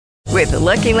With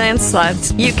Lucky Land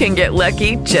Slots, you can get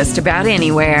lucky just about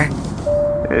anywhere.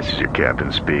 This is your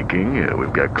captain speaking.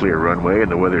 We've got clear runway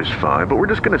and the weather's fine, but we're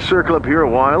just going to circle up here a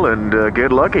while and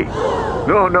get lucky.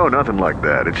 No, nothing like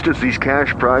that. It's just these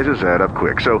cash prizes add up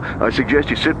quick. So I suggest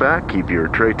you sit back, keep your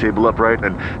tray table upright,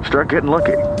 and start getting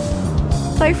lucky.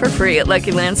 Play for free at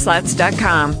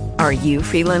LuckyLandSlots.com. Are you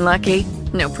feeling lucky?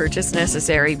 No purchase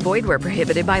necessary. Void where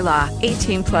prohibited by law.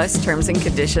 18 plus terms and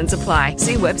conditions apply.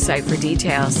 See website for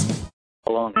details.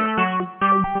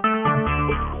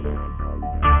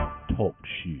 Talk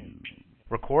show.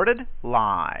 Recorded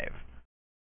live.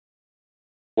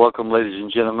 Welcome, ladies and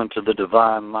gentlemen, to the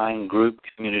Divine Mind Group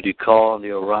Community Call on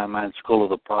the Orion Mind School of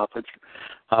the Prophets.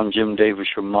 I'm Jim Davis,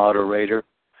 your moderator.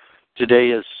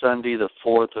 Today is Sunday, the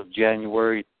 4th of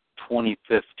January,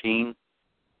 2015.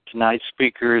 Tonight's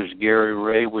speaker is Gary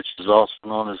Ray, which is also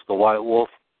known as the White Wolf.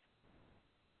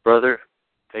 Brother,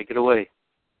 take it away.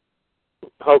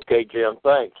 Okay, Jim,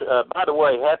 thanks. By the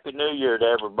way, Happy New Year to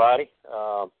everybody.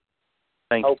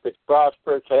 Thanks. Hope it's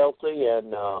prosperous, healthy,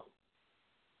 and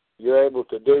you're able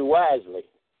to do wisely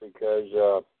because,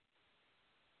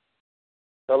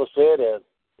 fellow said,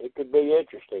 it could be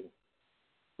interesting.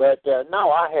 But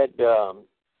no, I'd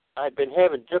been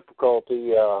having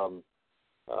difficulty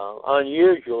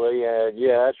unusually, and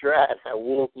yeah, that's right,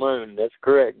 Wolf Moon, that's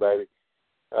correct, baby.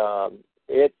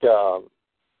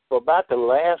 For about the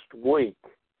last week,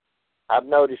 I've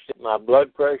noticed that my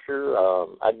blood pressure,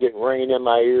 I'd get ringing in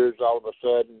my ears all of a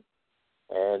sudden,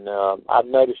 and I've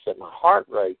noticed that my heart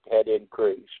rate had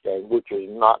increased, and which is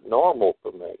not normal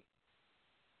for me.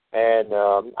 And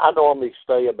I normally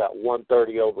stay about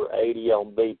 130/80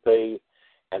 on BP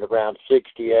and around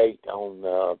 68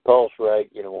 on pulse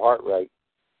rate, heart rate.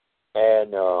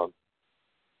 And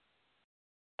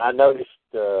I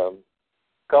noticed a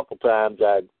couple times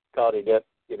I'd caught it up,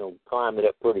 climbing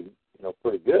up pretty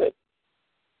good.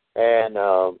 And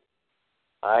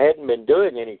I hadn't been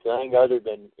doing anything other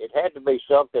than it had to be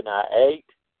something I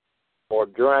ate or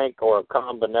drank or a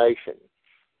combination.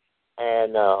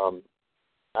 And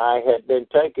I had been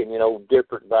taking,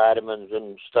 different vitamins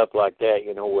and stuff like that,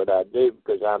 what I do,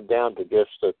 because I'm down to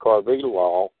just the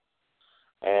carvedilol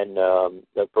and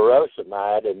the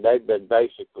furosemide, and they've been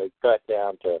basically cut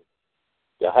down to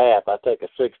half. I take a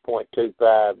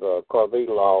 6.25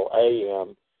 carvedilol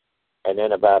AM, and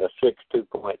then about a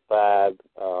 2.5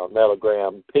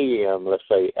 milligram PM, let's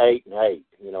say 8 and 8,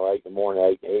 8 in the morning,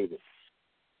 8 in the evening.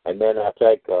 And then I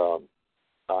take a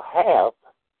half,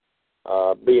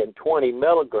 being 20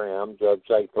 milligrams of,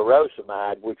 say,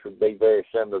 furosemide, which would be very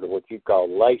similar to what you call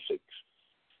Lasix.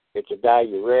 It's a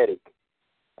diuretic.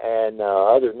 And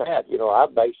other than that,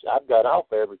 I've got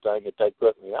off everything that they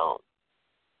put me on.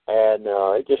 And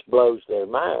it just blows their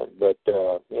mind. But,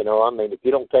 if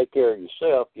you don't take care of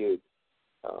yourself,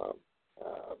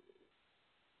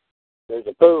 there's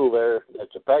a fool there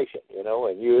that's a patient, and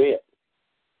you're it.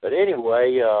 But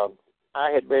anyway,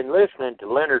 I had been listening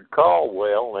to Leonard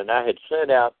Caldwell, and I had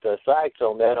sent out sites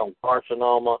on that on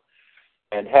carcinoma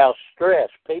and how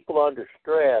people under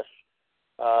stress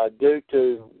due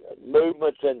to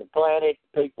movements in the planet,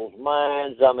 people's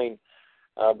minds, the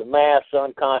mass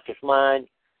unconscious mind,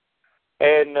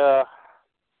 and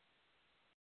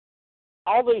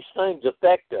all these things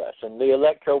affect us, and the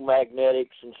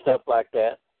electromagnetics and stuff like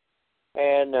that.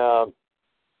 And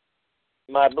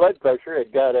my blood pressure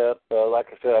had got up,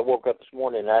 like I said, I woke up this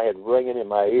morning and I had ringing in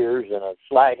my ears and a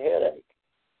slight headache.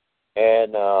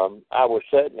 And I was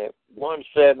sitting at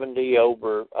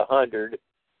 170/100,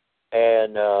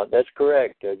 and that's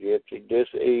correct, Gypsy.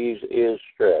 Dis-ease is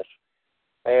stress.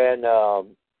 And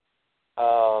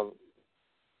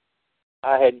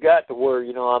I had got to where,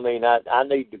 I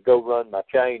need to go run my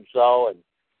chainsaw, and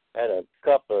had a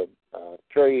couple of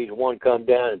trees. One come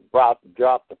down and dropped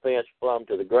the fence plumb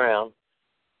to the ground.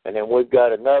 And then we've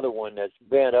got another one that's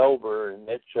bent over, and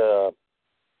it's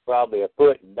probably a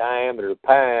foot in diameter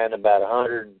pine, about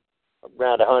around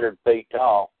 100 feet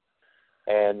tall.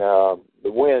 And the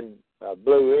wind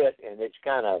blew it, and it's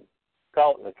kind of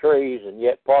caught in the trees and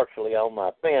yet partially on my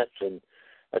fence, and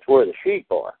that's where the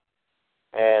sheep are.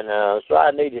 And so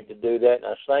I needed to do that, and I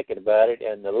was thinking about it,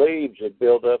 and the leaves had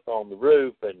built up on the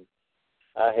roof, and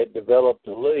I had developed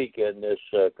a leak in this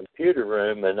computer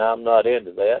room, and I'm not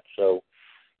into that. So,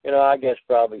 I guess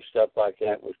probably stuff like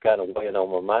that was kind of weighing on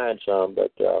my mind some.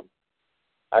 But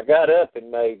I got up and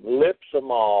made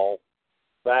Lipsomol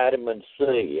vitamin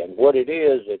C, and what it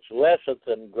is, it's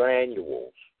lecithin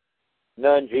granules,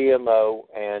 non-GMO,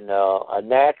 and a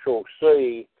natural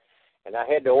C, and I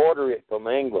had to order it from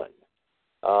England.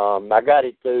 I got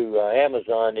it through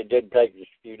Amazon. It did take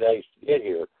just a few days to get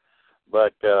here.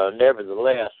 But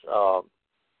nevertheless,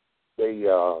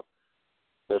 the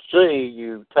C,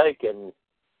 you've taken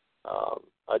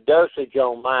a dosage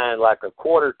on mine, like a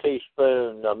quarter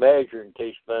teaspoon, a measuring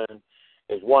teaspoon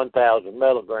is 1,000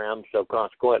 milligrams, so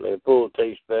consequently a full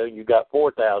teaspoon, you got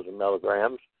 4,000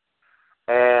 milligrams.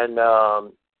 And,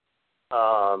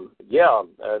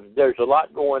 there's a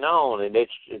lot going on, and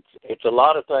it's a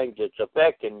lot of things that's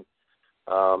affecting.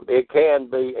 It can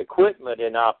be equipment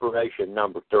in operation,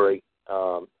 number 3.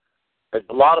 There's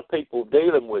a lot of people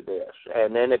dealing with this.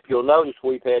 And then if you'll notice,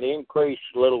 we've had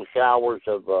increased little showers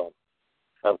of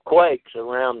quakes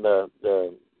around the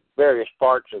various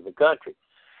parts of the country.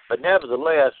 But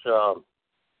nevertheless, a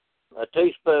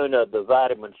teaspoon of the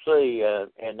vitamin C,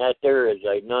 and that there is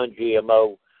a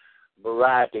non-GMO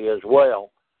variety as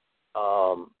well,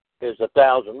 is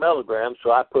 1,000 milligrams.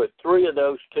 So I put 3 of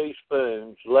those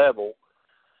teaspoons level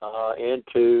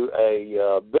into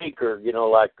a beaker.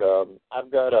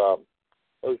 I've got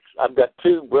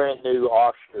 2 brand new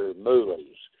Oster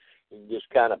muleys. You just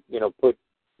kind of put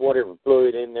whatever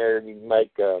fluid in there, and you can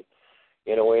make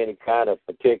any kind of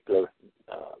particular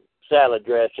salad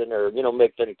dressing, or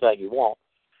mix anything you want.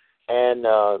 And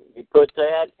you put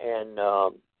that, and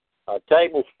a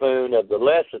tablespoon of the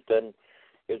lecithin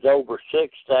is over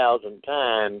 6,000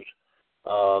 times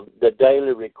the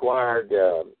daily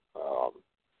requirement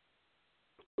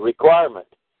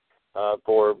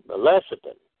for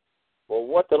lecithin. Well,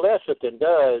 what the lecithin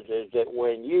does is that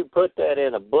when you put that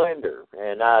in a blender,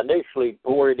 and I initially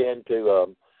pour it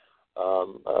into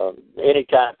any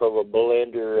type of a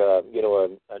blender, a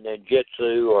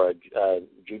ninjutsu or a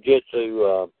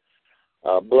jujitsu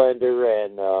blender,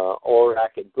 and or I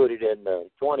could put it in the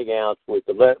 20 ounce with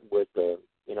the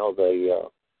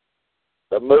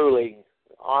Muehley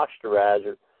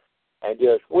osterizer, and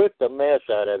just whip the mess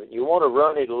out of it. You want to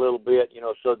run it a little bit,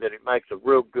 so that it makes a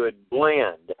real good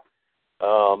blend.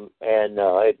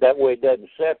 That way it doesn't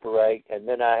separate. And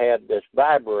then I have this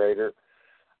vibrator,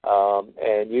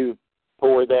 and you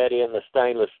pour that in the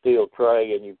stainless steel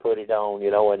tray, and you put it on,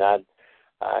 and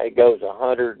it goes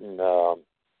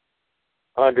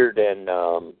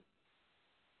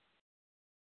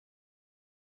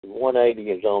 180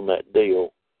 is on that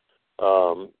deal.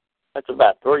 That's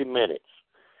about 3 minutes.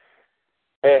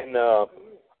 And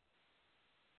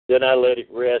then I let it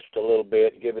rest a little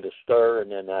bit, give it a stir,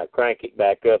 and then I crank it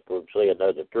back up for, say,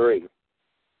 another 3.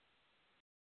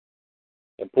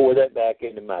 And pour that back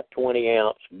into my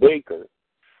 20-ounce beaker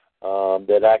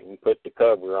that I can put the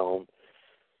cover on.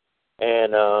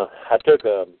 And I took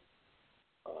a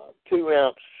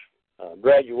 2-ounce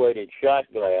graduated shot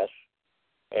glass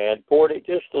and poured it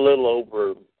just a little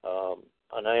over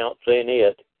an ounce in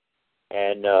it,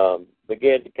 and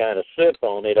began to kind of sip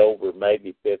on it over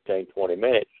maybe 15, 20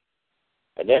 minutes.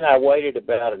 And then I waited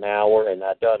about an hour, and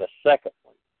I done a second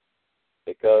one,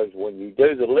 because when you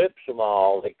do the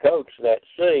Lipsomol, it coats that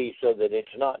C so that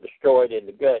it's not destroyed in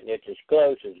the gut, and it's as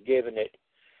close as giving it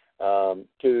to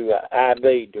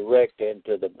IV direct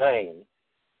into the vein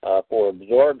for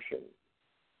absorption.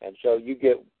 And so you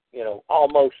get,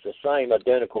 almost the same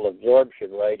identical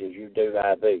absorption rate as you do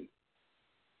IV.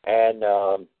 And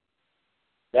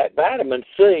that vitamin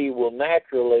C will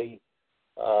naturally,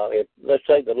 if let's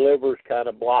say the liver's kind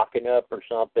of blocking up or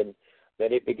something,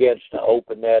 then it begins to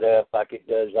open that up, like it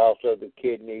does also the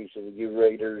kidneys and the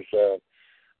ureters,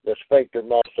 the sphincter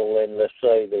muscle, and let's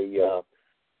say the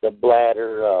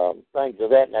bladder, things of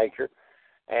that nature.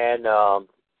 And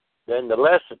then the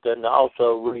lecithin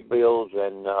also rebuilds,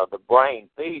 and the brain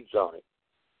feeds on it.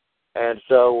 And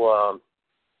so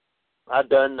I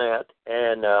done that,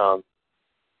 and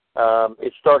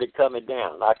it started coming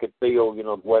down. I could feel,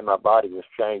 the way my body was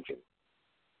changing.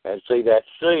 And see, that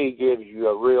C gives you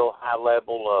a real high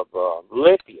level of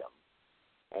lithium.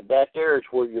 And that there is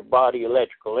where your body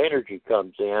electrical energy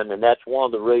comes in. And that's one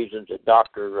of the reasons that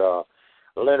Dr.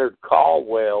 Leonard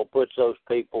Caldwell puts those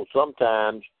people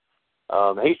sometimes,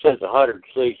 he says 100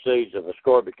 cc's of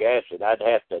ascorbic acid. I'd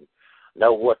have to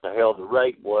know what the hell the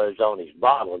rate was on his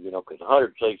bottle, because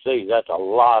 100 cc's, that's a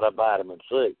lot of vitamin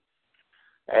C.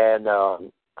 And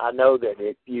I know that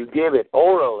if you give it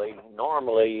orally,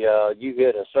 normally you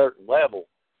hit a certain level,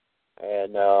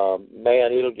 and,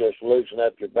 man, it'll just loosen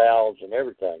up your bowels and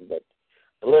everything. But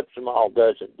the Lipsomol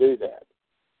doesn't do that.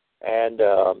 And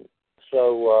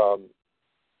so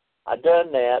I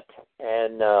done that,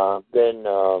 and then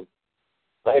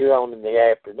later on in the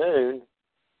afternoon,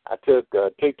 I took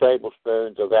 2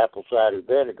 tablespoons of apple cider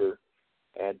vinegar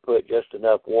and put just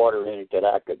enough water in it that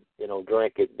I could,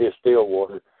 drink it, distilled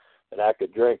water, that I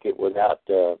could drink it without,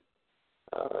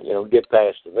 get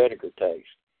past the vinegar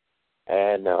taste.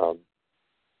 And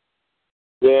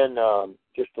Then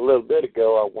just a little bit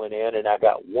ago, I went in and I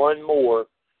got one more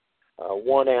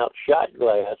 1-ounce shot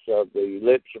glass of the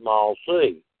Lipsomol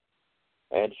C.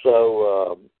 And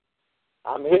so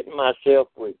I'm hitting myself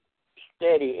with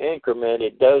steady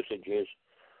incremented dosages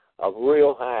of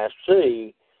real high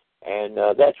C, and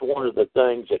that's one of the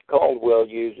things that Caldwell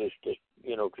uses to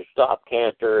stop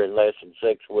cancer in less than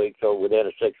 6 weeks or within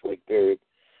a 6-week period,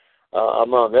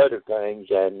 among other things.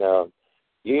 And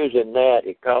using that,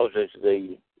 it causes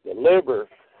the liver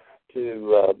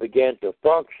to begin to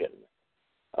function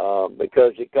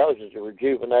because it causes a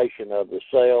rejuvenation of the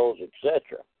cells,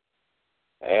 etc.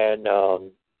 And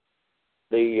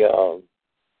the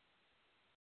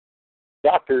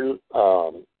Dr.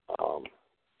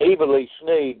 Eva Lee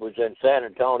Sneed was in San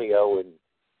Antonio,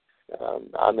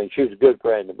 and she was a good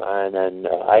friend of mine, and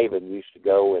I even used to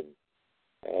go and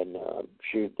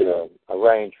she'd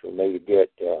arrange for me to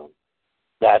get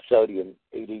disodium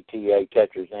EDTA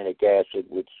tetraxenic acid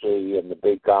with C and the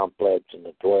B complex and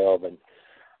the 12, and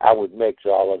I would mix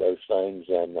all of those things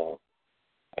and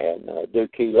do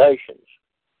chelations.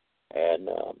 And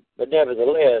but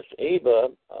nevertheless, Eva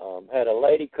had a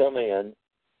lady come in,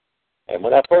 and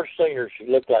when I first seen her, she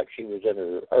looked like she was in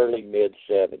her early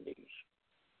mid-70s.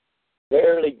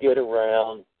 Barely get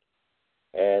around,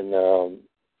 and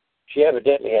she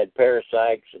evidently had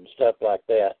parasites and stuff like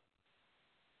that.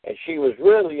 And she was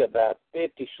really about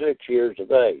 56 years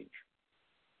of age.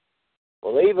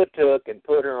 Well, Eva took and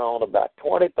put her on about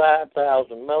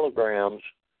 25,000 milligrams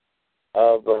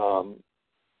of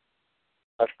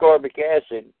ascorbic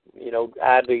acid,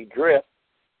 IV drip,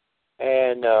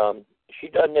 and she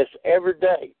done this every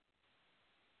day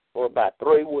for about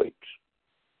 3 weeks.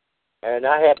 And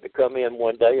I happened to come in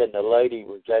one day, and the lady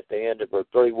was at the end of her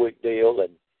 3-week deal,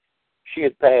 and she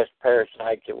had passed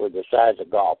parasites that were the size of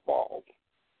golf balls.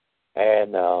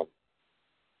 And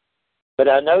but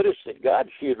I noticed that, God,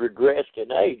 she had regressed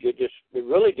in age. It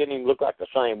really didn't even look like the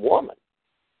same woman.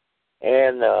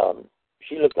 And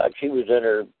she looked like she was in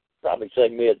her, probably say,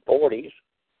 mid-40s.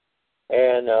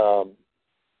 And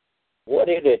what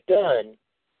it had done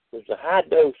was the high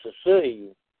dose of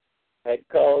C had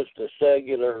caused the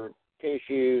cellular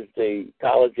tissues, the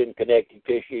collagen-connected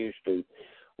tissues, to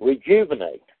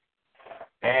rejuvenate.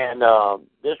 And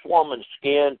this woman's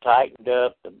skin tightened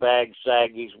up, the bag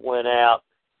saggies went out,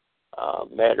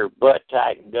 had her butt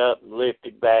tightened up and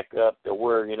lifted back up to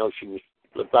where, she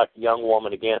looked like a young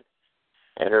woman again.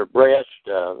 And her breasts,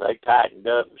 they tightened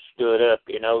up and stood up,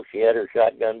 she had her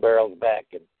shotgun barrels back.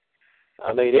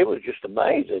 And it was just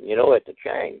amazing, at the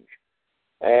change.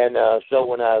 And so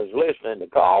when I was listening to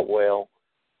Caldwell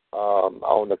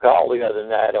on the call the other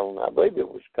night I believe it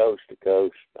was Coast to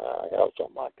Coast,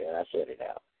 something like that, I said it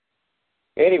out.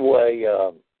 Anyway,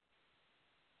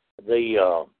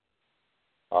 the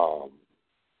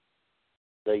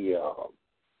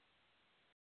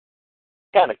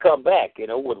kind of come back,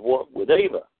 with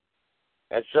Eva.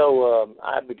 And so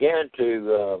I began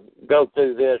to go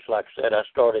through this. Like I said, I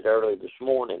started early this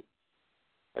morning,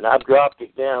 and I've dropped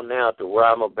it down now to where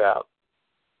I'm about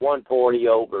 140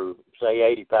 over, say,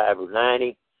 85 or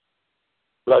 90.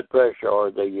 Blood pressure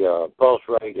or the pulse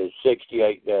rate is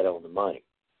 68, dead on the money.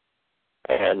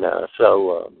 And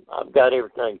so I've got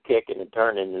everything kicking and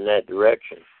turning in that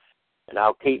direction. And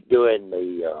I'll keep doing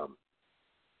the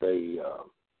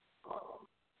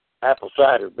apple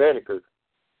cider vinegar,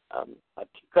 a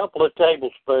couple of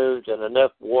tablespoons and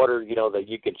enough water, that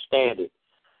you can stand it.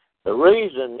 The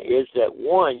reason is that,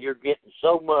 one, you're getting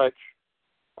so much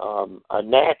a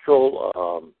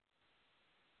natural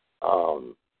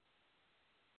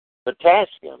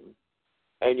potassium,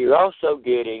 and you're also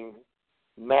getting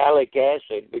malic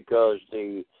acid, because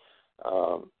the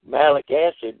malic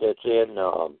acid that's in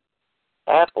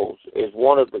apples is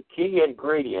one of the key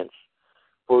ingredients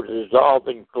for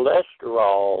dissolving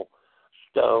cholesterol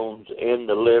stones in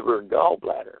the liver and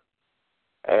gallbladder.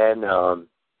 And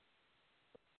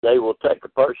they will take a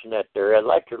person that their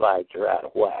electrolytes are out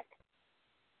of whack,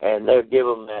 and they'll give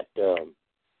them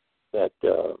that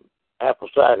apple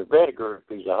cider vinegar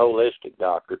if he's a holistic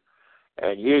doctor,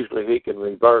 and usually he can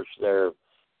reverse their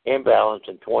imbalance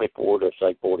in 24 to,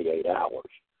 say, 48 hours.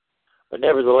 But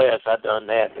nevertheless, I've done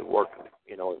that. It worked,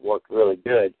 it worked really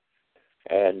good.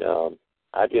 And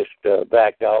I just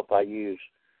backed off. I use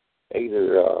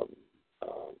either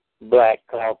black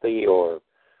coffee or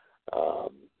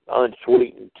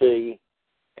unsweetened tea,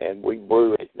 and we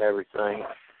brew it and everything,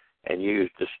 and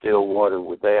use distilled water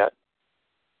with that.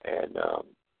 And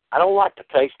I don't like the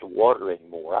taste of water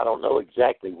anymore. I don't know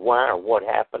exactly why or what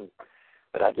happened,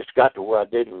 but I just got to where I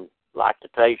didn't like the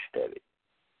taste of it.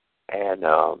 And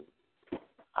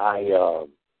I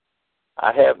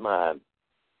I have my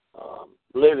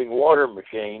living water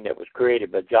machine that was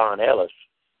created by John Ellis,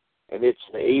 and it's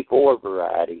the E4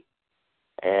 variety.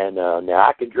 And now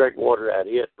I can drink water out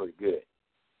of it pretty good.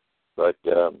 But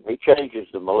he changes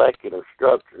the molecular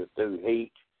structure through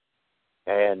heat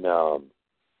and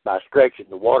by stretching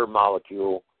the water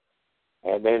molecule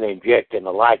and then injecting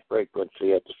the light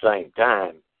frequency at the same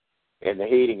time in the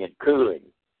heating and cooling.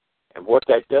 And what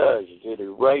that does is it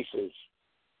erases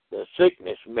the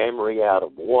sickness memory out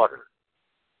of water.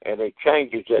 And it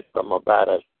changes it from about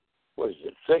a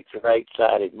 6 or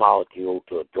 8-sided molecule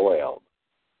to a 12.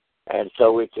 And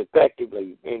so it's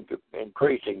effectively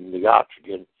increasing the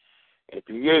oxygen. If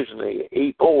you're using the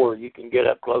E4, you can get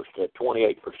up close to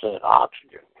 28%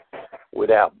 oxygen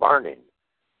without burning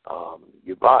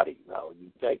your body.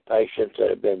 You take patients that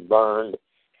have been burned,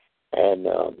 and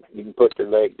you can put their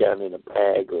leg down in a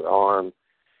bag or arm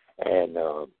and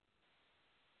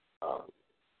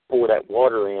pour that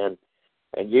water in,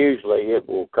 and usually it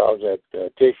will cause that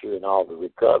tissue and all to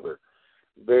recover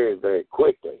very, very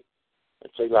quickly.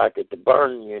 And see, like at the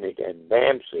burn unit in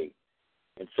BAMC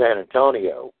in San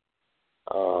Antonio,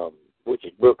 which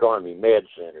is Brooke Army Med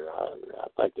Center. I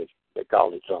think they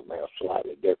call it something else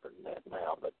slightly different than that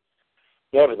now. But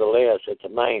nevertheless, it's a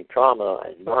main trauma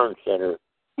and burn center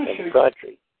in the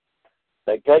country.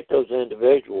 They take those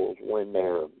individuals when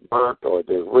they're burnt or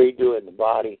they're redoing the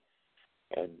body,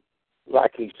 and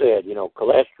like he said,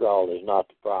 cholesterol is not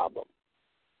the problem.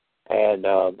 And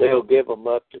they'll give them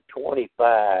up to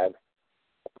 25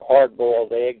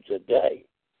 hard-boiled eggs a day.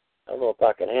 I don't know if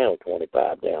I can handle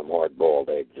 25 damn hard-boiled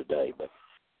eggs a day, but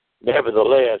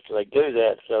nevertheless, they do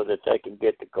that so that they can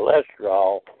get the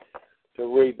cholesterol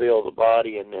to rebuild the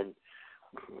body, and then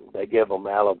they give them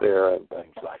aloe vera and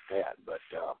things like that. But,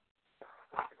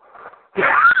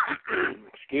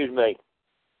 excuse me,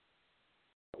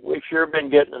 we've sure been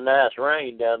getting a nice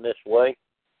rain down this way.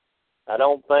 I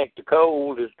don't think the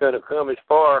cold is going to come as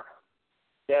far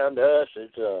down to us as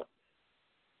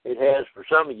it has for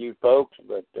some of you folks,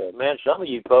 but, man, some of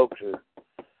you folks are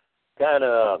kind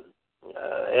of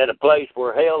at a place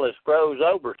where hell is froze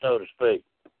over, so to speak.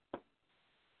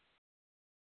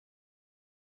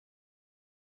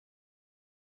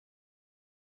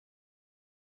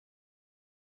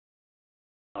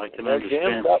 I can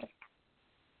understand.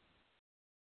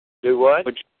 Do what?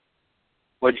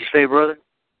 What'd you say, brother?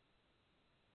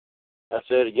 I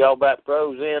said, y'all about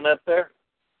froze in up there?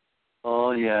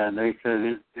 Oh, yeah, and they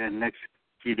said the next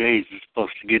few days it's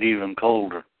supposed to get even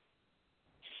colder.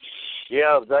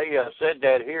 Yeah, they said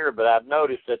that here, but I've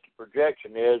noticed that the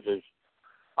projection is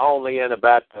only in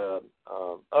about the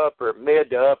mid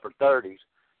to upper 30s,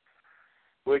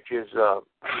 which is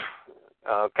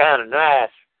kind of nice.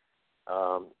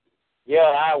 Yeah,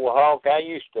 Iowa Hawk, I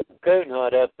used to coon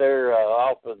hunt up there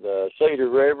off of the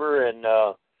Cedar River and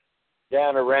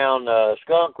down around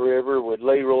Skunk River with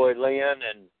Leroy Lynn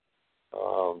and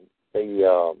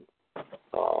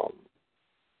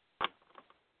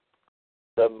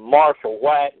the Marshall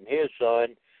White and his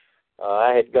son.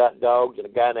 I had got dogs and a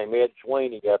guy named Ed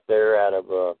Sweeney up there out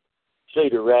of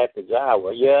Cedar Rapids,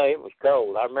 Iowa. Yeah, it was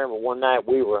cold. I remember one night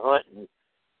we were hunting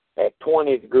at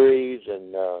 20 degrees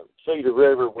and Cedar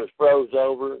River was froze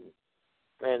over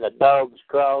and the dogs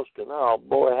crossed and oh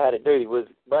boy, howdy doody. Was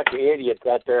a bunch of idiots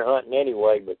out there hunting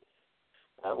anyway, but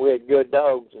we had good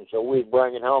dogs, and so we was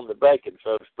bringing home the bacon,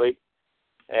 so to speak.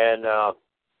 And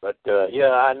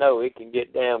yeah, I know it can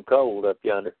get damn cold up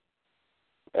yonder.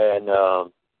 And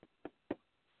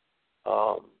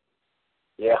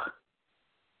yeah,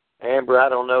 Amber, I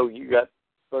don't know. You got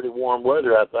pretty warm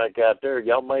weather, I think, out there.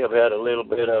 Y'all may have had a little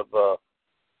bit of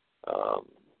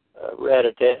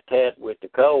rat-a-tat-tat with the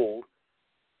cold,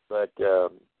 but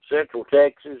Central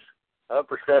Texas,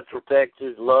 Upper Central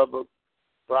Texas, Lubbock,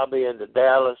 probably into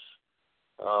Dallas,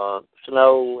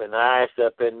 snow and ice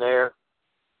up in there,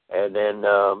 and then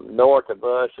north of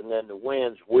us, and then the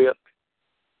winds whipped.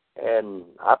 And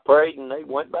I prayed, and they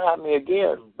went by me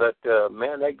again. But,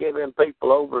 man, they give them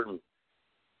people over in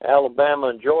Alabama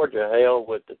and Georgia hell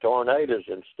with the tornadoes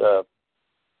and stuff.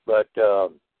 But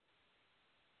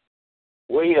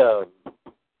we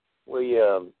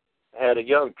had a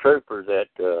young trooper that,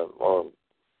 or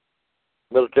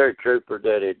military trooper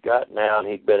that had gotten out.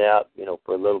 He'd been out,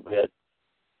 for a little bit.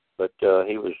 But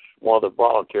he was one of the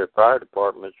volunteer fire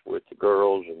departments with the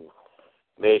girls and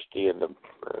Misty and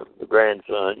the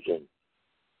grandsons. And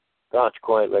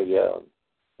consequently,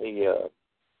 he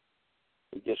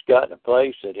just got in a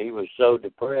place that he was so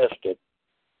depressed that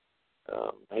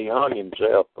he hung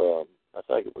himself, I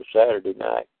think it was Saturday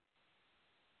night.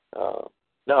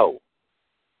 No,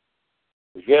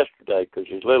 was yesterday because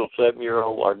his little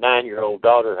 7-year-old or 9-year-old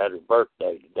daughter had her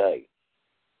birthday today.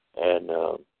 And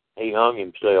he hung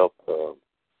himself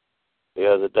the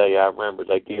other day. I remember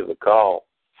they gave a call.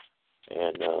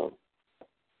 And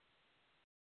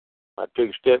my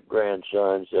 2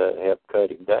 step-grandsons helped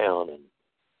cut him down. And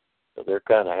so they're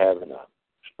kind of having a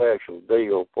special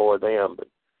deal for them. But,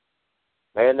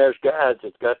 man, there's guys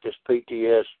that's got this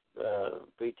PTSD,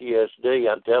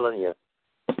 I'm telling you.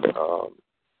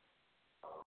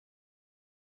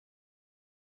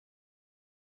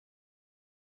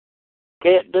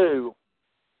 Can't do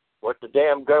what the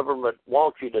damn government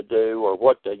wants you to do or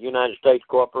what the United States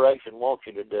Corporation wants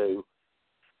you to do,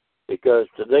 because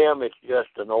to them it's just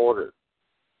an order.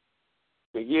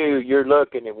 To you, you're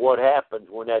looking at what happens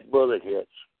when that bullet hits.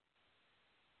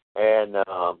 And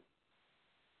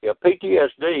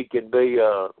PTSD can be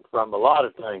from a lot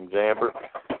of things, Amber.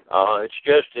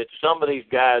 It's some of these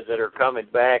guys that are coming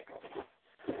back,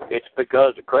 it's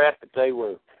because of crap that they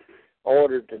were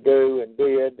ordered to do and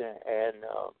did, and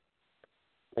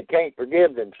they can't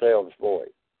forgive themselves for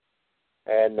it.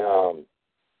 And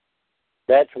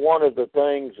that's one of the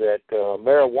things that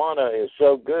marijuana is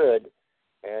so good,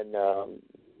 and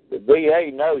the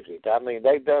VA knows it. I mean,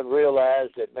 they've done realize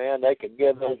that, man, they can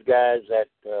give those guys that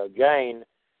gain,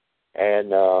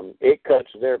 and it cuts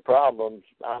their problems,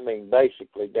 I mean,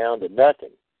 basically down to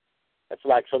nothing. That's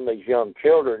like some of these young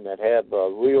children that have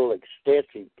real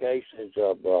extensive cases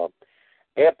of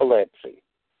epilepsy.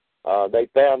 They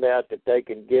found out that they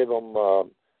can give them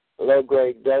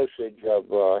low-grade dosage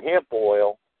of hemp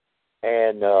oil,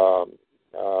 and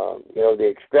the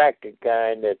extracted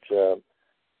kind that's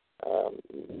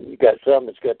you got some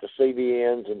that's got the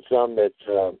CBNs and some that's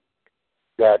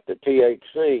got the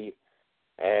THC,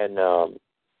 and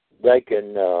they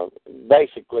can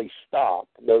basically stop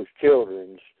those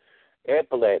children's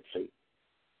epilepsy.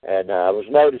 And I was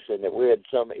noticing that we had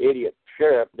some idiot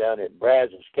sheriff down in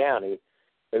Brazos County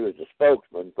who was the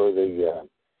spokesman for the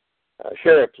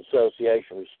Sheriff's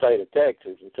Association of the state of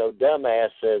Texas. And so dumbass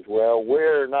says, well,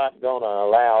 we're not going to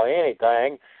allow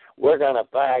anything. We're going to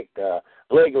fight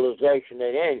legalization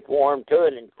in any form, to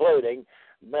it including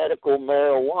medical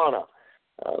marijuana.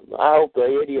 I hope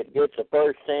the idiot gets a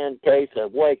first-hand case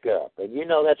of wake up. And you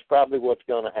know that's probably what's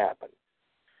going to happen.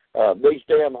 These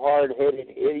damn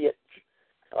hard-headed idiots,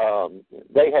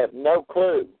 they have no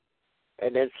clue.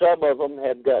 And then some of them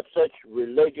have got such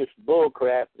religious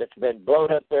bullcrap that's been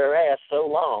blown up their ass so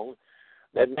long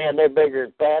that, man, they're bigger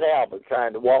than Fat Albert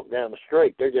trying to walk down the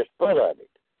street. They're just full of it.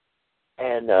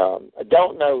 And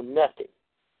don't know nothing.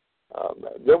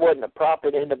 There wasn't a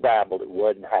prophet in the Bible that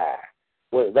wasn't high.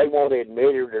 Whether they want to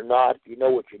admit it or not, if you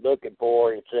know what you're looking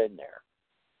for, it's in there.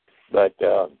 But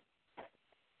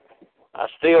I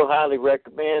still highly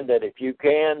recommend that if you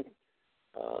can,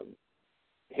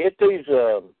 hit these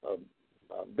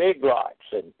Big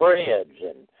Lots and Fred's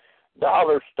and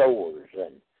dollar stores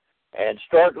and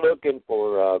start looking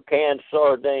for canned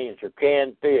sardines or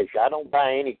canned fish. I don't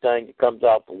buy anything that comes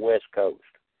off the West Coast,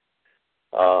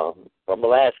 from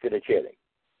Alaska to Chile.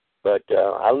 But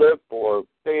I look for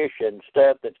fish and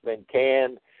stuff that's been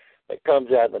canned that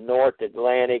comes out of the North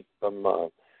Atlantic from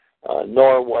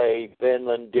Norway,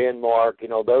 Finland, Denmark,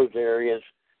 those areas.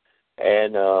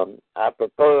 And I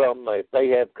prefer them if they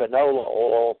have canola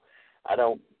oil. I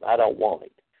don't want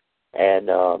it. And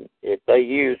if they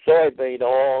use soybean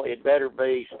oil, it better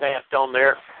be stamped on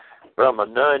there from a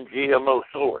non-GMO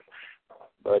source.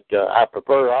 But I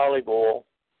prefer olive oil.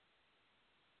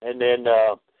 And then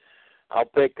I'll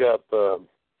pick up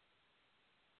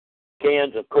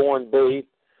cans of corned beef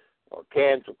or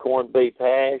cans of corned beef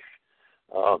hash.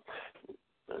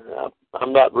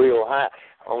 I'm not real high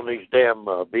on these damn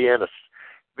Vienna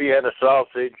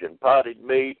sausage and potted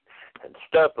meat and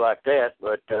stuff like that,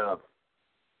 but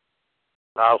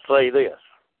I'll say this.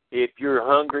 If you're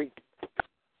hungry,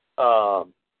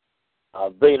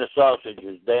 Vienna sausage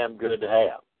is damn good to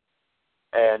have.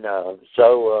 And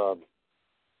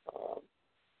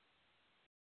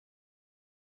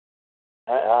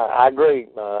I agree,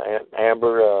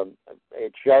 Amber.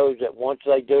 It shows that once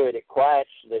they do it, it quiets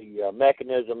the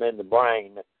mechanism in the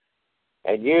brain.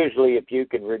 And usually if you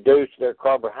can reduce their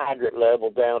carbohydrate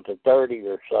level down to 30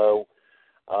 or so,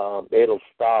 it'll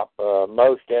stop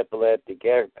most epileptic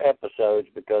episodes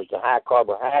because the high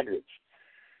carbohydrates.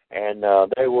 And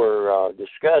they were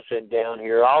discussing down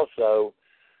here also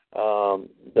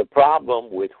the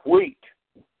problem with wheat.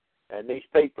 And these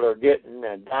people are getting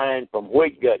and dying from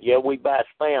wheat gut. Yeah, we buy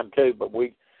Spam too, but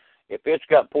if it's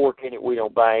got pork in it, we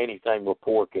don't buy anything with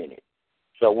pork in it.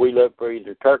 So we look for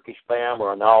either turkey Spam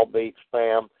or an all-beef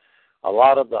Spam a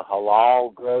lot of the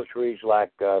halal groceries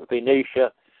like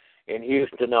Phoenicia in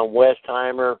Houston on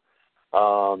Westheimer,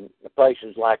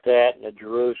 places like that, and the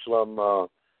Jerusalem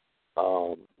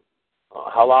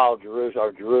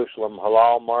Jerusalem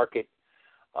Halal Market,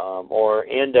 or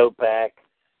Indo-Pac.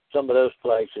 Some of those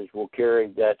places will carry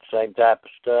that same type of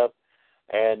stuff.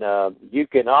 And you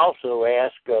can also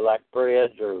ask, like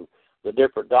Fred's or the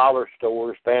different dollar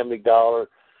stores, Family Dollar,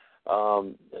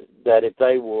 that if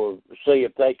they will see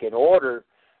if they can order,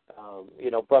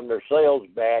 from their sales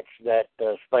batch that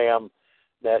spam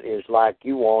that is like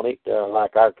you want it.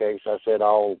 Like our case, I said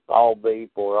all beef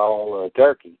or all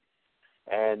turkey.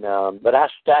 And but I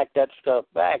stack that stuff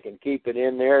back and keep it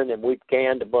in there, and then we've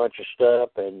canned a bunch of stuff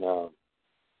and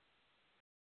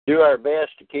do our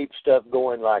best to keep stuff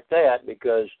going like that,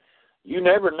 because you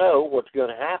never know what's going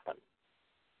to happen.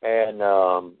 And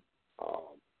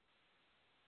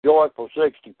Joyful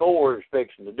 64 is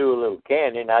fixing to do a little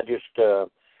canning. I just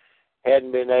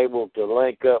hadn't been able to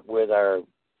link up with our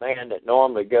man that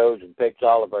normally goes and picks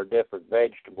all of our different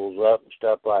vegetables up and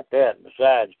stuff like that. And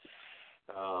besides,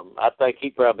 I think he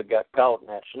probably got caught in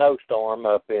that snowstorm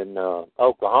up in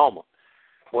Oklahoma.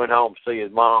 Went home to see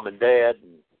his mom and dad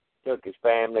and took his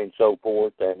family and so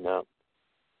forth. And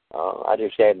I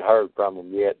just hadn't heard from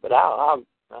him yet. But I'll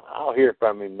hear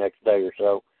from him next day or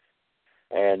so.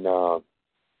 And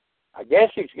I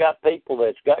guess he's got people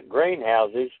that's got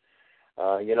greenhouses,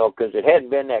 because it hadn't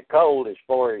been that cold as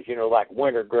far as, like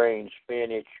winter greens,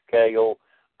 spinach, kale,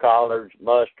 collards,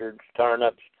 mustards,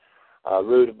 turnips,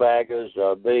 rutabagas,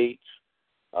 beets,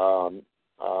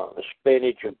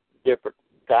 spinach of different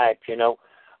types,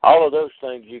 All of those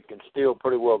things you can still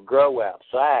pretty well grow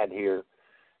outside here.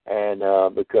 And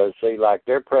because, see, like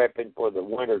they're prepping for the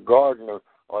winter garden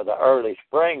or the early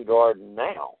spring garden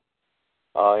now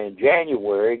in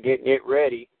January, getting it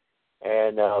ready.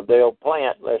 And they'll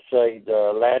plant, let's say,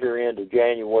 the latter end of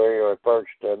January or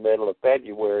first middle of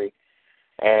February.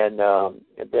 And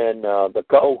then the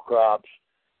cold crops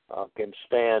can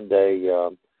stand a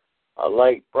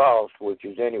late frost, which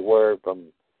is anywhere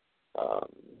from,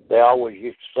 they always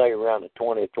used to say around the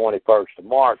 20th, 21st of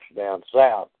March down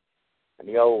south. And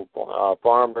the old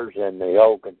farmers and the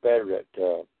old Confederate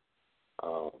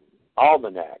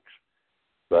almanacs.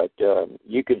 But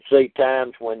you can see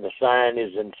times when the sign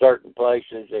is in certain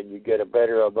places and you get a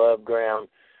better above ground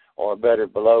or a better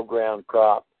below ground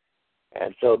crop.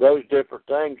 And so those different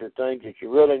things are things that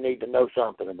you really need to know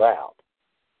something about.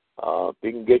 If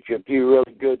you can get you a few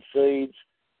really good seeds,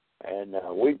 and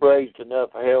we've raised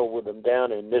enough hell with them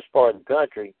down in this part of the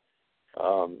country,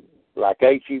 like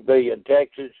HEB in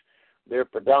Texas, they're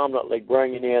predominantly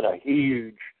bringing in a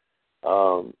huge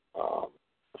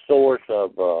source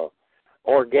of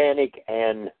organic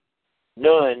and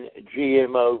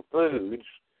non-GMO foods.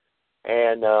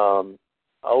 And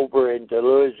over into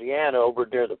Louisiana, over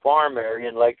near the farm area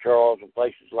in Lake Charles and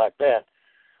places like that,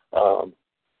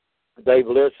 they've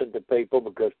listened to people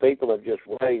because people have just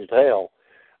raised hell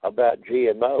about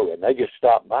GMO, and they just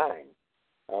stopped buying.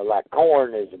 Like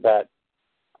corn is about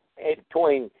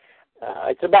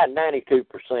it's about 92%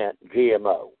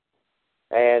 GMO.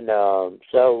 And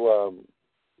so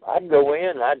I'd go in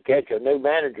and I'd catch a new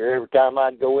manager every time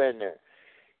I'd go in there.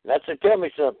 And I'd say, tell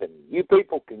me something. You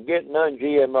people can get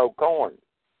non-GMO corn.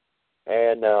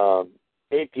 And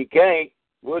if you can't,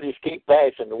 we'll just keep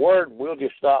passing the word and we'll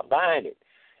just stop buying it.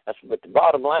 But the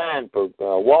bottom line for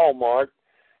Walmart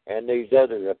and these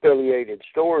other affiliated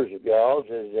stores of y'all's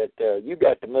is that you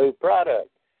got to move product.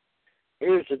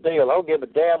 Here's the deal. I don't give a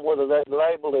damn whether they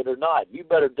label it or not. You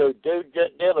better do due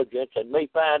diligence and me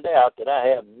find out that I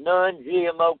have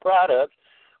non-GMO products,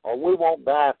 or we won't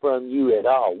buy from you at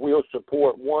all. We'll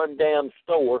support one damn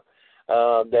store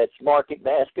that's Market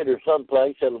Basket or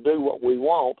someplace that'll do what we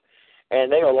want,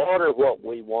 and they'll order what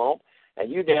we want,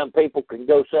 and you damn people can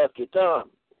go suck your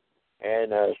thumb.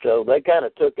 And so they kind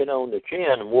of took it on the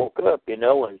chin and woke up, and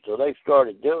so they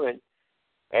started doing.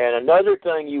 And another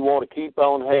thing you want to keep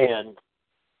on hand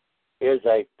is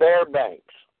a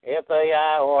Fairbanks, Fairbanks.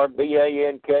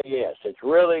 It's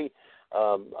really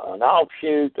an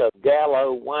offshoot of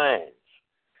Gallo wines.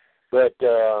 But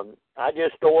I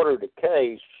just ordered a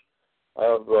case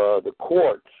of the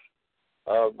quarts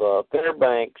of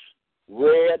Fairbanks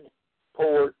red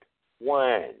port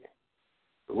wine.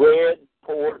 Red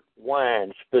port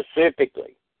wine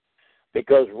specifically,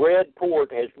 because red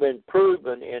port has been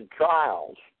proven in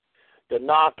trials to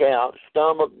knock out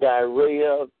stomach,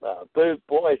 diarrhea, food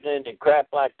poisoning, and crap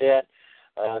like that.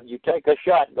 You take a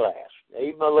shot glass.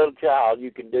 Even a little child,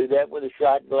 you can do that with a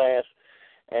shot glass,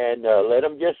 and let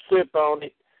them just sip on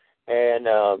it, and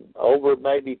over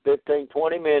maybe 15,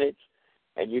 20 minutes,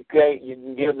 and you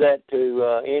can give that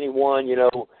to anyone,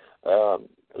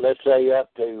 let's say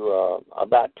up to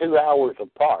about 2 hours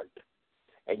apart.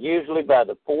 And usually by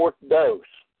the fourth dose,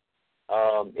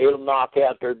 it'll knock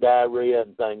out their diarrhea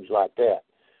and things like that.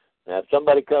 Now, if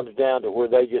somebody comes down to where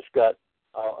they just got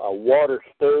a water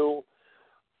stool,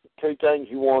 2 things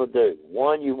you want to do.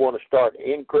 One, you want to start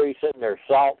increasing their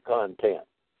salt content.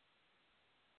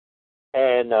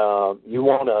 And you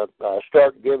want to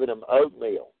start giving them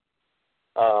oatmeal,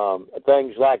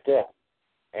 things like that.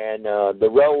 And the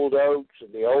rolled oats,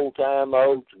 the old-time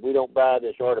oats, we don't buy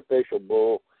this artificial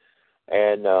bull.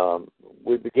 And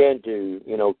we began to,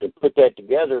 to put that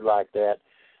together like that,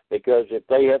 because if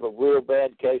they have a real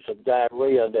bad case of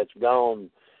diarrhea that's gone,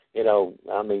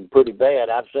 pretty bad,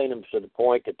 I've seen them to the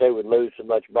point that they would lose so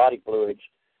much body fluids.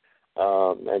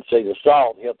 And see, the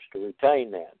salt helps to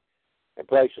retain that. In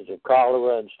places of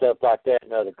cholera and stuff like that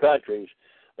in other countries,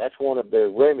 that's one of their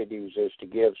remedies is to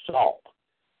give salt.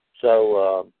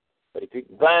 So, but if you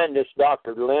can find this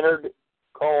Dr. Leonard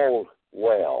Caldwell,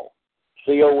 Coldwell,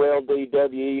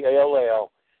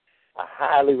 I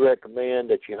highly recommend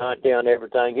that you hunt down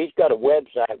everything. He's got a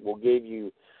website will give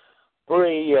you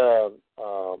free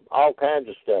all kinds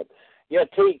of stuff. Yeah,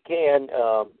 tea can.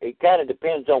 It kind of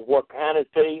depends on what kind of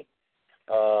tea.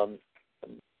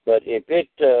 But if it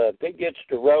gets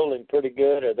to rolling pretty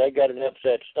good, or they got an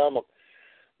upset stomach,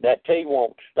 that tea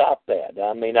won't stop that.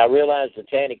 I mean, I realize the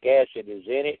tannic acid is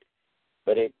in it,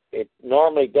 but it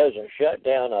normally doesn't shut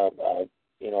down a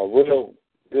real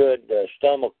good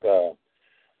stomach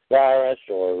virus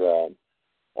or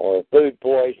food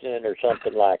poisoning or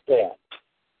something like that.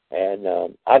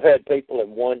 And I've had people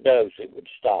in one dose it would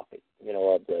stop it.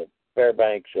 Of the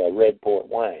Fairbanks red port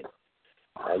wine.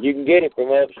 You can get it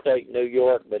from upstate New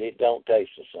York, but it don't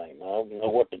taste the same. I don't know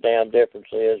what the damn difference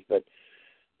is, but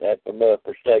that from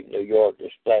upstate New York,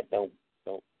 this flat don't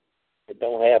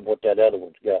have what that other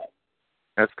one's got.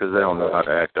 That's because they don't know how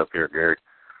to act up here, Gary.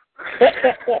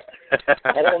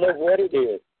 I don't know what it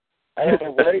is.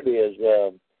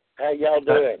 How y'all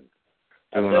doing?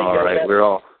 Doing all right.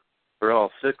 We're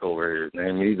all sick over here,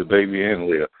 man. Me, the baby, and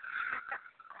Leah.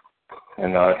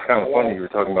 And it's kind of funny you were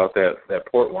talking about that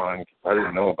port wine. I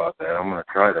didn't know about that. I'm going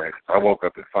to try that. I woke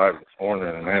up at 5 this morning,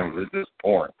 and man, was it just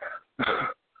pouring.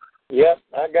 Yep,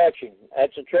 I got you.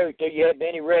 That's the truth. Do you have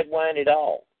any red wine at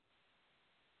all?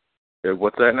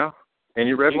 What's that now?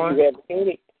 Any red wine? Do you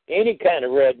have any kind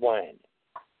of red wine?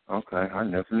 Okay, I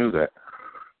never knew that.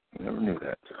 I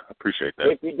appreciate that.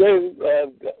 If you do,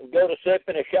 go to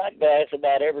sipping a shot glass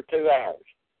about every 2 hours.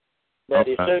 But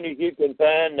as soon as you can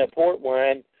find the port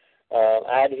wine,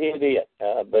 I'd hit it.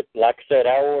 But like I said,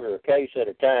 I order a case at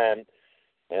a time.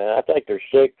 I think there's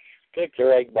six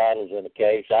or 8 bottles in a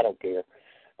case. I don't care.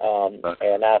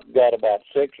 And I've got about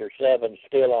 6 or 7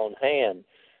 still on hand.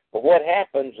 But what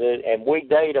happens is, and we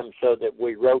date them so that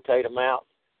we rotate them out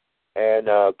and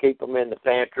keep them in the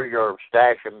pantry or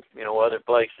stash them, other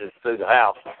places through the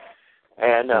house.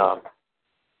 And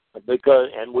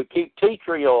we keep tea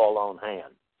tree oil on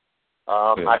hand.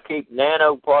 I keep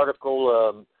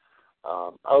nanoparticle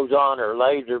ozone or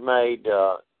laser-made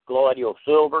colloidal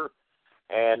silver,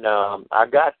 and I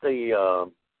got the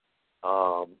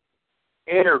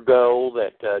Intergold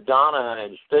that Donna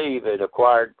and Steve had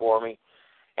acquired for me,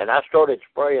 and I started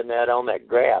spraying that on that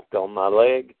graft on my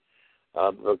leg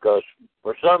because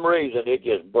for some reason it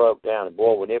just broke down. And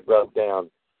boy, when it broke down,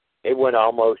 it went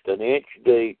almost an inch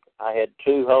deep. I had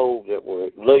 2 holes that were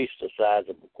at least the size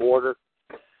of a quarter,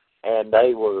 and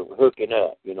they were hooking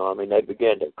up. They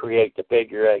began to create the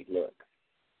figure 8 look.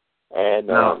 And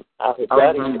I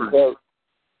got it to go.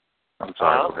 I'm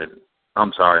sorry. Go ahead.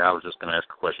 I'm sorry. I was just going to ask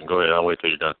a question. Go ahead. I'll wait till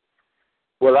you're done.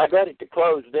 Well, I got it to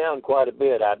close down quite a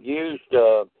bit. I've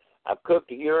cooked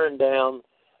the urine down,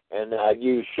 and I've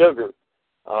used sugar,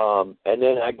 and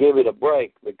then I give it a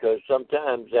break because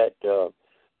sometimes that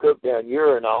cooked down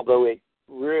urine, although it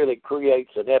really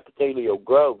creates an epithelial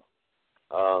growth,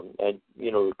 and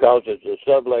it causes the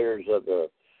sublayers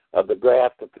of the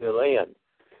graft to fill in.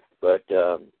 But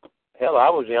hell, I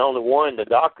was the only one. The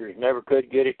doctors never could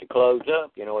get it to close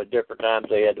up. At different times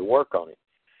they had to work on it.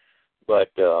 But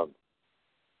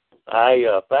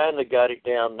I finally got it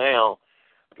down now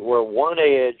to where one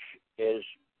edge is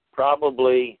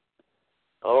probably,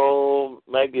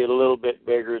 maybe a little bit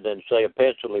bigger than, say, a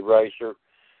pencil eraser,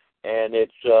 and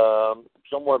it's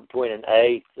somewhere between an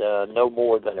eighth, no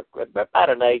more than about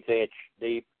an 1/8 inch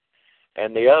deep,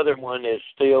 and the other one is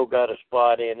still got a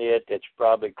spot in it that's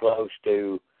probably close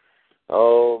to,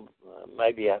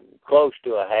 maybe close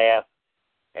to a half,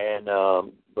 and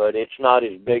but it's not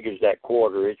as big as that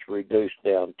quarter. It's reduced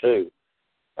down too.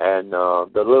 And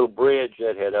the little bridge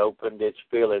that had opened, it's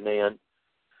filling in.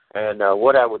 And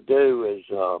what I would do is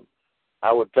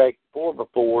I would take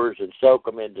 4x4s and soak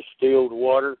them in distilled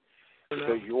water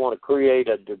because you want to create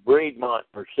a debridement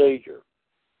procedure.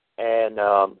 And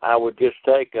I would just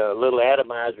take a little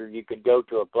atomizer. You could go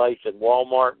to a place in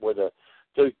Walmart where the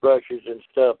toothbrushes and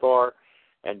stuff are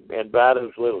and buy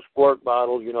those little squirt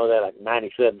bottles, that like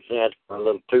 97 cents for a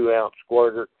little 2-ounce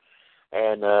squirter.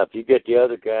 And if you get the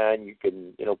other kind, you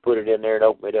can, put it in there and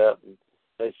open it up. And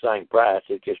it's the same price.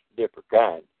 It's just a different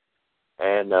kind.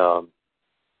 And I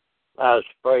would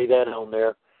spray that on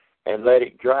there and let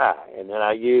it dry. And then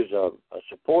I use a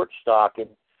support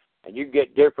stocking. And you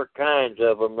get different kinds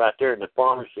of them right there in the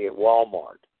pharmacy at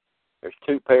Walmart. There's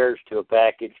 2 pairs to a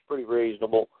package, pretty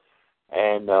reasonable.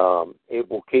 And it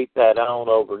will keep that on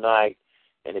overnight.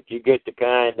 And if you get the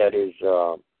kind that is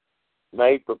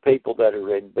made for people that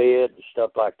are in bed and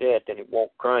stuff like that, then it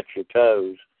won't crunch your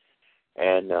toes.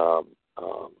 And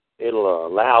it'll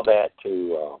allow that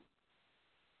to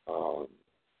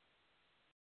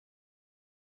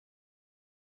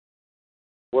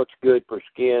what's good for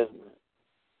skin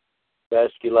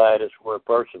vasculitis, where a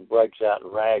person breaks out in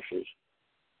rashes.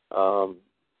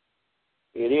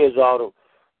 It is auto.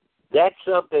 That's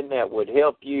something that would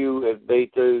help you if be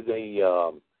through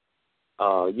the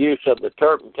use of the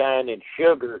turpentine and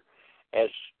sugar as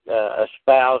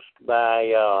espoused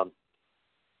by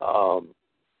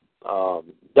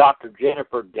Dr.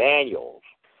 Jennifer Daniels.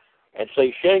 And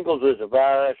see, shingles is a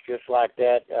virus just like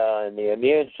that in the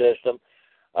immune system.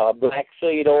 Black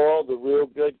seed oil, the real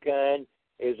good kind,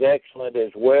 is excellent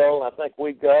as well. I think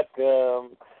we've got a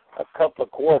couple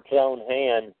of quarts on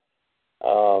hand.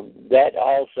 That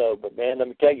also, but man, let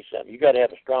me tell you something. You got to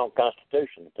have a strong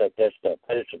constitution to take that stuff.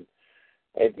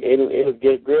 It'll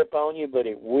get a grip on you, but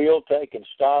it will take and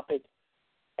stop it.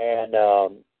 And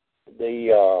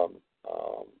the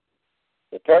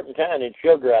turpentine and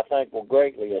sugar, I think, will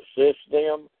greatly assist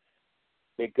them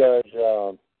because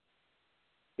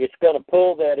it's going to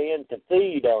pull that in to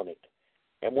feed on it.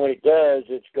 And when it does,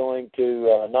 it's going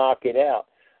to knock it out.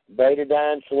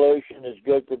 Betadine solution is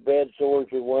good for bed sores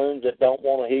or wounds that don't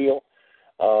want to heal.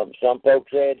 Some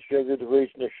folks add sugar. The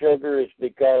reason the sugar is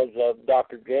because of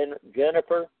Dr.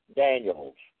 Jennifer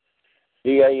Daniels,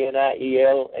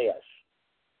 Daniels.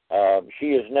 She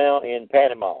is now in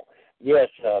Panama. Yes,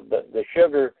 the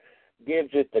sugar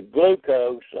gives it the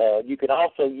glucose. You can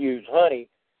also use honey,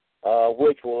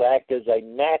 which will act as a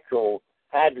natural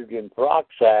hydrogen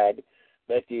peroxide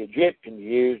that the Egyptians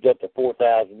used up to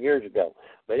 4,000 years ago.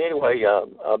 But anyway,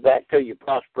 back to you,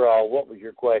 Prosperol. What was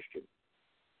your question?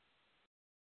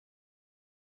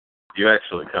 You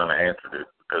actually kind of answered it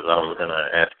because I was going to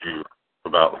ask you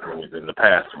about in the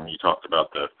past when you talked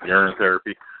about the urine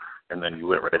therapy, and then you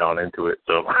went right on into it.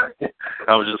 So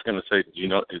I was just going to say,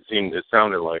 it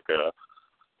sounded like the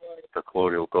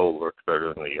colloidal gold works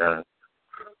better than the urine.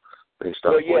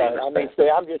 Well, yeah,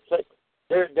 I'm just saying.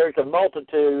 There's a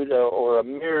multitude or a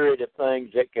myriad of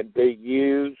things that can be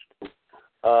used,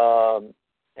 and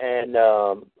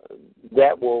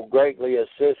that will greatly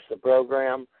assist the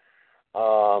program.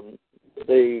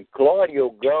 The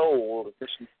colloidal gold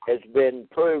has been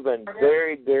proven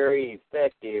very, very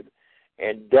effective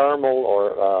in dermal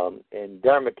or in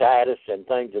dermatitis and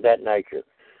things of that nature,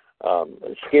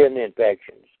 skin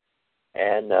infections,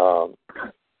 and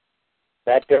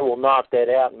that there will knock that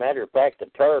out. Matter of fact, the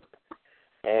terp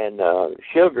and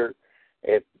sugar,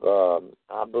 if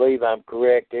I believe I'm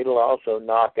correct, it'll also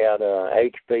knock out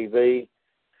HPV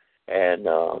and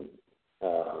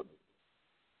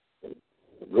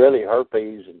really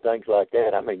herpes and things like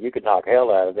that. I mean, you can knock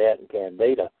hell out of that and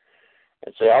candida.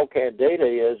 And see, all candida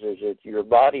is that your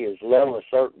body is low in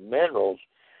certain minerals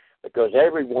because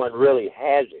everyone really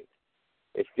has it.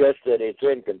 It's just that it's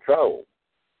in control.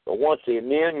 But once the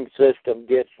immune system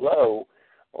gets low,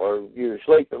 or you're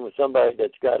sleeping with somebody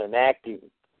that's got an active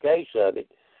case of it,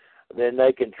 then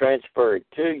they can transfer it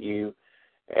to you.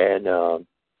 And the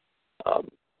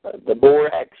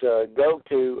borax, go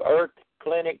to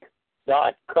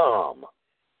earthclinic.com.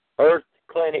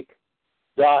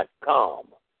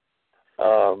 earthclinic.com.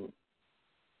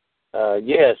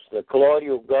 Yes, the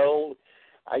colloidal gold,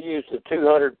 I use the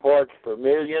 200 parts per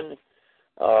million.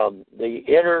 The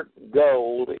inner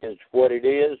gold is what it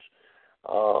is.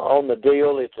 On the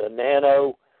deal, it's a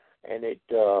nano, and it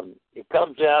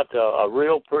comes out a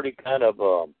real pretty kind of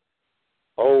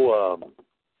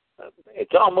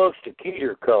it's almost a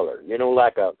Keter color,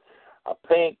 like a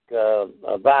pink,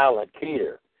 a violet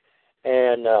Keter,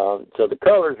 and so the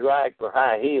color's right for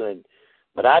high healing.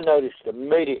 But I noticed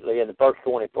immediately in the first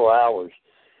 24 hours,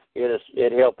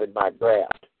 it helped in my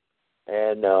graft.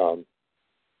 And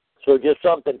so just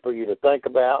something for you to think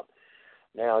about.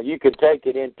 Now, you can take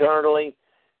it internally.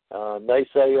 They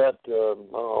say up to,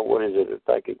 what is it?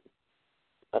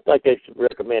 I think they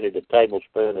recommended a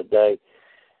tablespoon a day.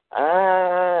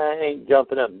 I ain't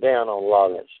jumping up and down on a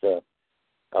lot of that stuff.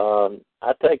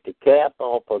 I take the cap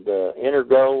off of the inner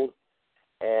gold,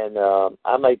 and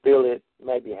I may fill it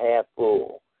maybe half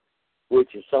full,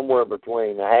 which is somewhere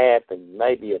between a half and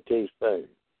maybe a teaspoon.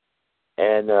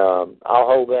 And I'll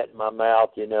hold that in my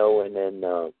mouth, and then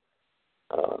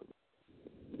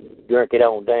drink it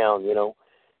on down,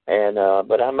 And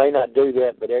but I may not do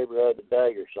that but every other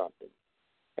day or something.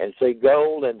 And see,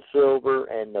 gold and silver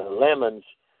and the lemons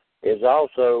is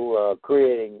also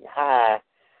creating high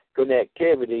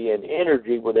connectivity and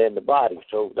energy within the body.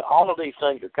 So all of these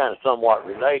things are kind of somewhat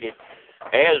related,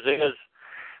 as is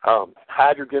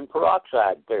hydrogen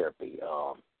peroxide therapy.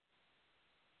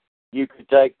 You could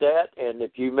take that, and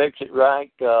if you mix it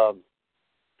right, if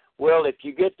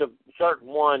you get the certain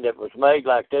one that was made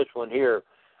like this one here,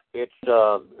 it's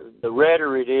the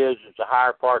redder it is, it's a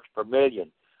higher parts per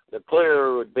million. The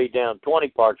clearer would be down 20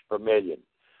 parts per million.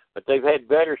 But they've had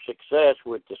better success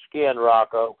with the skin,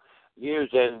 Rocco,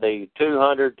 using the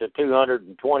 200 to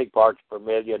 220 parts per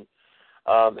million.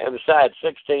 And besides,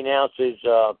 16 ounces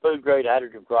food-grade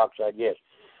hydrogen peroxide, yes.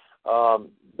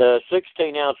 The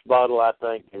 16-ounce bottle, I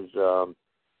think, is around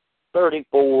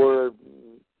 $34,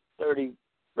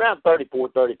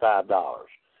 $35.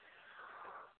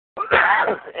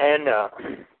 And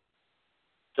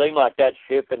seems like that's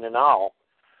shipping and all.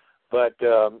 But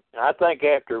I think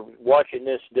after watching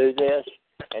this do this,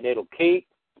 and it'll keep,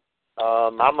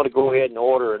 I'm going to go ahead and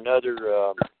order another.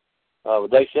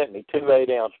 They sent me 2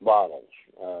 8-ounce bottles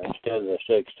instead of the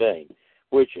 16,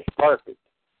 which is perfect.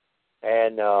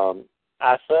 And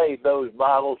I save those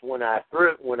bottles when I'm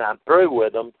through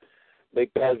with them,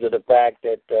 because of the fact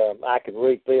that I can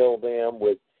refill them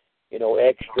with,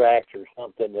 extracts or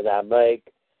something that I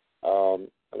make.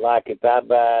 Like if I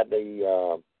buy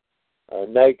the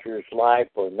Nature's Life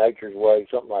or Nature's Way,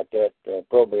 something like that,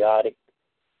 probiotic.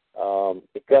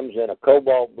 It comes in a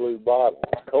cobalt blue bottle.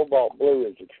 Cobalt blue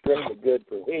is extremely good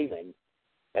for healing,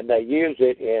 and they use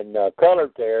it in color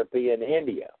therapy in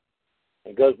India.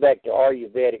 It goes back to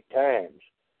Ayurvedic times,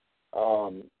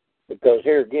 because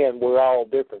here again, we're all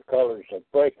different colors of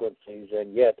frequencies,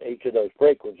 and yet each of those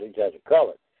frequencies has a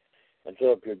color. And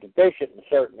so if you're deficient in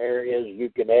certain areas, you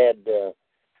can add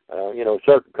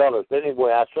certain colors. But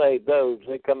anyway, I save those.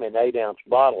 They come in 8-ounce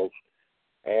bottles.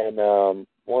 And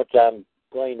once I'm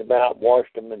cleaned them out,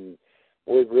 washed them, and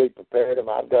we've re-prepared them,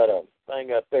 I've got a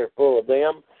thing up there full of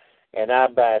them. And I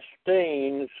buy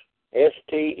Steen's,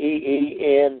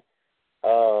 Steen,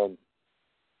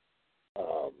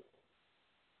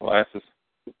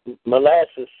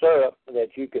 molasses syrup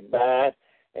that you could buy.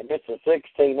 And it's a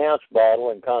 16-ounce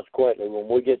bottle, and consequently, when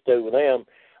we get through with them,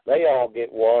 they all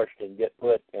get washed and get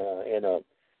put in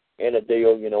a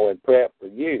deal, and prep for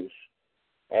use.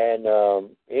 And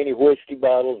any whiskey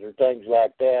bottles or things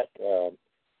like that,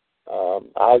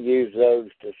 I'll use those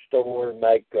to store and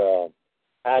make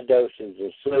high doses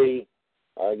of C,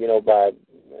 by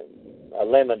a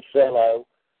limoncello,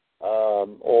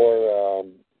 or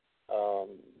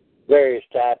various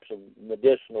types of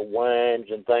medicinal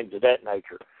wines and things of that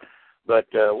nature. But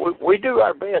we do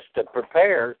our best to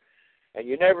prepare, and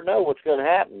you never know what's going to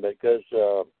happen, because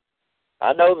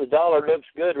I know the dollar looks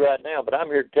good right now, but I'm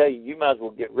here to tell you, you might as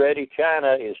well get ready.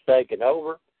 China is taking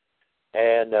over,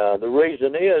 and the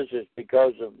reason is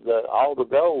because of all the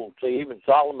gold. See, even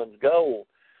Solomon's gold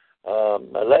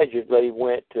allegedly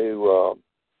went to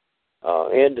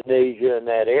Indonesia and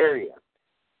that area.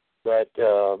 But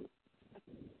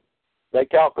they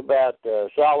talk about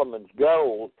Solomon's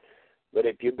gold, but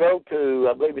if you go to,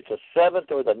 I believe it's the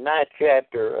 7th or the 9th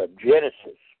chapter of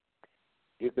Genesis,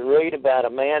 you can read about a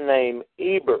man named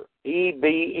Eber,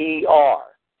 E-B-E-R.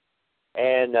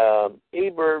 And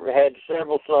Eber had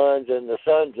several sons, and the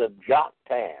sons of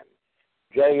Joktan,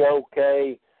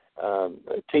 J-O-K-T-A-N,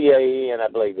 I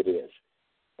believe it is.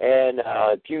 And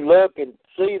if you look and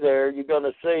see there, you're going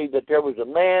to see that there was a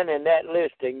man in that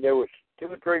listing. There was 2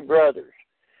 or 3 brothers.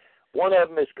 One of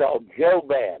them is called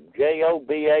Jobab,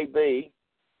 J-O-B-A-B.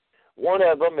 One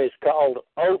of them is called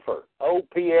Ophir,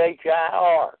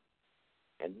 O-P-H-I-R.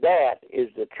 And that is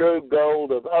the true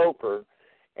gold of Ophir.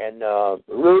 And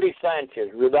Rodolfo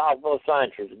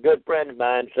Sanchez, a good friend of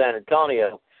mine in San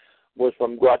Antonio, was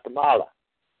from Guatemala.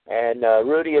 And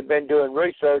Rudy had been doing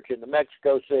research in the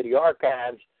Mexico City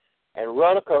archives and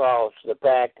run across the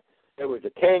fact there was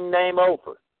a king named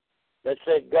Ophir that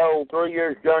said go 3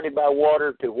 years' journey by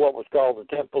water to what was called the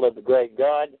Temple of the Great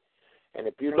God. And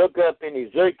if you look up in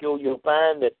Ezekiel, you'll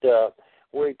find that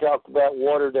where he talked about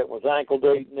water that was ankle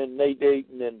deep and then knee deep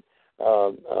and then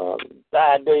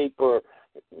thigh deep or,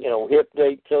 hip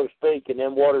deep, so to speak, and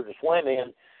then water to swim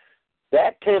in,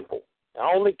 that temple, the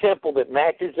only temple that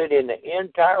matches it in the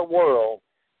entire world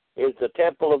is the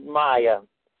Temple of Maya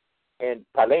in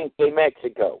Palenque,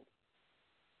 Mexico.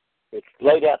 It's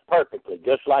laid out perfectly,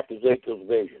 just like Ezekiel's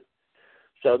vision.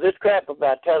 So this crap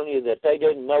about telling you that they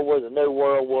didn't know where the New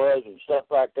World was and stuff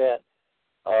like that,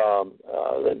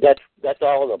 that's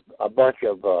all a bunch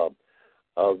of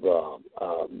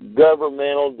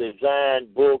governmental design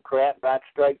bull crap right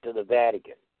straight to the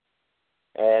Vatican.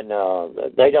 And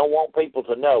they don't want people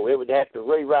to know. It would have to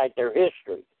rewrite their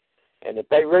history. And if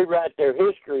they rewrite their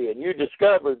history and you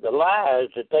discover the lies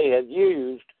that they have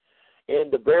used in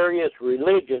the various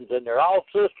religions, and they're all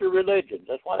sister religions.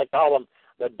 That's why they call them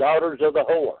the daughters of the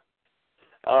whore,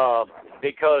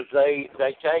 because they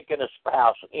take and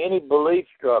espouse any belief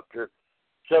structure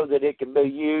so that it can be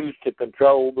used to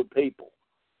control the people.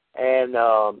 And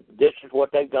this is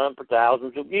what they've done for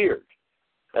thousands of years.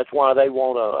 That's why they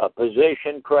want a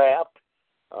position craft,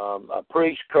 a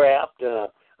priestcraft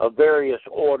of various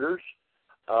orders,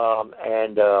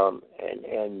 and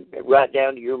right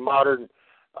down to your modern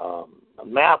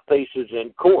mouthpieces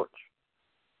in courts.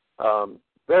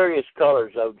 Various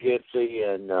colors, though, Gypsy,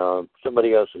 and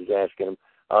somebody else is asking them,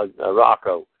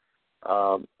 Rocco,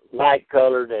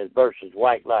 light-colored versus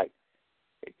white light.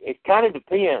 It kind of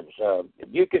depends.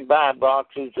 You can buy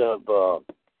boxes of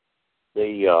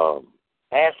the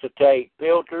acetate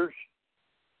filters,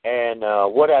 and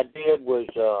what I did was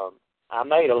I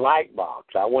made a light box.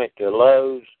 I went to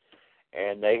Lowe's,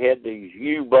 and they had these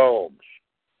U bulbs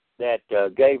that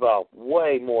gave off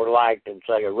way more light than,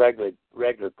 say, a regular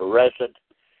fluorescent.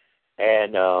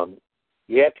 And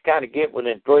you have to kind of get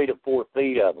within 3 to 4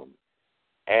 feet of them.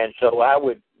 And so I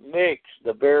would mix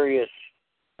the various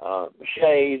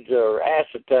shades or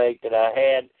acetate that I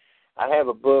had. I have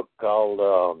a book called,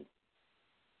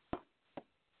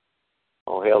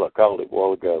 I called it a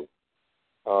while ago.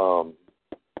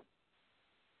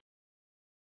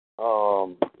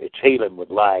 It's Healing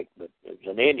with Light, but it's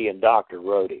an Indian doctor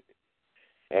wrote it.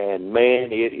 And,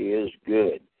 man, it is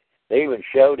good. They even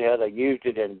showed how they used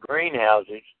it in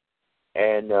greenhouses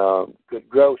and could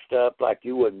grow stuff like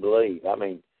you wouldn't believe. I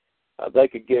mean, they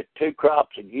could get 2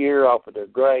 crops a year off of their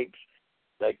grapes.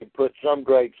 They could put some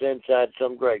grapes inside,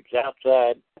 some grapes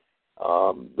outside.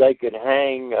 They could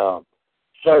hang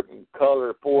certain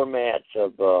color formats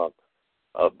of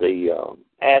the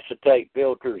acetate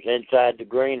filters inside the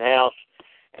greenhouse,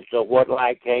 and so what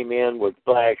light came in would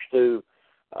flash through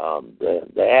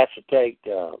the acetate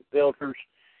filters,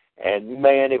 and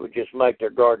man, it would just make their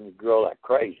garden grow like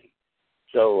crazy.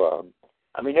 So,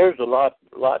 I mean, there's a lot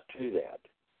to that.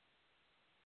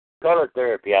 Color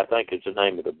Therapy, I think, is the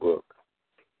name of the book.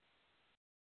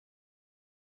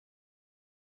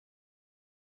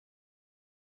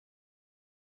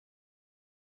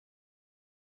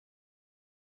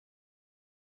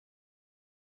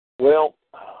 Well,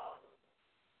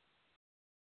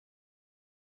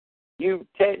 you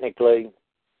technically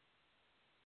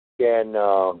can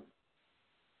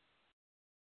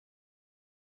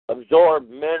absorb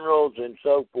minerals and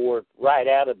so forth right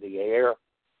out of the air.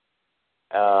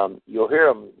 You'll hear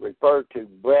them referred to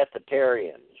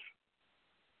breatharians.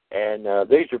 And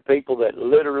these are people that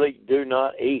literally do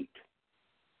not eat.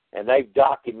 And they've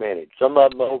documented, some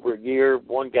of them over a year.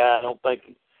 One guy,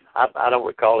 I don't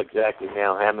recall exactly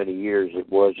now how many years it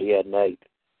was he hadn't ate.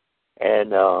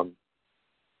 And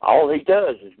all he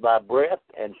does is by breath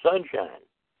and sunshine.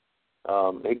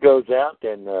 He goes out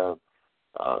and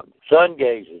sun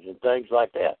gazes and things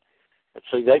like that. And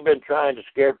see, they've been trying to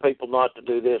scare people not to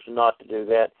do this and not to do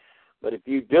that. But if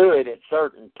you do it at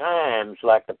certain times,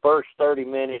 like the first 30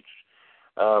 minutes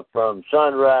from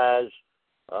sunrise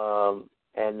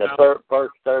and the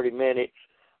first 30 minutes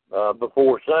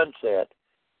before sunset,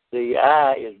 the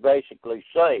eye is basically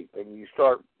safe. And you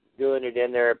start doing it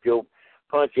in there, if you'll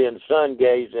punch in sun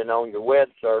gazing on your web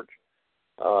search,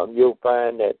 you'll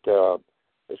find that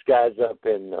this guy's up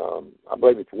in, I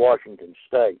believe it's Washington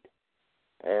State.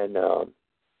 And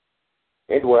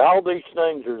anyway, all these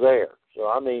things are there. So,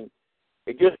 I mean,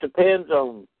 it just depends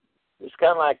on, it's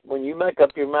kind of like when you make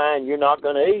up your mind you're not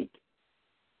going to eat.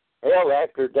 Hell,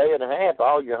 after a day and a half,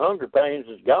 all your hunger pains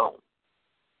is gone.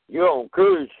 You're on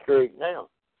cruise streak now.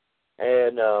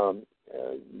 And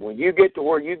when you get to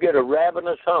where you get a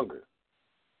ravenous hunger,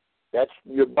 that's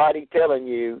your body telling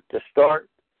you to start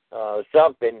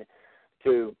something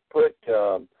to put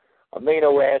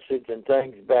amino acids and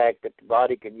things back that the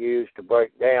body can use to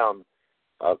break down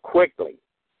quickly.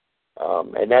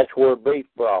 And that's where beef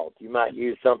broth. You might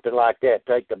use something like that.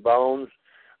 Take the bones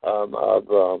of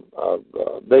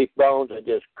beef bones and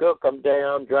just cook them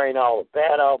down, drain all the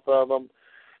fat off of them,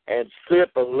 and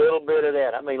sip a little bit of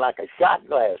that. I mean, like a shot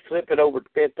glass. Slip it over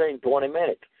 15, 20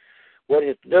 minutes. What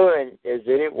it's doing is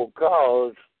that it will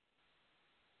cause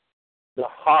the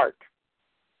heart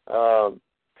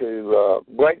to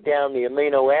break down the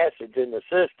amino acids in the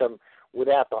system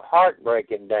without the heart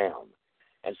breaking down.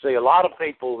 And see, a lot of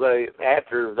people,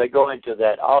 after they go into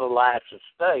that autolysis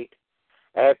state,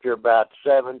 after about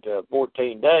 7 to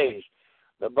 14 days,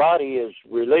 the body has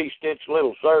released its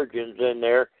little surgeons in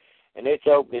there, and it's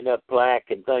opening up plaque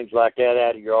and things like that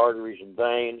out of your arteries and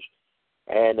veins.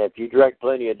 And if you drink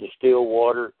plenty of distilled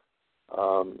water,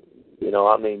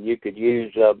 you could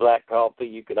use black coffee.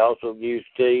 You could also use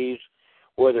teas,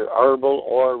 whether herbal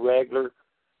or regular.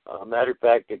 Matter of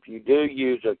fact, if you do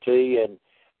use a tea and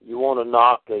you want to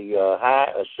knock the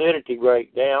high acidity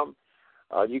rate down,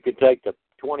 you could take the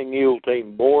 20 mule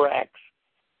team borax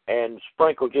and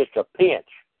sprinkle just a pinch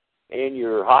in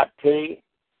your hot tea,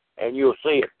 and you'll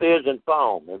see it fizz and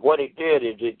foam. And what it did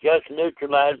is it just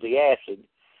neutralized the acid,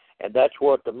 and that's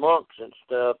what the monks and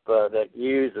stuff that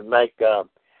use and make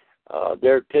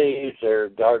their teas, their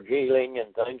Darjeeling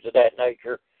and things of that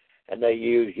nature, and they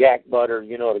use yak butter,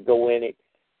 to go in it.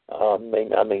 I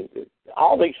mean,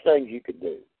 all these things you could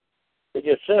do. They're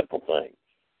just simple things.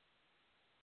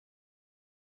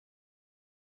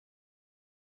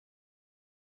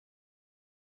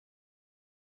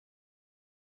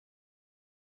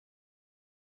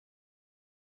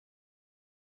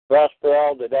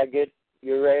 Prosperall, did I get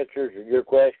your answers or your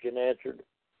question answered?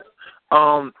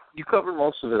 You covered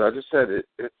most of it. I just said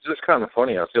it's just kind of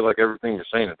funny. I feel like everything you're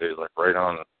saying today is like right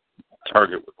on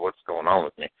target with what's going on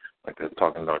with me. Like they're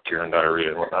talking about curing diarrhea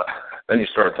and whatnot. Then you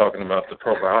started talking about the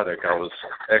probiotic. I was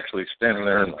actually standing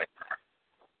there in my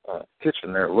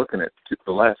kitchen there looking at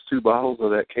the last 2 bottles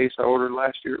of that case I ordered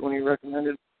last year when you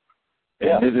recommended.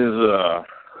 Yeah. And it is,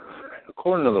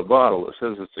 according to the bottle, it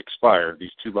says it's expired.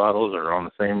 These 2 bottles are on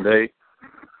the same day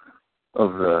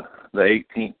of the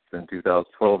 18th in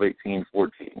 2012, 18,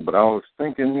 14. But I was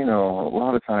thinking, a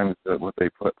lot of times that what they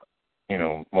put,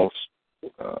 most...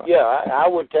 I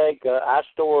would take, I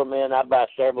store them in, I buy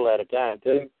several at a time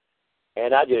too,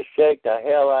 and I just shake the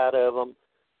hell out of them,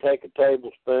 take a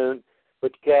tablespoon,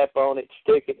 put the cap on it,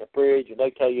 stick it in the fridge, and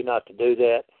they tell you not to do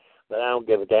that, but I don't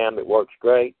give a damn, it works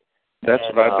great. That's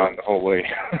what I've done the whole way.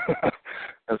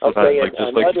 That's what I like,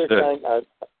 just like you said.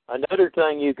 Another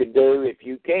thing you can do, if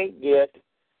you can't get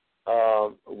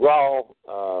raw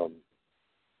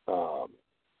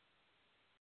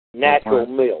natural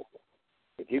milk,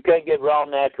 if you can't get raw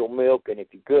natural milk, and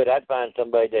if you could, I'd find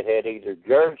somebody that had either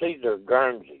Jerseys or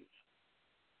Guernseys.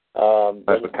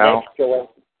 That's a cow?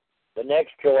 The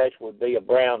next choice would be a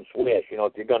brown Swiss,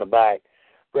 if you're going to buy it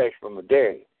fresh from a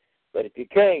dairy. But if you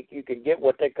can't, you can get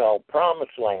what they call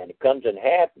Promised Land. It comes in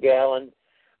half gallon,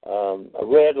 a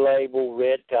red label,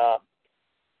 red top.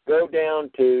 Go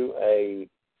down to a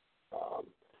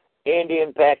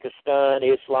Indian, Pakistan,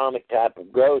 Islamic type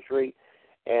of grocery,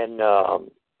 and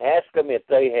ask them if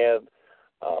they have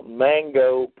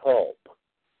mango pulp,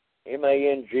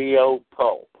 MANGO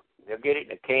pulp. They'll get it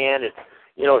in a can.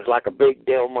 It's like a big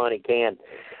Del Monte can,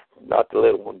 not the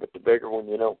little one, but the bigger one,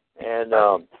 And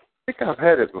I think I've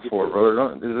had it before,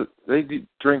 brother. They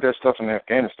drink that stuff in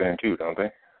Afghanistan too, don't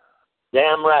they?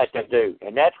 Damn right they do,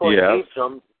 and that's what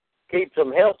keeps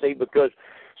them healthy. Because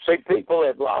see, people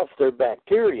have lost their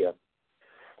bacteria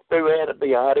through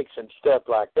antibiotics and stuff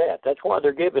like that. That's why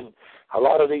they're giving a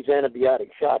lot of these antibiotic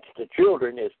shots to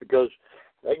children, is because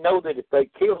they know that if they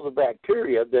kill the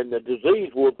bacteria, then the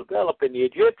disease will develop, and the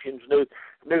Egyptians knew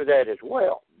that as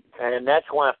well. And that's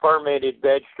why fermented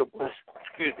vegetables,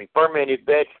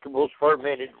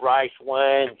 fermented rice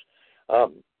wines,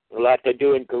 like they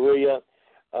do in Korea.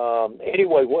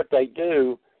 Anyway, what they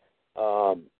do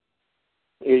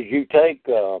is you take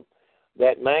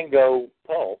that mango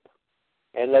pulp,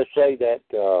 and let's say that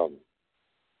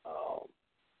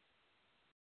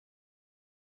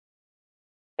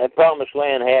that Promised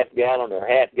Land half gallon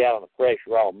of fresh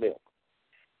raw milk,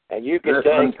 and you can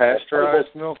take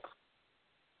unpasteurized milk.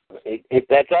 If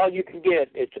that's all you can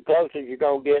get, it's the closest you're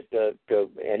going to get to,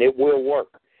 and it will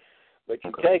work. But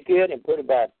you take it and put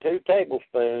about 2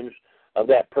 tablespoons of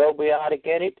that probiotic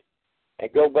in it,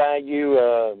 and go buy you,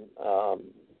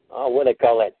 what do they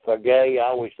call that, fagay? I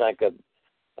always think of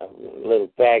a little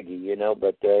faggy,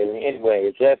 but anyway,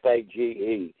 it's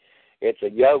F-A-G-E. It's a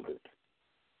yogurt.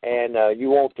 And you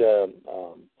want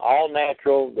all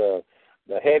natural,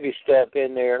 the heavy stuff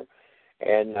in there.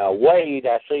 And Wade,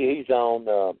 I see he's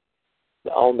on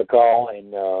on the call,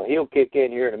 and he'll kick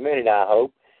in here in a minute, I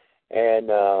hope. And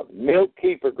milk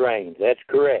keeper grains, that's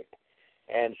correct.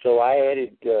 And so I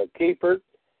added keeper,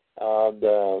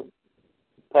 the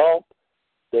pulp,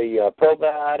 the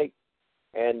probiotic,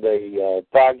 and the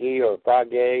foggy or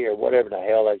whatever the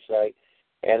hell they say.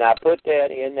 And I put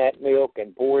that in that milk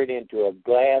and pour it into a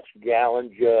glass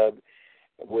gallon jug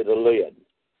with a lid.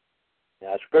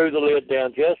 Now, I screw the lid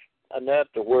down just enough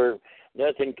to where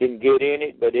nothing can get in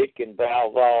it, but it can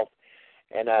valve off.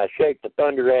 And I shake the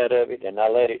thunder out of it, and I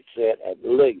let it sit at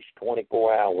least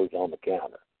 24 hours on the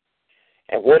counter.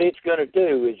 And what it's going to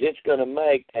do is it's going to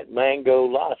make that mango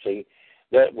lassi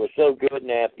that was so good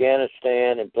in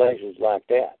Afghanistan and places like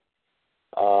that.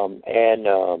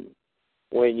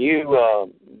 When you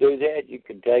do that, you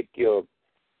can take a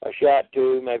shot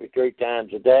 2, maybe 3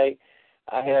 times a day.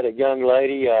 I had a young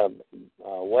lady,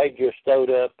 Wade just stowed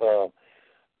up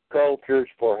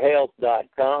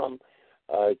culturesforhealth.com.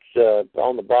 It's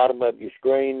on the bottom of your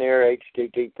screen there,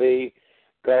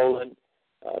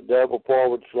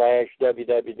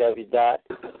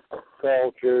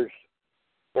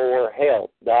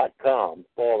 http://www.culturesforhealth.com/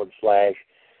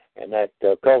 and that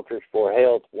Cultures for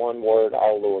Health, one word,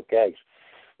 all lowercase.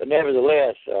 But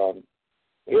nevertheless,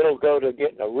 it'll go to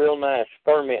getting a real nice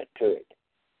ferment to it.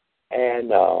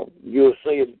 And you'll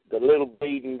see the little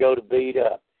beading go to bead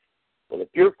up. Well, if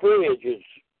your fridge is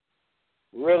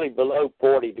really below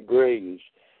 40 degrees,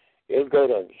 it'll go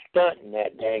to stunting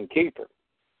that dang keeper.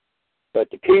 But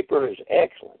the keeper is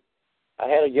excellent. I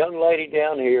had a young lady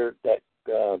down here that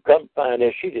come find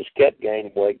this. She just kept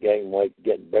gaining weight, getting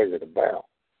bigger than a barrel.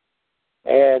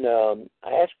 And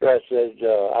I asked her, I said,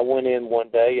 I went in one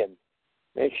day and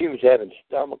she was having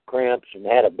stomach cramps and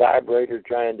had a vibrator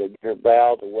trying to get her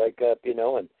bowel to wake up, and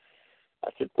I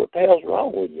said, what the hell's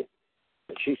wrong with you?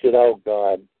 And she said, oh,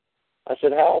 God. I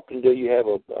said, how often do you have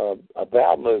a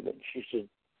bowel movement? She said,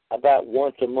 about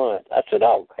once a month. I said,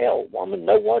 oh, hell, woman,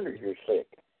 no wonder you're sick.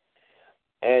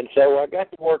 And so I got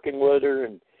to working with her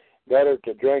and got her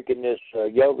to drinking this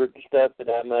yogurt stuff that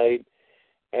I made.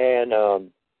 And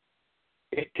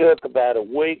it took about a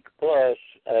week plus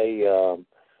a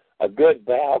good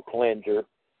bowel cleanser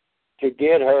to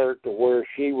get her to where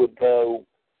she would go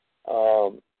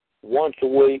once a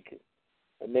week.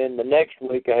 And then the next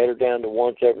week I had her down to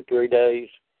once every 3 days.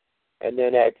 And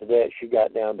then after that she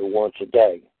got down to once a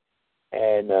day.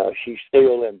 And she's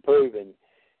still improving.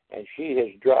 And she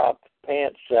has dropped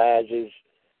pant sizes.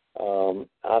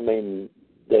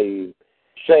 The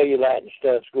cellulite and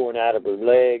stuff's going out of her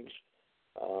legs.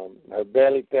 Her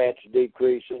belly fat's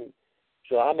decreasing.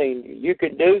 So, you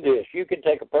can do this. You can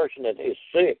take a person that is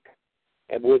sick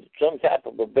and with some type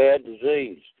of a bad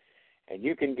disease, and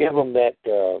you can give them that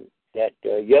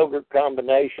yogurt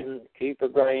combination, keeper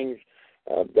grains,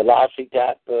 the lassi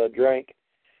type drink.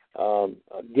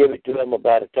 Give it to them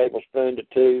about a tablespoon to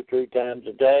 2-3 times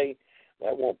a day.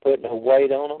 That won't put no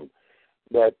weight on them.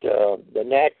 But the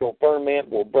natural ferment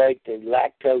will break the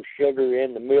lactose sugar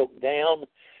in the milk down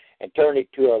and turn it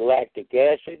to a lactic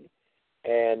acid.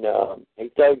 And he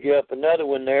told you up another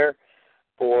one there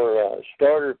for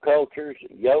starter cultures,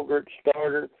 yogurt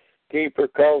starter, keeper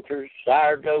cultures,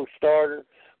 sourdough starter,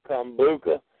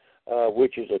 kombucha,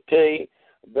 which is a tea,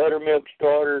 buttermilk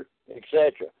starter,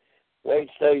 etc.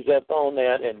 Wade stays up on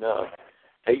that, and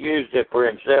he used it for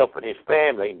himself and his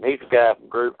family, and he's a guy from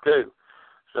Group 2.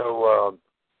 So,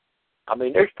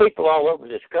 there's people all over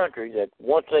this country that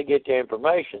once they get the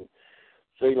information,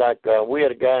 see, like we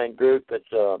had a guy in Group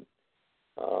that's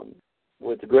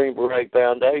with the Green Beret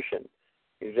Foundation.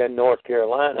 He's in North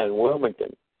Carolina in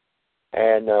Wilmington.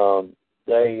 And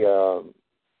they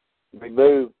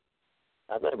removed,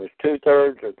 I think it was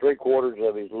 2/3 or 3/4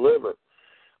 of his liver,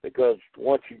 because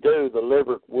once you do, the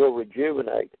liver will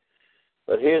rejuvenate.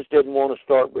 But his didn't want to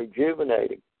start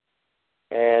rejuvenating.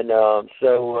 And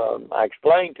so I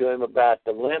explained to him about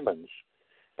the lemons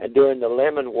and doing the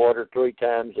lemon water 3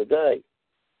 times a day.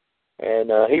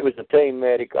 And he was a team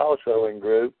medic also in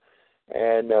Group.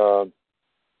 And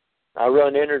I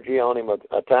run energy on him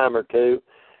a time or two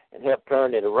and helped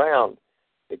turn it around,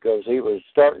 because he was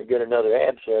starting to get another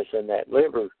abscess in that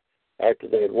liver after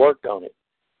they had worked on it.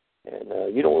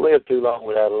 And you don't live too long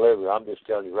without a liver, I'm just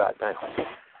telling you right now.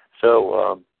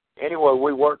 So anyway,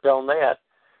 we worked on that.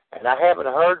 And I haven't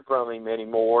heard from him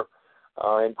anymore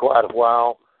in quite a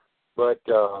while. But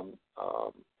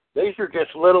these are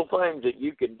just little things that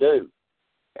you can do.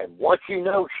 And once you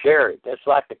know, share it. That's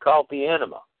like the coffee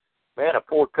enema. Man, a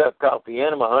 4-cup coffee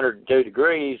enema, 102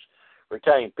 degrees,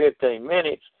 retain 15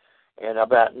 minutes, and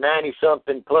about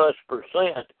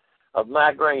 90-something+% of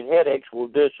migraine headaches will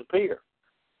disappear.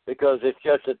 because it's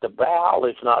just that the bowel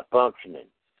is not functioning.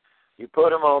 You put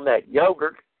them on that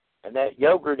yogurt, and that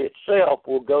yogurt itself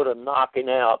will go to knocking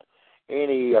out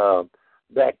any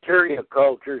bacteria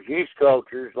cultures, yeast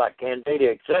cultures like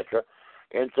Candida, etc.,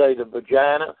 and say the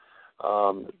vagina.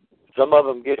 Some of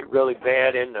them get it really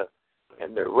bad in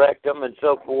their rectum and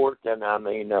so forth, and I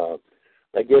mean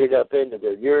they get it up into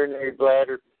their urinary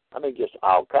bladder. I mean, just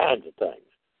all kinds of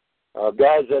things.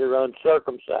 Guys that are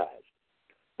uncircumcised,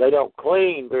 they don't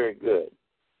clean very good,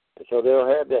 and so they'll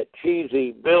have that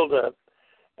cheesy buildup.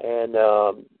 And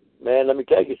man, let me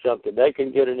tell you something. They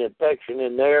can get an infection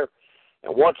in there,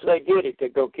 and once they get it, they're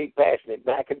going to keep passing it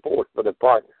back and forth for their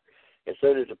partner. As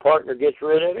soon as the partner gets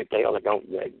rid of it, they're going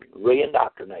to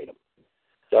re-indoctrinate them.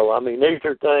 So, I mean, these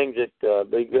are things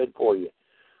that be good for you.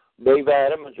 B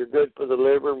vitamins are good for the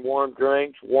liver, warm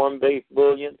drinks, warm beef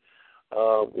bouillon.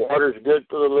 Water's good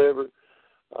for the liver.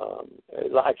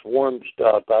 It likes warm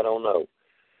stuff. I don't know.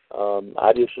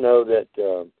 I just know that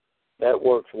that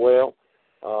works well.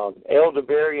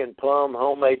 Elderberry and plum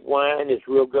homemade wine is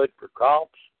real good for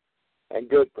coughs and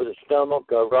good for the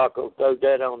stomach. Rocco, throw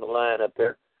that on the line up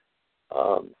there.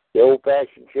 The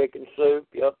old-fashioned chicken soup,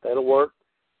 yep, that'll work.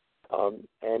 And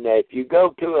if you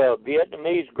go to a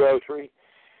Vietnamese grocery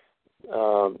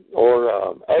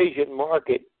or Asian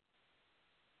market,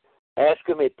 ask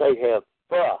them if they have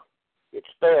pho. It's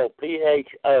spelled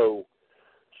P-H-O,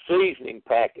 seasoning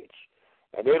packets.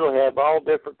 And it'll have all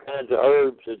different kinds of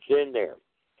herbs that's in there.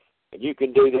 And you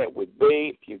can do that with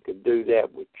beef. You can do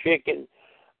that with chicken.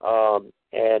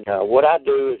 And what I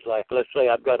do is, like, let's say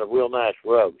I've got a real nice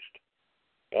roast.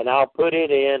 And I'll put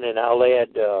it in, and I'll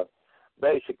add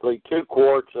basically 2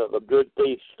 quarts of a good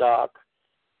beef stock.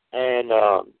 And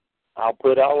I'll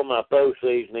put all of my pho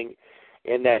seasoning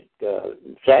in that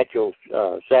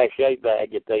sachet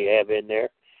bag that they have in there,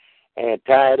 and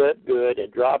tie it up good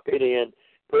and drop it in,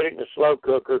 put it in a slow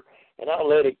cooker, and I'll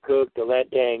let it cook till that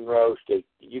dang roast,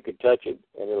 you can touch it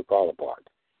and it'll fall apart.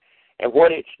 And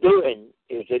what it's doing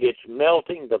is that it's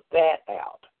melting the fat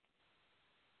out.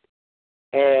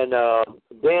 And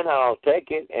then I'll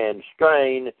take it and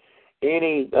strain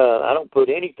any, I don't put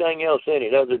anything else in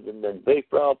it other than the beef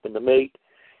broth and the meat,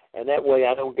 and that way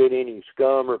I don't get any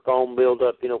scum or foam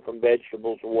buildup, from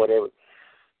vegetables or whatever.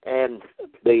 And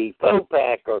the pho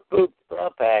pack or food pho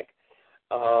pack,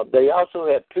 they also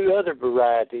have 2 other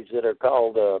varieties that are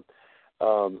called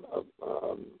herbal.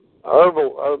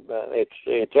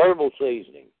 It's herbal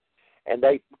seasoning, and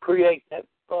they create that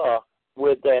pho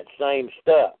with that same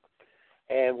stuff.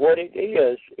 And what it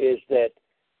is that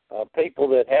people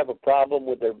that have a problem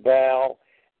with their bowel,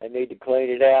 they need to clean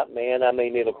it out, man. I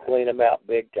mean, it'll clean them out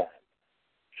big time.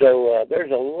 So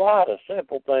there's a lot of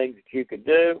simple things that you can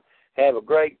do. Have a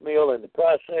great meal in the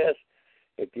process.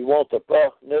 If you want the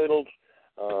pho noodles,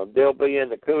 they'll be in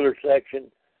the cooler section,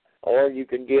 or you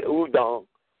can get udon,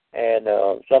 and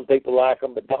some people like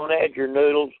them, but don't add your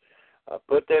noodles.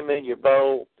 Put them in your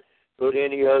bowl. Put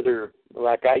any other,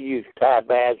 like I use Thai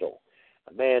basil.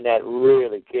 Man, that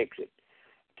really kicks it.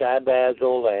 Thai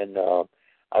basil, and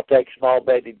I'll take small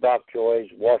baby bok choys,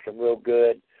 wash them real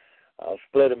good,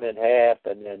 split them in half,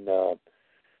 and then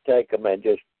take them and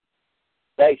just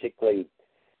basically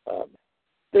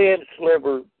thin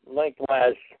sliver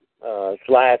lengthwise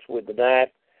slice with the knife,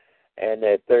 and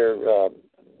if they're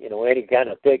any kind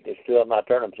of thickness to them, I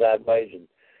turn them sideways and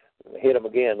hit them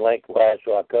again lengthwise,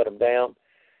 so I cut them down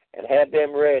and have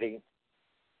them ready.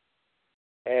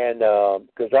 And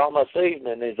because all my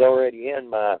seasoning is already in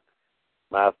my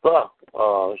pho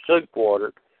soup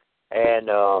water, and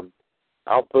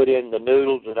I'll put in the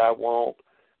noodles that I want,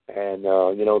 and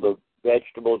the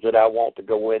vegetables that I want to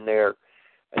go in there,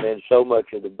 and then so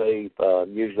much of the beef.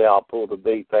 Usually I'll pull the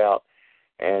beef out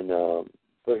and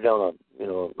put it on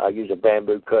I use a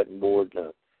bamboo cutting board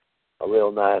and a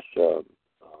real nice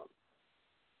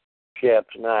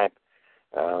chef's knife.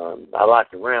 I like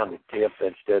the rounded tip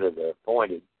instead of the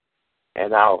pointed.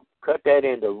 And I'll cut that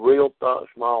into real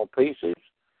small pieces.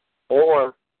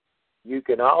 Or you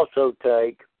can also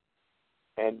take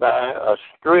and buy a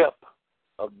strip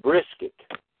of brisket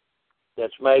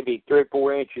that's maybe 3 or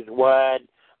 4 inches wide,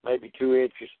 maybe 2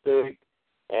 inches thick,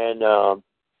 and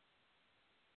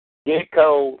get it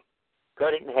cold,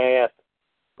 cut it in half,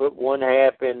 put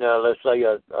 1/2 in, let's say,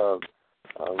 a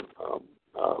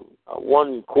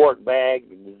 1 quart bag,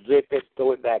 zip it,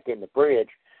 throw it back in the fridge.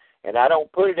 And I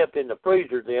don't put it up in the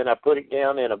freezer then. I put it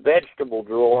down in a vegetable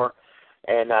drawer,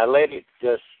 and I let it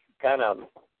just kind of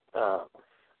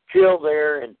chill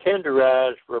there and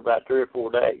tenderize for about 3 or 4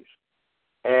 days.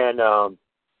 And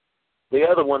the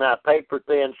other one, I paper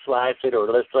thin slice it, or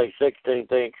let's say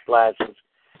 16th inch slices,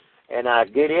 and I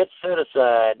get it set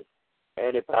aside.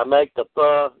 And if I make the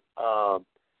pho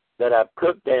that I've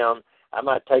cooked down, I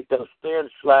might take those thin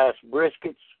sliced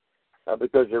briskets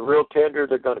because they're real tender.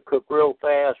 They're going to cook real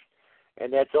fast.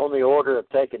 And that's on the order of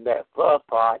taking that pho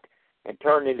pot and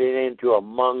turning it into a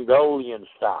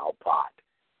Mongolian-style pot.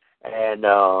 And,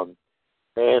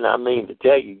 man, I mean to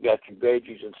tell you, you got your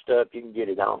veggies and stuff, you can get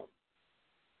it on.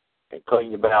 And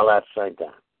clean your bowel out at the same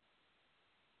time.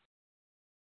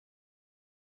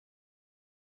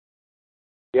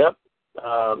 Yep.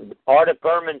 Art of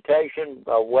Fermentation,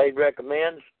 Wade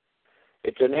recommends.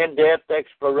 It's an in-depth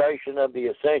exploration of the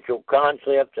essential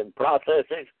concepts and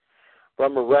processes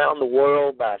from around the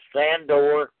world by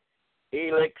Sandor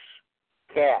Helix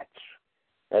Katz.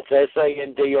 That's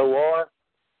Sandor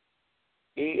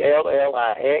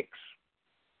Ellix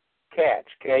Katz,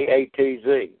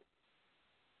 Katz.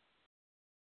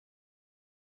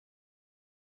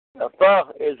 A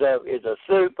pho is a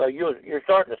soup. You're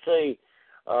starting to see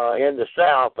in the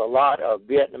South a lot of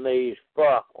Vietnamese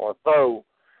pho or pho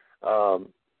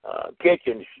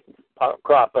kitchens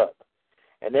crop up.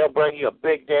 And they'll bring you a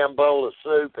big damn bowl of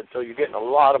soup, and so you're getting a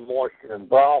lot of moisture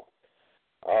involved.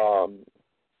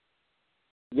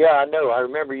 Yeah, I know. I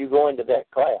remember you going to that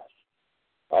class.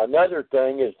 Another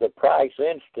thing is the Price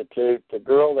Institute, the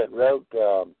girl that wrote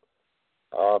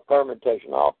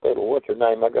Fermentation Hospital. What's her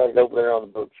name? I got it over there on the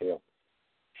bookshelf.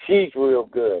 She's real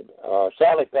good.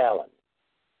 Sally Fallon.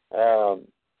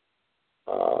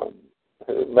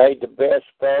 Who made the best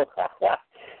pho.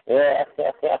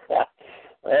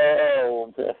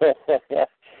 Oh,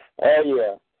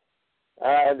 yeah.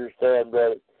 I understand,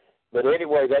 brother. But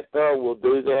anyway, that fellow will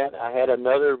do that. I had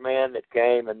another man that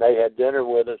came, and they had dinner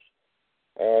with us,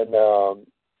 and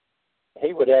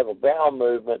he would have a bowel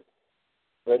movement,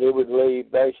 but it would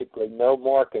leave basically no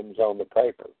markings on the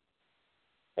paper.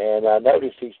 And I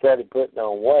noticed he started putting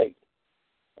on weight,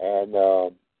 and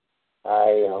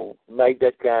I made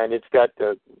that kind. It's got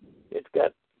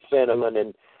cinnamon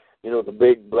and the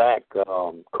big black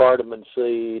cardamom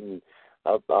seed and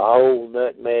a whole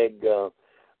nutmeg, in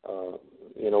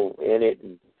it.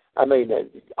 And I mean,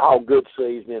 all good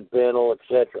seasoning, fennel,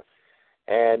 etc.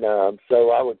 And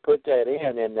so I would put that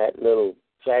in that little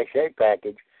sachet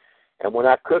package. And when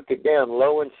I cooked it down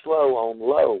low and slow on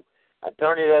low, I'd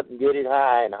turn it up and get it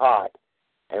high and hot.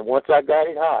 And once I got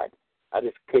it hot, I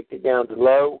just kicked it down to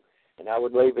low, and I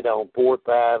would leave it on 4 or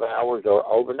 5 hours or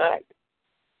overnight.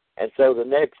 And so the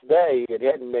next day, it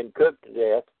hadn't been cooked to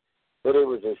death, but it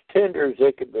was as tender as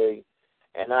it could be,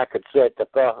 and I could set the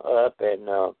pho up. And,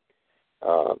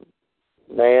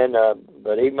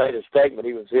 but he made a statement.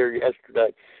 He was here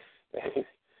yesterday,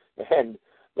 and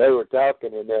they were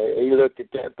talking, and he looked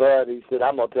at that pho, and he said,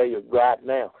 I'm going to tell you right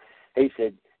now. He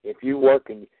said, if you're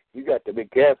working, you got to be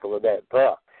careful of that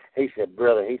pho. He said,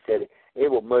 brother, he said, it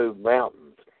will move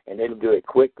mountains, and it'll do it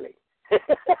quickly.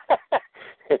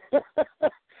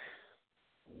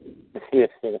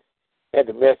 Had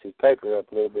to mess his paper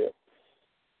up a little bit.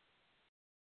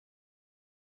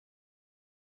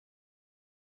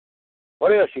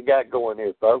 What else you got going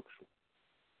here, folks?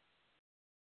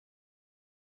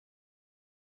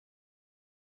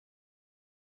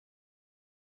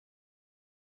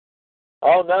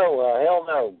 Oh, no, hell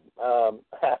no.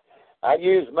 I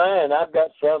use mine. I've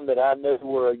got some that I knew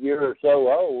were a year or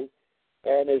so old,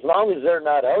 and as long as they're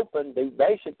not open,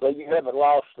 basically you haven't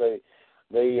lost the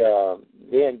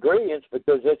ingredients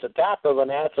because it's a type of an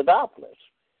acidophilus.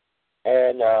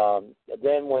 And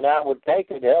then when I would take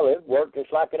it, hell, it worked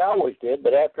just like it always did,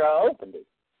 but after I opened it,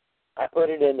 I put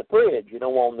it in the fridge,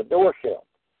 on the door shelf.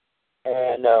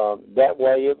 And that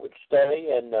way it would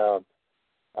stay, and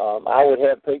I would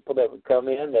have people that would come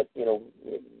in that,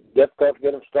 difficult to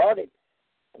get them started.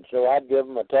 And so I'd give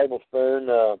them a tablespoon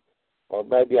or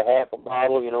maybe a half a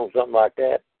bottle, something like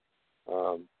that.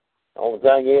 The only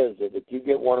thing is that if you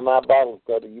get one of my bottles,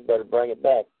 brother, you better bring it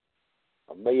back.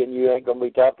 Me and you ain't going to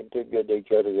be talking too good to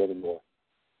each other anymore.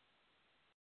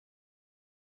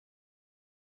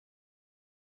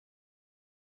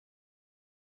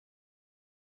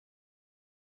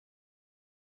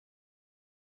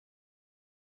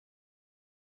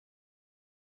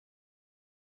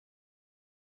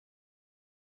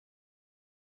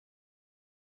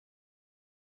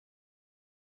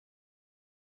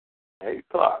 Hey,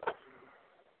 Clark.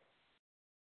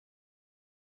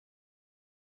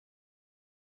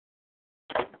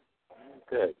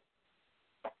 Okay.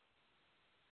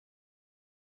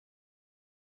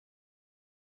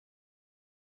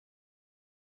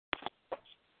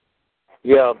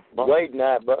 Yeah, Wade and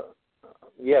I, but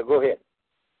yeah, go ahead.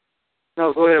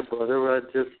 No, go ahead, brother. We're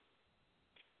just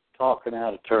talking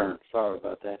out of turn. Sorry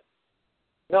about that.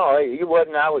 No, you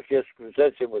wasn't. I was just,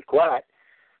 since it was quiet,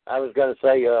 I was going to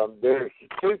say there's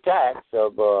two types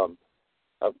of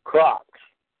crocks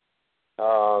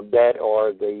that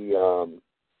are the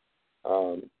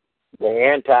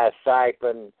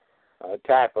anti-siphon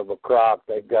type of a crock.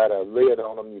 They've got a lid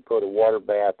on them. You put a water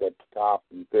bath at the top,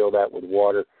 and you fill that with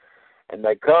water. And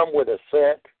they come with a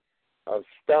set of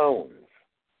stones.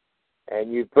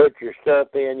 And you put your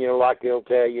stuff in, like he'll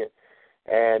tell you.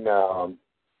 And, oh,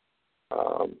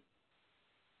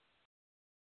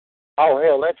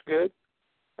 hell, that's good.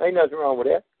 Ain't nothing wrong with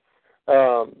that.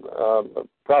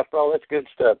 Prospero, that's good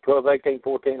stuff. 12, 18,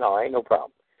 14, ain't no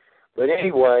problem. But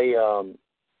anyway,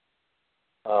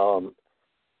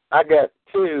 I got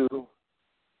two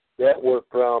that were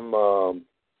from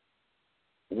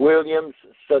Williams,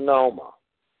 Sonoma.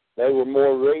 They were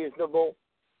more reasonable,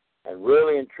 and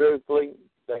really and truthfully,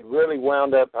 they really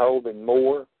wound up holding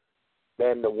more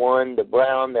than the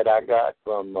brown that I got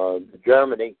from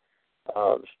Germany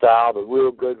style, the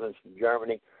real good ones from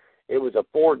Germany. It was a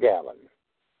 4-gallon.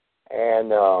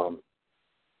 And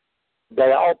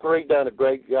they all three done a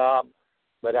great job,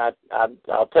 but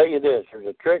I'll tell you this, there's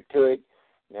a trick to it.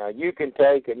 Now, you can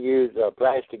take and use a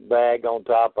plastic bag on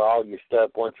top of all your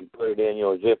stuff once you put it in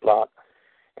your Ziploc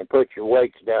and put your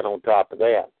weights down on top of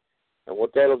that. And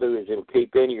what that'll do is it'll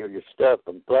keep any of your stuff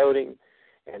from floating,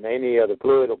 and any other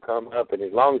fluid will come up, and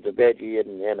as long as the veggie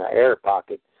isn't in an air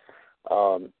pocket,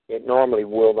 it normally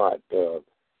will not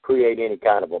create any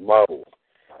kind of a mold.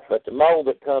 But the mold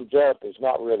that comes up is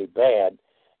not really bad,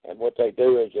 and what they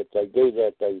do is if they do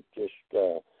that, they just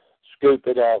scoop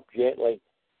it off gently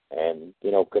and,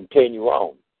 continue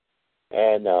on.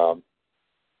 And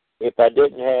if I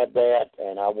didn't have that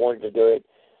and I wanted to do it,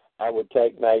 I would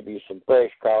take maybe some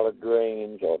fresh collard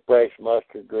greens or fresh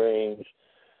mustard greens,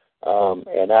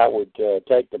 and I would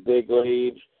take the big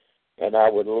leaves and I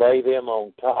would lay them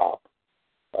on top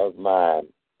of my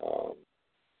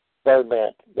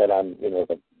ferment that I'm,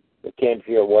 the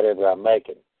kimchi or whatever I'm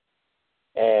making.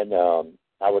 And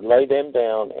I would lay them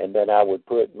down, and then I would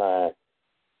put my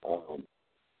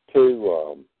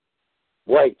two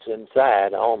weights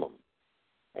inside on them.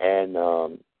 And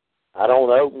I don't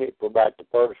open it for about the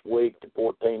first week to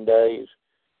 14 days.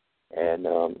 And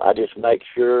I just make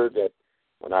sure that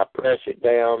when I press it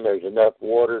down, there's enough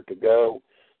water to go.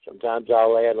 Sometimes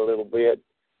I'll add a little bit.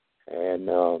 And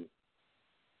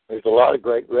there's a lot of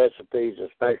great recipes,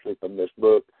 especially from this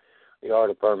book, The Art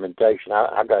of Fermentation.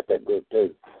 I got that book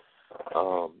too.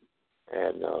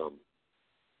 And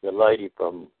the lady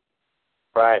from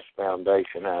Price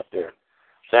Foundation out there,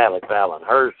 Sally Fallon,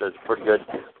 hers is a pretty good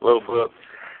little book.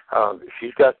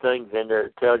 She's got things in there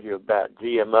that tell you about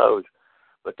GMOs.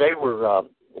 But they were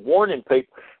warning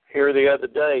people here the other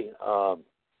day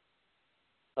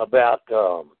about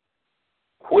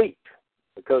wheat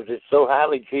because it's so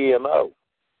highly GMO.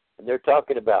 And they're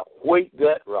talking about wheat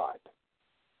gut rot.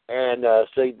 And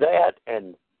see, that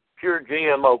and pure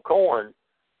GMO corn,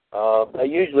 they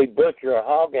usually butcher a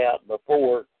hog out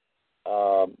before,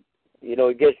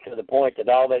 it gets to the point that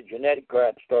all that genetic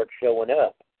crap starts showing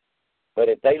up. But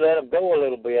if they let them go a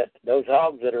little bit, those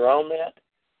hogs that are on that,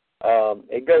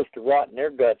 it goes to rotting their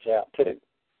guts out too.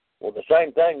 Well, the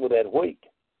same thing with that wheat.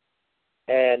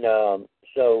 And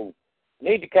so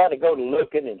need to kind of go to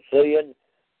looking and seeing,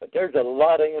 but there's a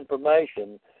lot of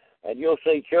information, and you'll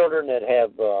see children that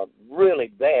have really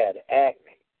bad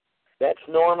acne. That's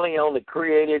normally only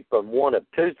created from one of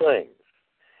two things.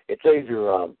 It's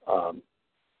either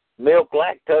milk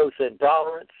lactose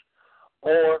intolerance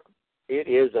or it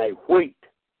is a wheat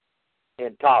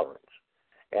intolerance.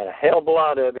 And a hell of a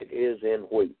lot of it is in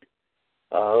wheat.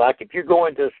 Like if you're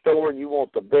going to a store and you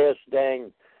want the best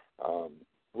dang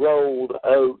rolled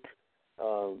oat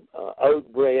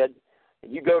bread,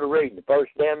 and you go to read, the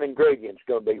first damn ingredient's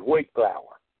going to be wheat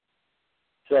flour.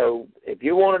 So if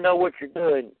you want to know what you're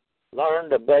doing, learn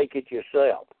to bake it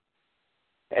yourself.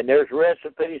 And there's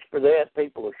recipes for that.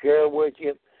 People will share with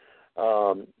you.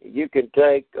 You can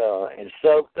take and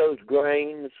soak those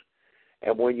grains.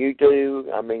 And when you do,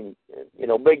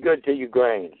 be good to your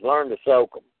grains. Learn to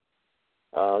soak them.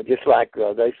 Just like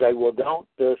they say, well, don't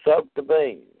soak the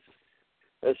beans.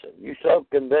 Listen, you soak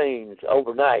them beans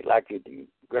overnight like your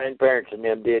grandparents and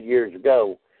them did years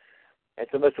ago. And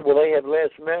somebody said, well, they have less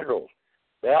minerals.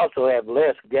 They also have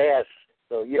less gas,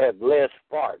 so you have less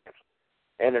sparks.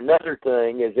 And another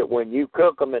thing is that when you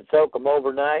cook them and soak them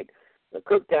overnight, the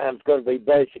cook time is going to be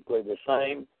basically the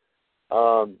same.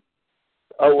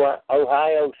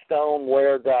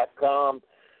 OhioStoneware.com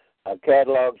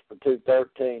catalogs for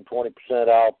 $213, 20%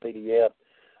 off PDF.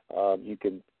 You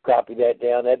can copy that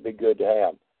down. That'd be good to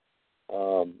have.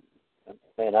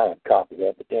 Man, I didn't copy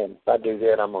that, but then if I do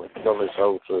that, I'm going to kill this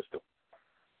whole system.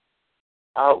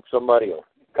 I hope somebody will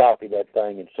copy that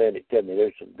thing and send it to me.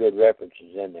 There's some good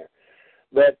references in there.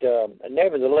 But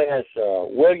nevertheless,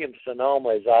 Williams-Sonoma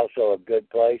is also a good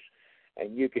place,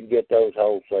 and you can get those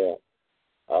wholesale.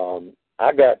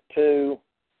 I got two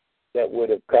that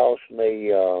would have cost me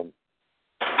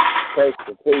close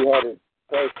to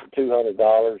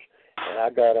 $200, and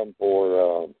I got them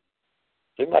for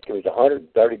seemed like it was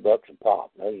 $130 a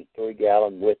pop. Those are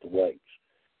 3-gallon with the weights.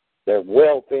 They're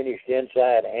well finished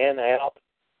inside and out,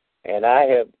 and I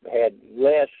have had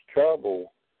less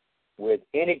trouble with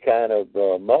any kind of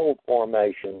mold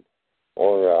formation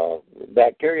or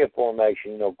bacteria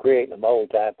formation, creating a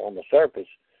mold type on the surface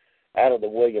out of the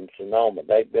Williams-Sonoma.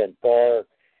 They've been far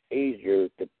easier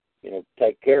to,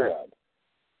 take care of.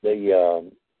 The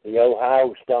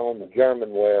Ohio Stone, the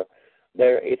German ware,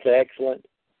 it's excellent.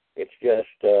 It's just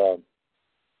a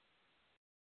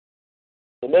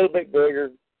little bit bigger.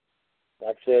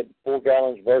 Like I said, 4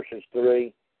 gallons versus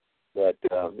 3. But,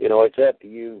 it's up to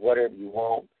you, whatever you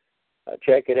want.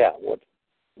 Check it out.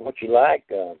 What you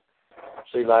like.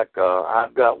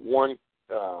 I've got one,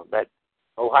 that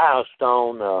Ohio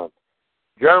Stone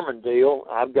German deal.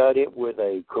 I've got it with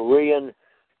a Korean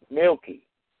Milky,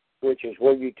 which is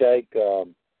where you take a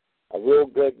real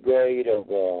good grade of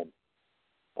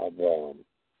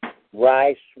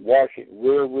rice, wash it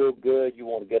real good. You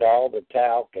want to get all the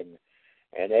talc and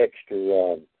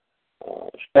extra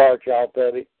starch off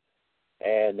of it.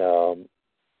 And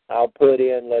I'll put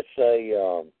in, let's say,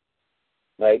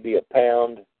 maybe a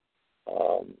pound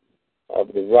of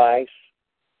the rice,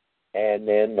 and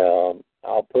then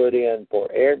I'll put in for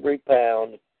every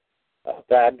pound a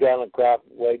 5-gallon crop.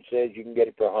 Wade says you can get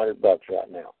it for $100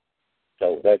 right now.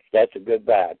 So that's a good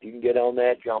buy. If you can get on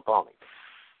that, jump on it.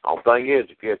 Only thing is,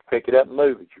 if you have to pick it up and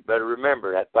move it, you better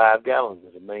remember that 5 gallons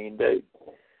is a mean dude.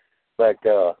 But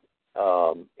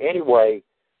anyway,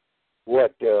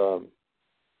 what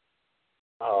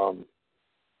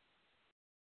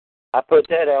I put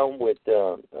that on with,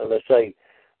 let's say,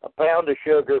 a pound of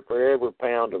sugar for every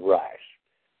pound of rice.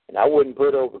 And I wouldn't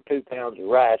put over 2 pounds of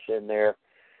rice in there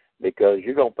because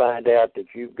you're going to find out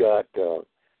that you've got a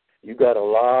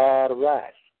lot of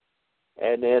rice.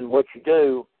 And then what you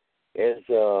do is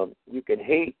you can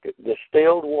heat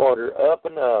distilled water up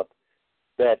and up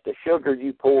that the sugar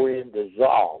you pour in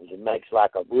dissolves and makes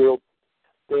like a real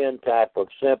thin type of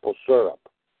simple syrup.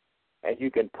 And you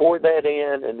can pour that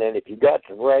in, and then if you got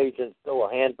some raisins, throw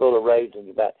a handful of raisins,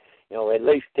 about, at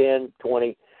least 10,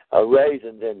 20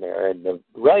 raisins in there. And the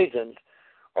raisins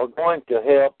are going to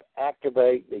help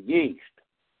activate the yeast.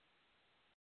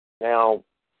 Now,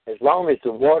 as long as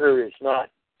the water is not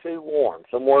too warm,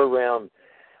 somewhere around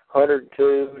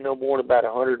 102, no more than about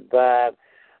 105,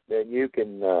 then you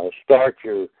can start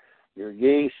your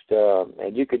yeast,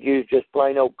 and you could use just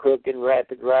plain old cooking,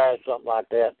 rapid rise, something like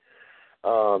that.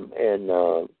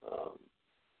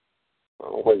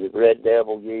 Was it Red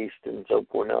Devil yeast and so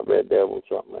forth? Not Red Devil,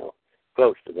 something else,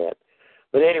 close to that.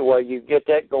 But anyway, you get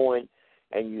that going,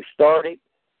 and you start it,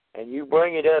 and you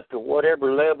bring it up to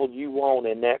whatever level you want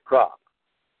in that crop.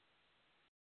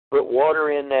 Put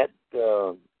water in that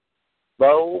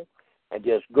bowl, and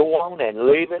just go on and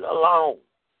leave it alone.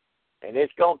 And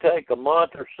it's going to take a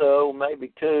month or so,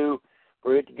 maybe 2,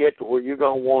 for it to get to where you're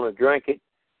going to want to drink it.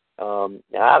 Now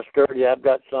I've started. I've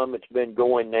got some that's been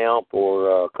going now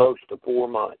for close to 4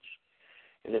 months,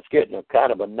 and it's getting a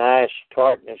kind of a nice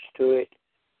tartness to it,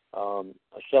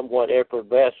 somewhat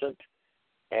effervescent,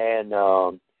 and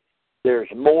there's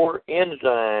more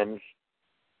enzymes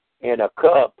in a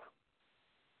cup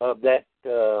of that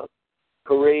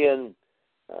Korean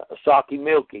sake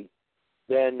milky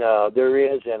than there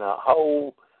is in a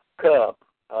whole cup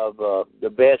of the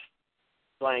best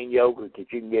plain yogurt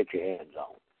that you can get your hands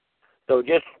on. So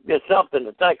just something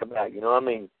to think about,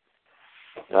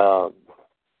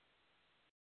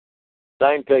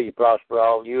 Same to you, Prosper,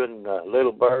 all you and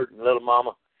Little Bird and Little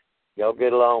Mama. Y'all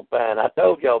get along fine. I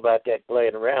told y'all about that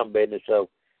playing around business, so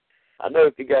I know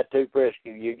if you got too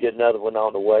frisky, you get another one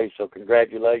on the way, so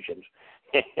congratulations.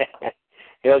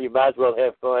 Hell, you might as well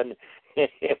have fun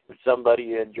with somebody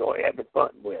you enjoy having fun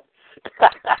with.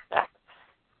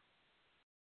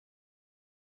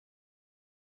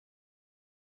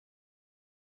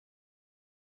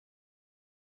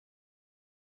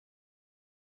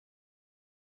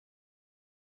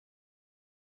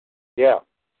 Yeah.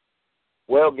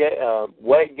 Well,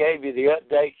 Wade gave you the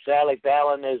update. Sally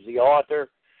Fallon is the author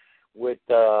with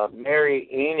Mary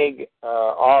Enig,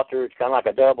 author. It's kind of like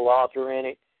a double author in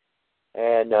it.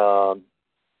 And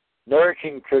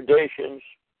Nourishing Traditions,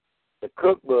 the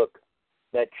cookbook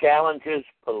that challenges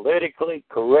politically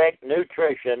correct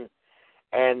nutrition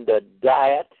and the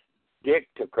diet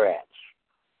dictocrats.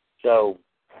 So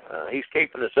he's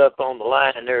keeping us up on the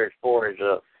line there as far as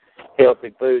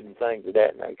healthy food and things of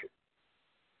that nature.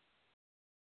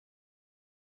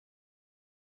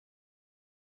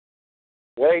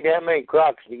 Wade, how many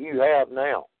crocs do you have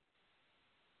now?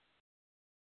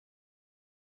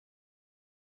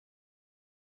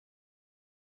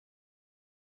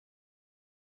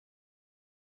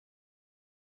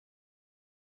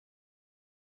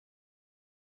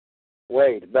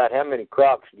 Wade, about how many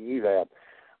crocs do you have?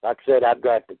 Like I said, I've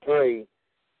got the 3,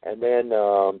 and then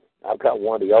I've got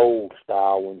one of the old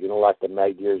style ones, like they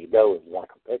made years ago. It was like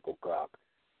a pickle crock.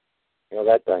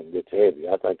 That thing gets heavy.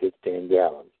 I think it's 10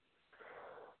 gallons.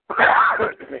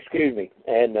 Excuse me.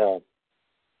 And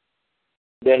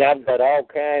then I've got all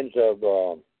kinds of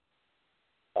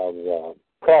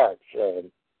carts,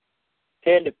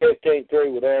 10 to 15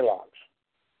 through with airlocks.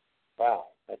 Wow,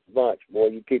 that's a bunch. Boy,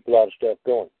 you keep a lot of stuff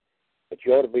going. But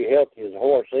you ought to be healthy as a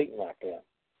horse eating like that.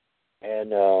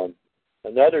 And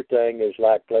another thing is,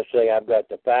 like, let's say I've got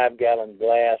the 5-gallon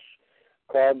glass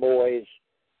carboys.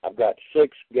 I've got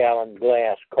 6-gallon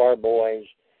glass carboys.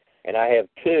 And I have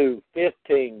 2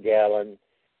 15-gallon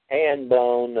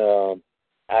hand-blown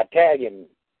Italian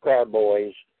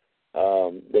carboys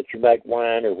that you make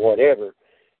wine or whatever.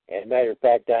 As a matter of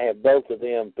fact, I have both of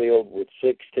them filled with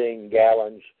 16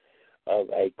 gallons of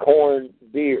a corn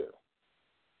beer.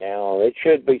 Now, it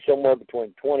should be somewhere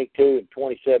between 22 and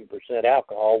 27%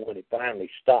 alcohol when it finally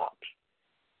stops.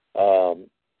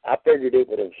 I figured it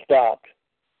would have stopped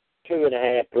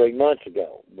 2.5, 3 months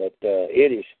ago, but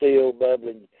it is still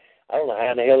bubbling. I don't know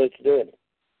how in the hell it's doing it.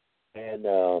 And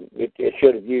it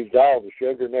should have used all the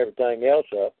sugar and everything else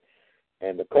up.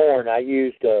 And the corn, I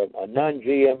used a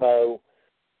non-GMO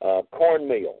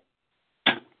cornmeal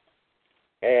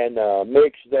and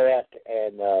mixed that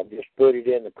and just put it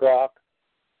in the crock.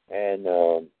 And,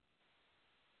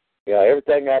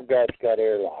 everything I've got's got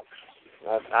airlocks.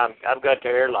 I've got the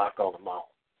airlock on them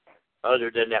all.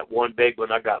 Other than that one big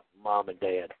one I got from Mom and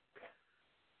Dad.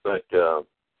 But,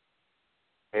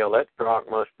 that crock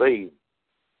must be,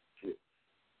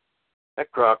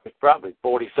 that crock is probably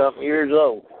 40-something years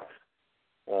old.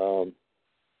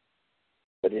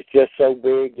 But it's just so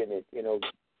big and it,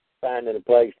 finding a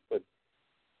place to put.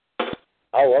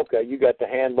 Oh, okay, you got the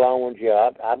hand-blown ones.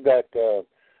 Yeah, I've got 2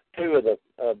 of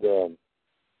the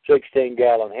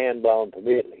 16-gallon hand-blown from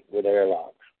Italy with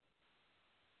airlocks.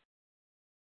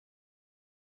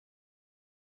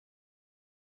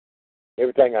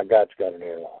 Everything I got's got an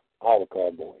airlock, all the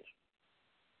carboys.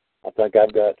 I think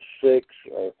I've got 6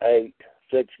 or 8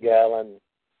 6-gallon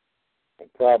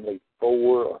and probably 4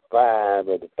 or 5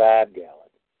 of the 5-gallon.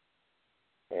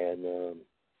 And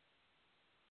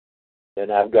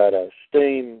then I've got a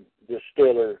steam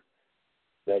distiller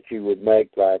that you would make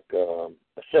like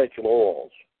essential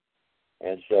oils.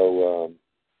 And so,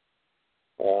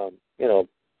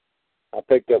 I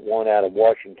picked up one out of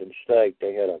Washington State.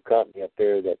 They had a company up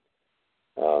there that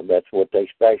that's what they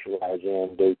specialize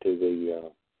in due to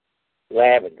the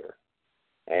lavender.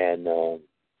 And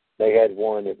they had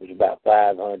one that was about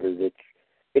 500.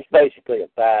 It's basically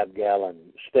a 5-gallon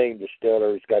steam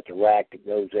distiller. It's got the rack that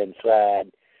goes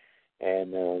inside,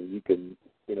 and you can,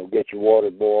 get your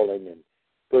water boiling and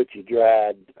put your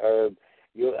dried herb.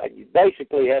 You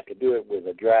basically have to do it with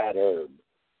a dried herb.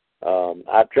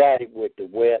 I've tried it with the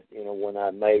wet, when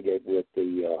I made it with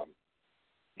the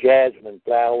jasmine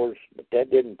flowers, but that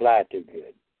didn't fly too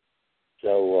good.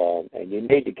 So, and you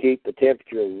need to keep the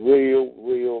temperature real,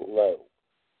 real low.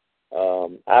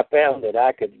 I found that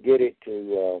I could get it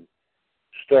to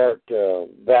start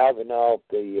valving off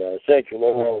the essential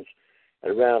oils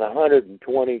at around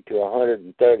 120 to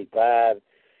 135.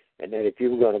 And then if you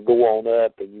were going to go on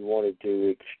up and you wanted to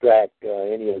extract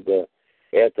any of the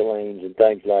ethylenes and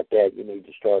things like that, you need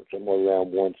to start somewhere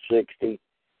around 160.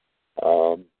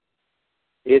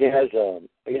 It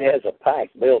has a pipe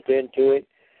built into it,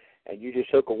 and you just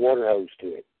hook a water hose to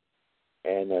it.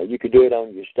 And you could do it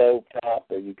on your stove top,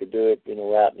 or you could do it,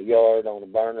 out in the yard on a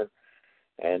burner,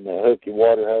 and hook your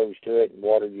water hose to it and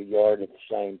water your yard at the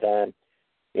same time.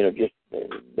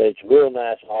 It's a real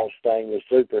nice all stainless,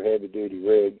 super heavy duty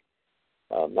rig.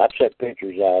 I've sent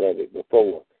pictures out of it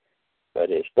before,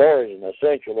 but as far as an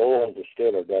essential oil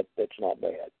distiller, that's not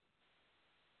bad.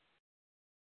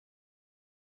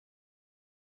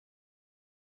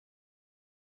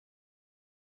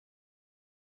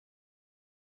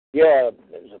 Yeah,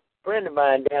 there's a friend of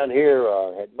mine down here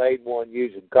had made one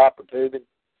using copper tubing,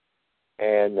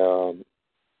 and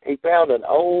he found an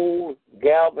old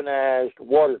galvanized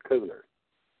water cooler,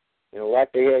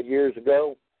 like they had years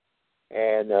ago.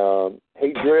 And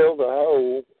he drilled a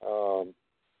hole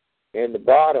in the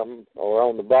bottom or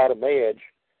on the bottom edge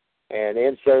and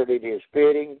inserted his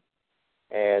fitting.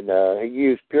 And he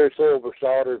used pure silver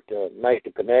solder to make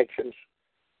the connections.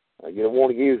 You don't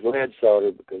want to use lead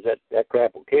solder because that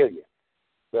crap will kill you.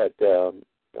 But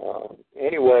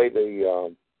anyway,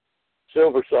 the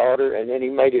silver solder, and then he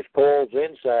made his coils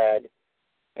inside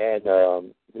and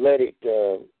let it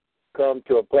come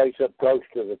to a place up close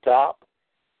to the top.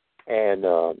 And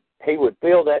he would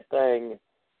fill that thing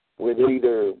with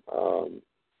either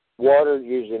water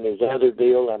using his other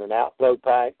deal and an outflow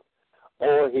pipe,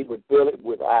 or he would fill it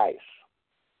with ice.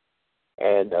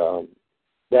 And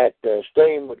that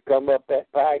steam would come up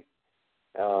that pipe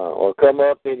or come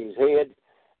up in his head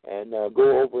and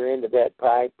go over into that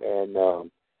pipe. And,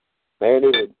 man,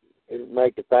 it would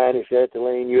make the finest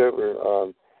ethylene you ever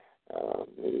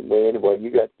well, anyway, you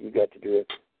got to do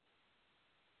it.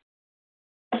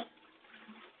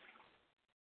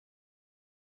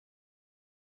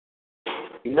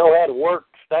 You know how to work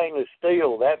stainless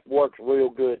steel, that works real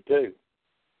good too.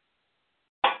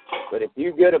 But if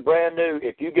you get a brand new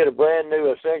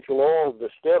essential oil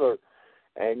distiller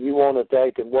and you want to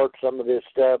take and work some of this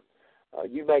stuff,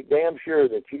 you make damn sure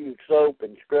that you soap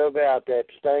and scrub out that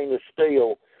stainless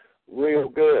steel real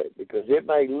good, because it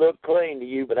may look clean to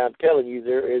you, but I'm telling you,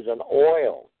 there is an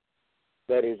oil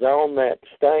that is on that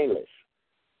stainless.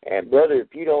 And brother,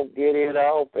 if you don't get it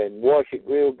off and wash it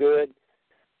real good,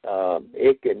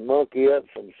 it can monkey up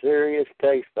some serious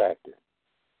taste factor.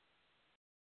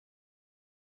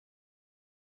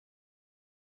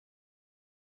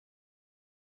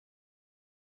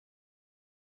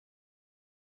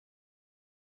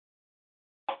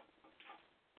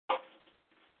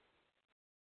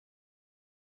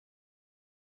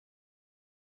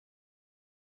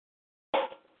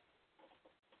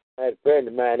 I had a friend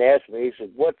of mine ask me, he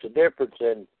said, what's the difference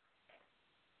in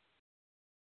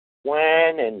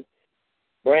wine and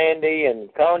brandy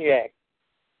and cognac?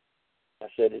 I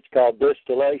said, it's called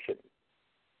distillation.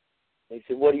 He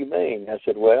said, what do you mean? I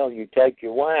said, well, you take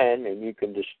your wine and you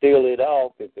can distill it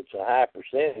off if it's a high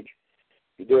percentage.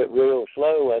 If you do it real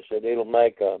slow, I said, it'll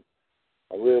make a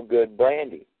real good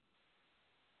brandy.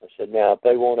 I said, now, if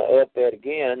they want to up that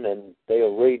again, then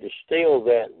they'll redistill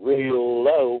that real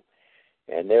low,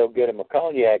 and they'll get them a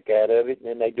cognac out of it, and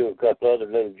then they do a couple other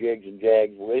little jigs and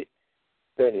jags with it,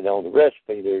 depending on the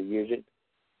recipe they're using.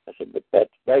 I said, but that's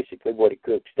basically what it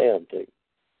cooks down to.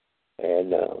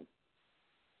 And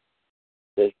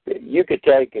you could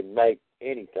take and make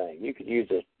anything. You could use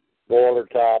a boiler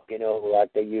top,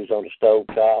 like they use on a stove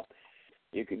top.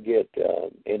 You could get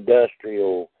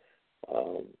industrial,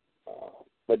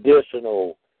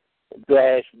 medicinal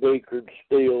glass beakered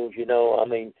stills,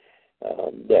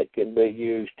 that can be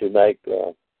used to make,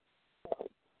 the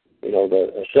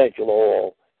essential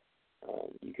oil.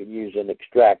 You can use and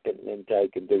extract it and then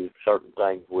take and do certain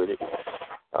things with it.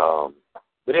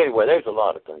 But anyway, there's a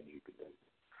lot of things you can do.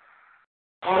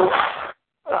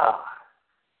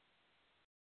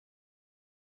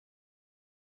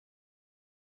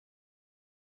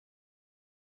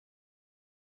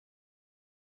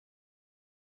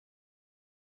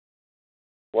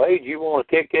 Wade, you want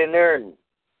to kick in there and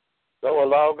throw a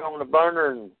log on the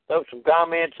burner and throw some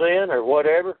comments in or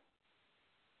whatever?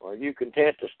 Or are you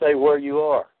content to stay where you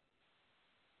are?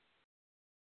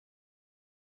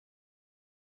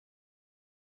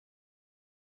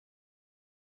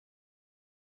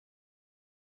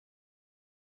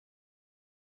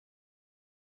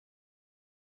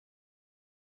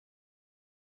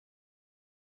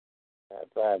 That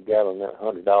 5 gallon, that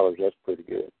 $100, that's pretty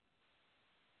good.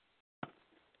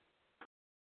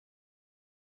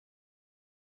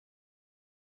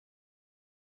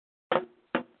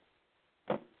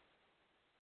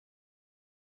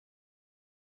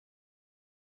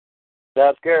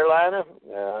 South Carolina,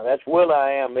 that's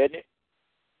Will.I.am, isn't it?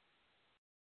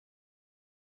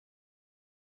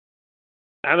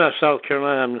 I'm not South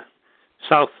Carolina. I'm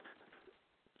South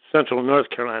Central North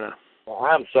Carolina. Well,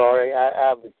 I'm sorry.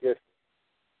 I was just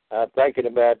thinking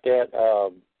about that.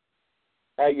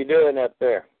 How you doing up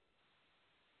there?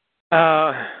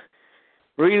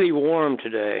 Really warm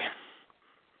today.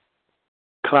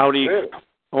 Cloudy, Really?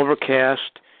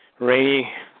 overcast, rainy,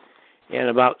 and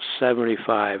about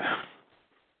 75.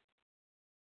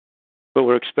 But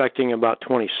we're expecting about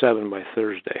 27 by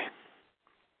Thursday.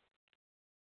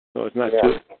 So it's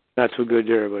not too good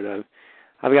there. But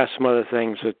I've got some other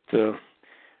things that are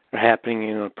happening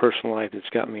in a personal life that's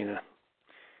got me in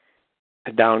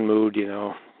a down mood.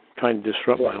 Trying to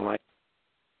disrupt my life.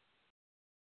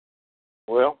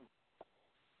 Well,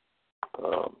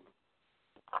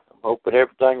 hoping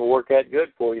everything will work out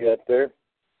good for you up there.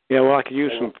 Yeah, well, I could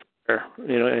use some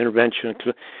intervention.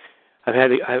 Cause I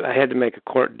had to make a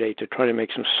court date to try to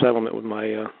make some settlement with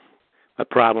my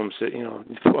problems that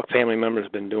a family member's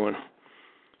been doing.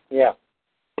 Yeah.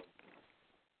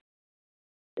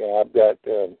 Yeah, I've got.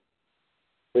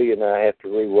 Lee and I have to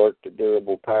rework the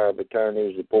durable power of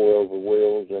attorneys, the pour-over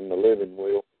wills, and the living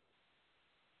will.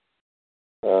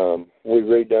 We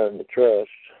redone the trust,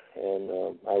 and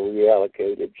I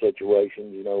reallocated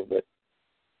situations, but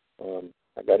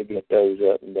I got to get those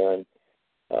up and done.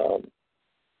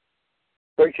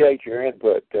 Appreciate your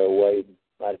input, Wade.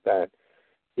 Mighty fine.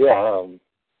 Yeah,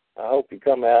 I hope you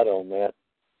come out on that.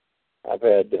 I've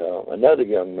had another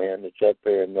young man that's up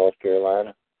there in North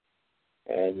Carolina,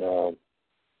 and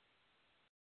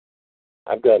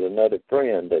I've got another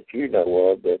friend that you know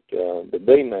of that the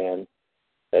B-man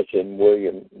that's in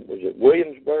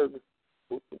Williamsburg?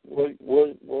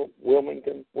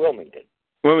 Wilmington?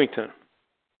 Wilmington.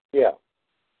 Yeah.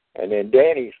 And then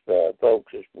Danny's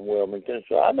folks is from Wilmington,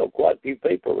 so I know quite a few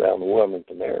people around the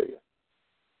Wilmington area.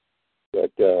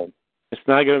 But it's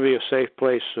not going to be a safe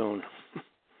place soon.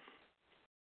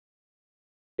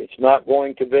 It's not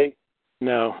going to be?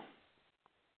 No.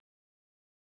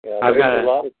 Yeah, I've got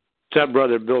a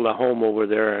stepbrother build a home over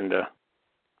there, and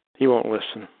he won't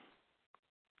listen.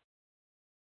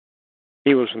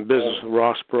 He was in business with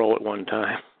Ross Perot at one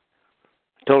time.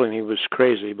 I told him he was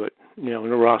crazy, but,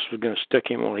 Ross was going to stick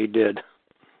him when he did.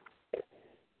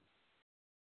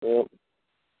 Well,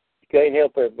 you can't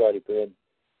help everybody, Fred.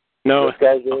 No. Just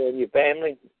because they're in your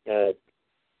family, I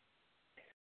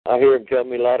hear them tell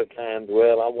me a lot of times,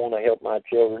 well, I want to help my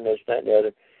children, this, that, and the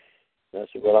other. And I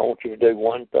said, well, I want you to do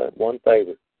one favor.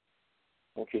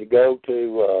 I want you to go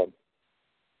to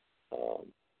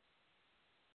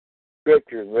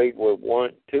Scripture and read where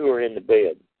two are in the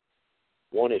bed.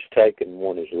 One is taken,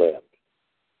 one is left.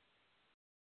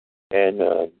 And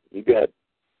you got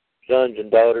sons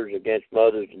and daughters against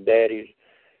mothers and daddies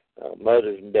or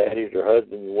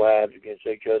husbands and wives against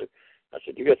each other. I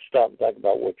said, you got to stop and think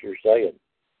about what you're saying.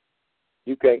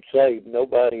 You can't save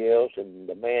nobody else, and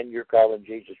the man you're calling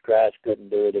Jesus Christ couldn't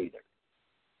do it either.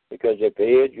 Because if he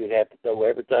did, you'd have to throw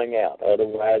everything out.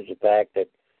 Otherwise, the fact that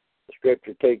the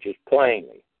Scripture teaches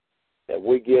plainly that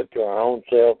we give to our own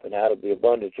self, and out of the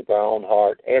abundance of our own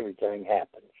heart, everything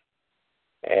happens.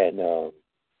 And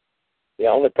the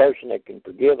only person that can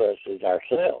forgive us is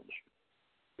ourselves,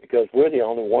 because we're the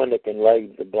only one that can lay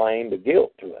the blame, the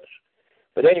guilt to us.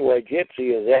 But anyway,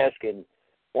 Gypsy is asking,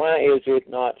 why is it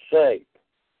not safe?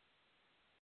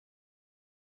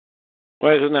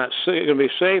 Why is it not going to be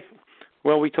safe?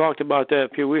 Well, we talked about that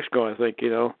a few weeks ago, I think,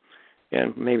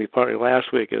 and maybe partly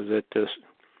last week, is that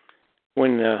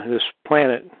when this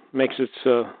planet makes its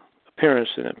appearance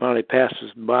and it finally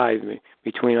passes by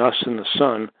between us and the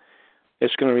sun,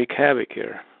 it's going to wreak havoc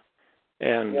here.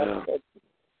 And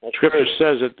Scripture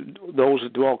says that those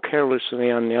that dwell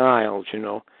carelessly on the isles,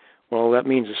 well, that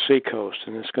means the seacoast,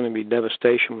 and it's going to be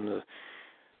devastation when the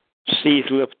seas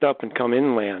lift up and come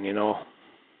inland,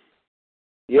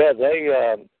 Yeah,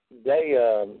 they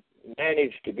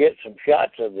managed to get some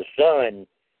shots of the sun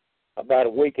about a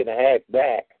week and a half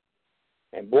back.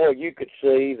 And, boy, you could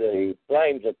see the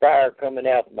flames of fire coming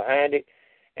out behind it,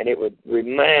 and it would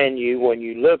remind you, when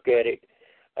you look at it,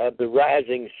 of the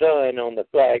rising sun on the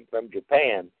flag from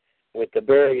Japan with the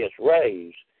various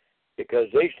rays, because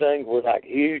these things were like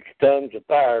huge tongues of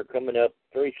fire coming up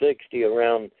 360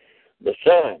 around the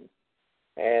sun.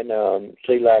 And,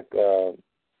 like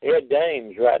Ed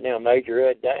Dames right now, Major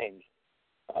Ed Dames,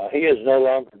 he is no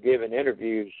longer giving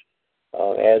interviews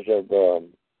as of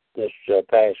this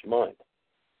past month.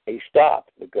 He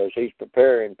stopped because he's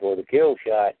preparing for the kill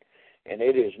shot, and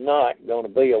it is not going to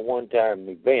be a one-time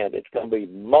event. It's going to be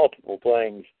multiple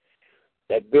things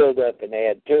that build up and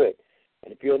add to it.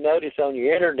 And if you'll notice on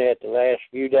your internet the last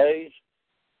few days,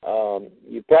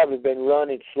 you've probably been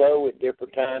running slow at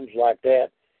different times like that.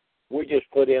 We just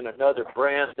put in another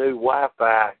brand new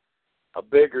Wi-Fi, a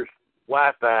bigger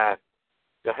Wi-Fi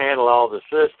to handle all the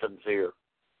systems here.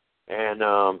 And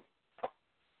the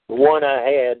one I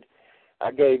had,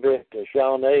 I gave it to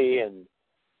Shawnee, and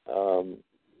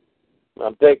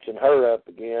I'm fixing her up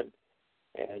again.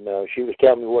 And she was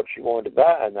telling me what she wanted to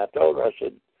buy, and I told her, I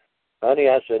said, honey,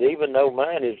 even though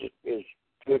mine is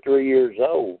 2 or 3 years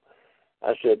old,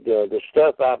 I said, the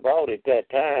stuff I bought at that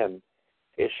time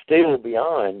is still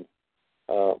beyond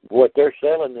what they're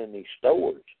selling in these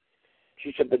stores.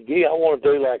 She said, but Gee, I want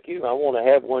to do like you. I want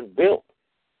to have one built.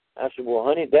 I said, well,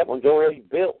 honey, that one's already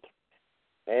built.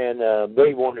 And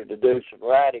Bea wanted to do some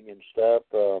writing and stuff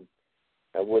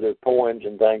with her poems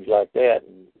and things like that.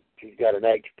 And She's got an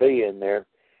HP in there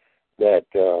that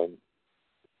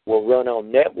will run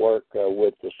on network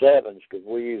with the 7s because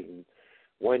we're using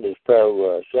Windows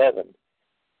Pro 7.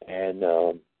 And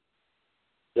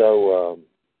so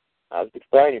I was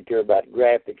explaining to her about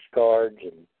graphics cards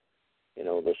and,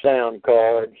 the sound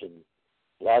cards. And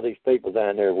a lot of these people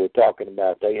down there were talking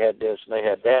about they had this and they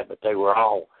had that, but they were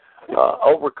all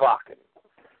overclocking.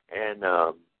 And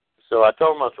so I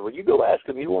told him, I said, well, you go ask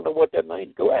them. You want to know what that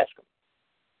means? Go ask them.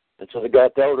 And so the guy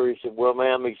told her, he said, well,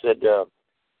 ma'am, he said,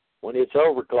 when it's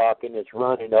overclocking, it's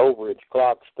running over its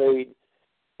clock speed,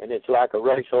 and it's like a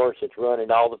racehorse that's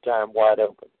running all the time wide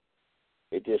open.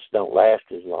 It just don't last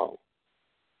as long.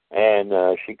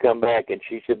 And she come back and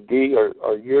she said, Dee,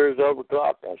 are yours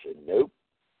overclocked? I said, nope.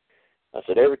 I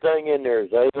said, everything in there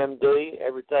is AMD.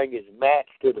 Everything is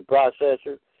matched to the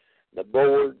processor, the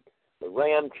board, the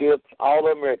RAM chips. All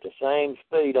of them are at the same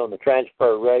speed on the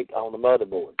transfer rate on the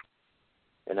motherboard.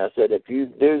 And I said, if you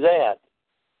do that,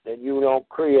 then you don't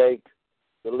create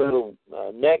the little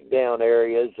neck down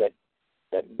areas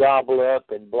that gobble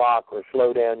up and block or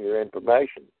slow down your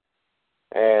information.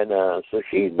 And so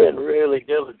she's been really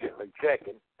diligently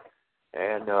checking.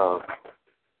 And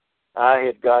I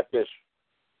had got this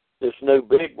new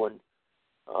big one.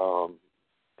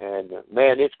 And,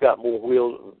 man, it's got more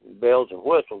wheels, bells and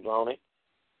whistles on it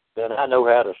than I know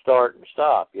how to start and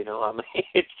stop. I mean,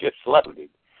 it's just loaded.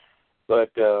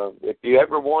 But if you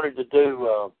ever wanted to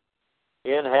do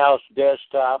in-house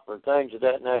desktop or things of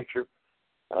that nature,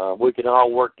 we can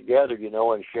all work together,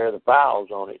 and share the files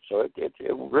on it. So it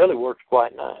really works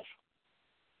quite nice.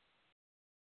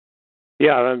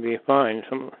 Yeah, that'd be fine.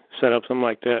 Set up something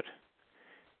like that.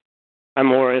 I'm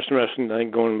more interested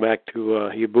in going back to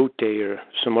Ubuntu or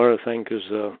some other thing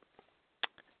because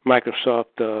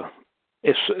Microsoft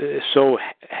is so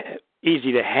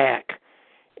easy to hack,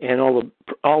 and all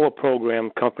the program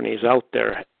companies out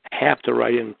there have to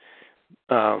write in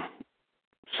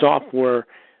software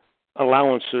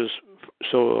allowances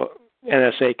so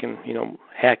NSA can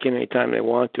hack in anytime they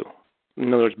want to.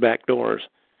 In other words, back doors,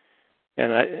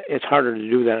 and it's harder to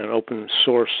do that in open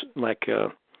source like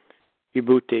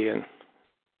Ubuntu and.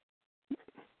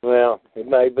 Well, it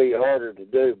may be harder to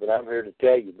do, but I'm here to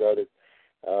tell you, brother.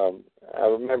 I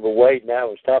remember Wade and I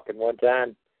was talking one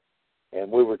time, and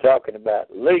we were talking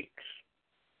about leaks.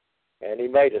 And he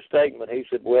made a statement. He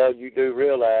said, well, you do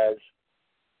realize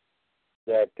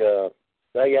that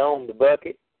they own the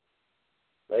bucket.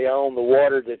 They own the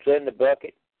water that's in the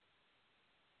bucket.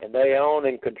 And they own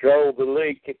and control the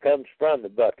leak that comes from the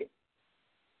bucket.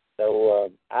 So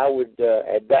I would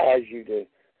advise you to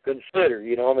consider,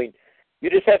 you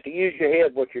just have to use your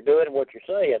head what you're doing and what you're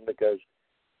saying because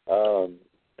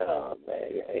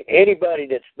anybody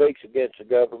that speaks against the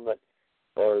government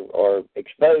or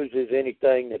exposes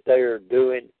anything that they are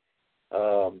doing,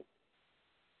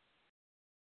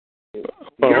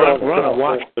 we're on a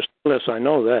watch list. I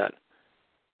know that.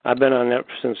 I've been on that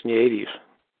since the 80s.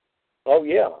 Oh,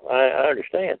 yeah, I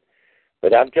understand.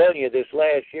 But I'm telling you, this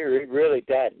last year, it really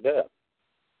tightened up.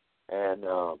 And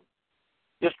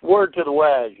just word to the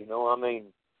wise,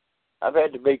 I've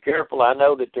had to be careful. I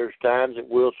know that there's times that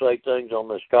we'll say things on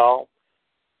this call,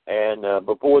 and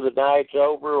before the night's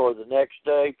over or the next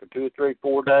day for 2 or 3,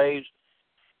 4 days,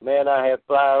 man, I have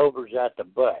flyovers out the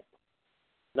butt.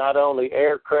 Not only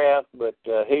aircraft, but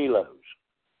helos.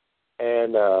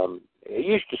 And it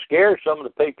used to scare some of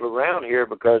the people around here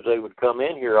because they would come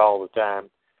in here all the time.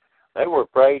 They were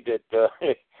afraid that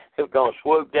it was going to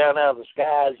swoop down out of the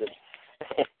skies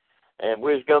and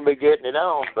we was going to be getting it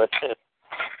on, but,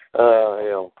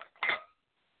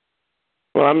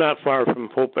 Well, I'm not far from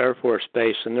Pope Air Force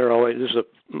Base, and they're always, this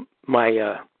is my,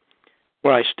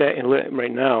 where I stay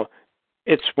right now,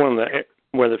 it's one of the,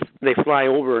 where they fly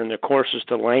over and the courses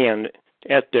to land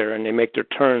at there, and they make their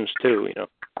turns too,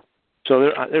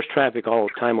 So there's traffic all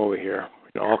the time over here,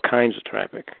 all kinds of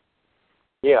traffic.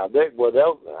 Yeah,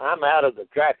 I'm out of the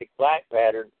traffic flight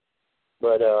pattern,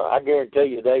 but I guarantee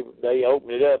you they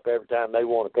open it up every time they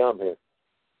want to come here.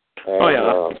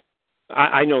 And,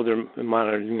 I know they're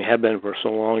monitoring, have been for so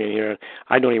long in here.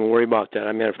 I don't even worry about that.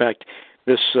 As a matter of fact,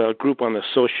 this group I'm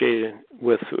associated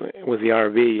with the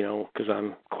RV, because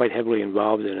I'm quite heavily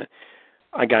involved in it,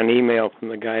 I got an email from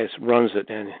the guy that runs it,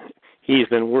 and he's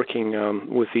been working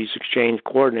with these exchange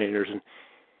coordinators, and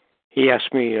he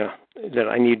asked me that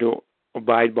I need to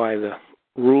abide by the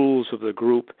rules of the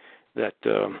group, that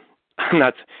I'm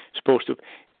not supposed to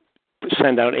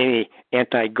send out any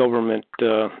anti-government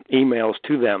emails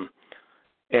to them.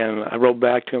 And I wrote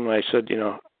back to him and I said,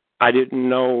 I didn't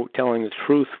know telling the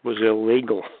truth was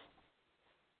illegal.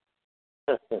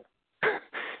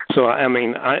 So, I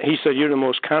mean, he said, you're the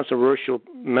most controversial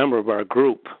member of our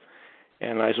group.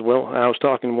 And I said, well, I was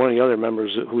talking to one of the other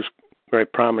members who's very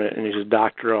prominent, and he's a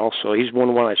doctor also. He's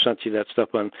one I sent you that stuff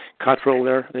on Cottrell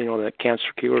there, you know, that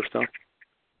cancer cure stuff.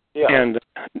 Yeah. And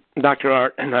Dr.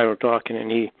 Art and I were talking,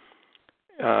 and he...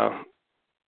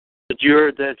 But you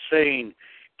heard that saying,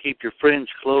 keep your friends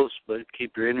close, but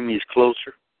keep your enemies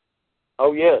closer?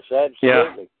 Oh, yes,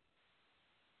 absolutely.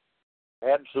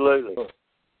 Yeah. Absolutely.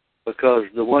 Because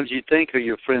the ones you think are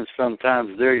your friends,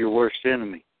 sometimes they're your worst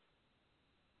enemy.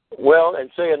 Well, and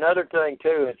see, another thing,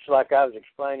 too, it's like I was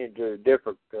explaining to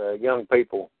different young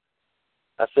people.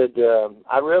 I said,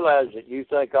 I realize that you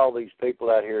think all these people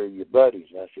out here are your buddies.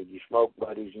 I said, you smoke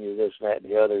buddies and you this and that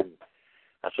and the other. And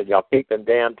I said, y'all keep them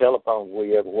damn telephones with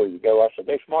you everywhere you go. I said,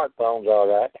 they're smartphones, all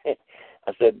right.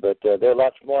 I said, but they're a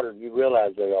lot smarter than you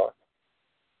realize they are.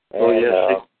 And, oh,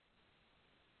 yes.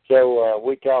 So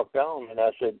we talked on, and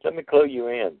I said, let me clue you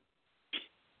in.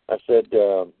 I said,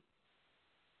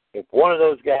 if one of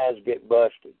those guys get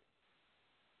busted,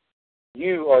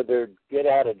 you are their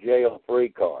get-out-of-jail-free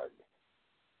card.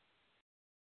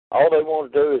 All they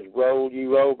want to do is roll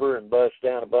you over and bust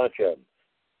down a bunch of them.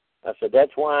 I said,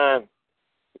 that's why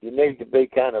you need to be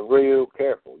kind of real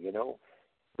careful, you know.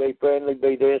 Be friendly,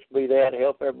 be this, be that,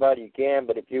 help everybody you can,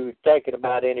 but if you're thinking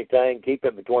about anything, keep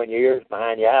it between your ears,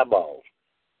 behind your eyeballs,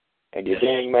 and your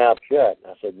dang mouth shut.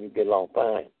 I said, you get along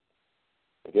fine.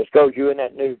 It just goes you in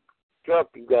that new truck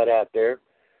you got out there,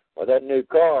 or that new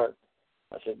car.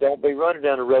 I said, don't be running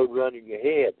down the road running your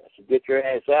head. I said, get your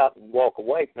ass out and walk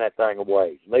away from that thing a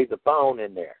ways. Leave the phone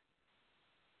in there.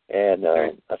 And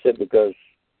I said, because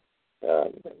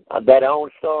that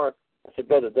OnStar, I said,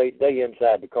 brother, they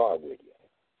inside the car with you.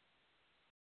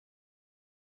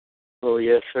 Oh,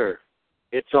 yes, sir.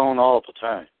 It's on all the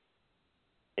time.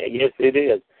 Yes, it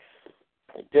is.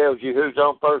 It tells you who's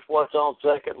on first, what's on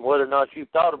second, and whether or not you've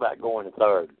thought about going to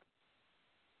third.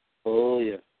 Oh,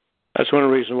 yeah. That's one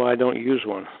reason why I don't use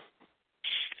one.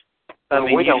 I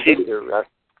mean, we don't either.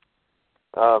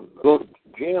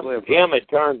 Jim had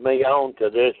turned me on to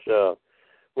this,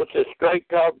 what's this, Straight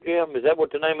Talk, Jim? Is that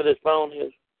what the name of this phone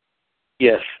is?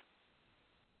 Yes.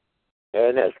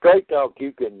 And that Straight Talk,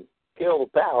 you can kill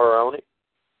the power on it,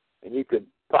 and you could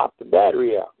pop the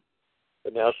battery out.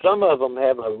 But now some of them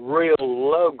have a real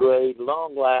low-grade,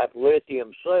 long-life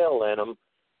lithium cell in them,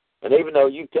 and even though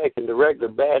you've taken the regular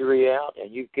battery out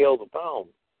and you kill the phone,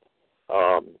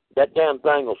 that damn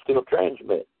thing will still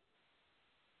transmit.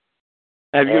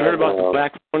 Have you heard about the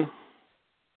black phone?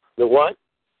 The what?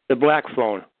 The black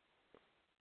phone.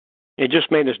 It just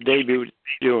made its debut in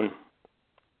June.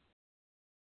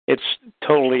 It's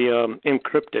totally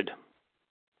encrypted.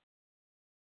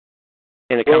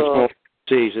 And it comes from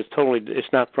overseas.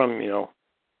 It's not from,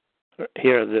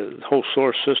 here. The whole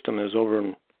source system is over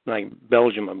in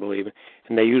Belgium, I believe.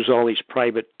 And they use all these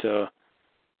private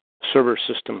server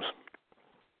systems.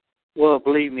 Well,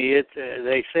 believe me,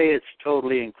 they say it's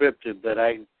totally encrypted, but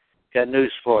I got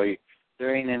news for you.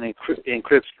 There ain't an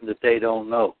encryption that they don't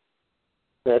know.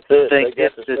 That's it.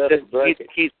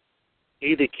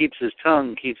 Either keeps his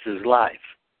tongue, keeps his life.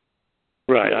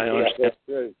 Right, I understand. That's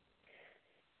true.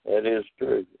 That is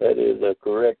true. That is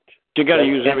correct. You got to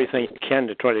use everything you can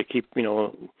to try to keep, The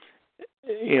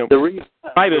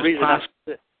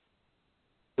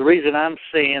reason I'm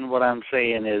saying what I'm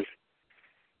saying is,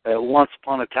 once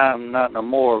upon a time, not no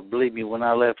more. Believe me, when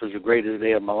I left, was the greatest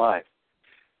day of my life.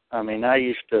 I mean, I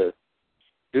used to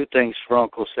do things for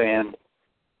Uncle Sam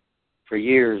for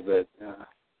years, but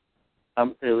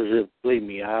believe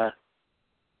me,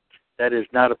 that is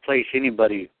not a place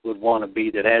anybody would want to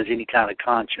be that has any kind of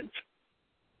conscience.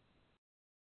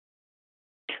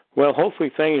 Well, hopefully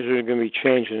things are going to be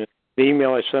changing. The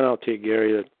email I sent out to you,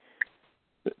 Gary,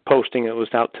 the posting that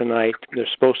was out tonight, there's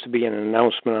supposed to be an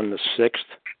announcement on the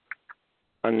 6th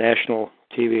on national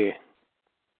TV.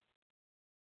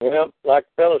 Well, like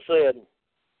the fellow said,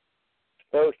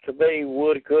 supposed to be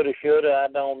woulda, coulda, shoulda,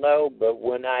 I don't know, but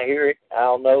when I hear it,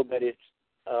 I'll know that it's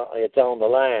on the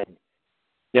line.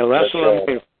 Yeah, well, that's what I'm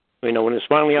saying. When it's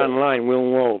finally online, we'll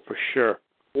know for sure.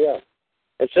 Yeah.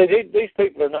 And see, these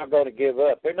people are not going to give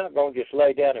up. They're not going to just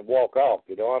lay down and walk off,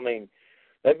 I mean,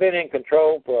 they've been in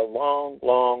control for a long,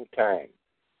 long time.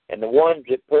 And the ones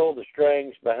that pull the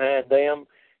strings behind them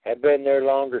have been there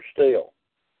longer still.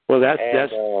 Well, that's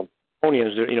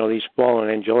these fallen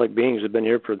angelic beings have been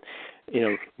here for,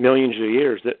 millions of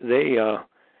years. They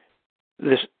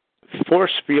this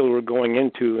force field we're going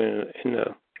into in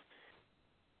the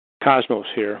cosmos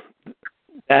here,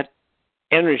 that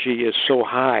energy is so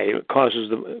high, it causes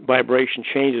the vibration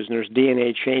changes, and there's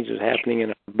DNA changes happening in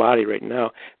our body right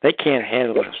now. They can't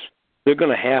handle us. They're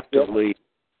going to have to leave.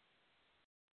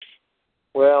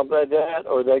 Well, they that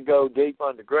or they go deep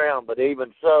underground, but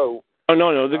even so... Oh,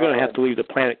 no, they're going to have to leave the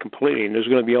planet completely, and there's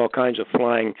going to be all kinds of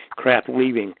flying craft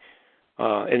leaving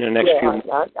in the next few months.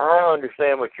 I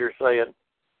understand what you're saying.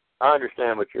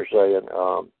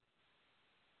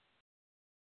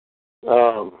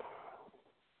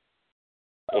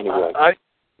 Anyway.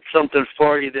 Something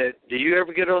for you that, do you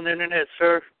ever get on the internet,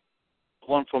 sir?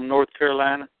 One from North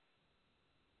Carolina?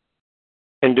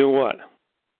 And do what?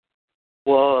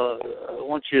 Well, I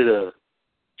want you to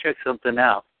check something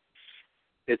out.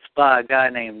 It's by a guy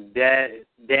named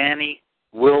Danny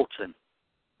Wilton.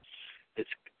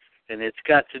 It's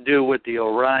got to do with the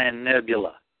Orion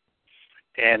Nebula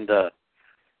and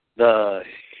the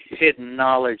hidden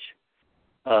knowledge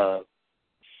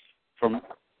from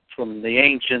the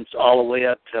ancients all the way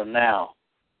up till now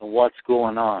and what's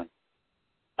going on.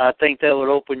 I think that would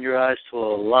open your eyes to a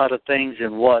lot of things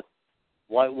in what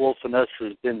White Wolf and us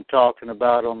has been talking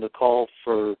about on the call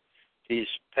for these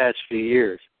past few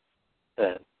years.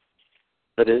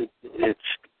 But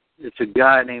it's a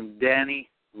guy named Danny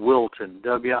Wilton,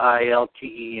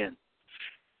 Wilten,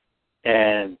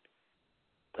 and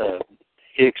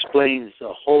he explains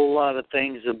a whole lot of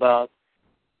things about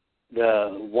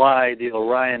why the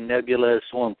Orion Nebula is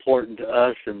so important to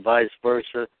us and vice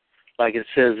versa, like it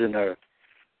says in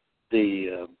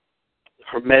the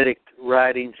Hermetic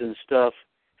writings and stuff,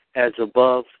 as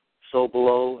above, so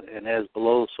below, and as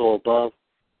below, so above.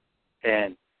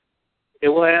 And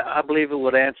I believe it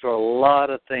would answer a lot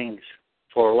of things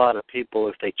for a lot of people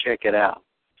if they check it out.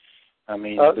 I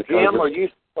mean, Jim, are you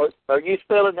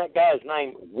spelling that guy's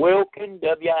name Wilken,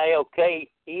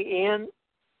 Wilken?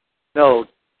 No,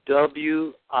 Wilten.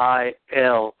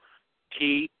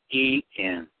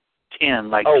 10,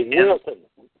 like 10. Wilton.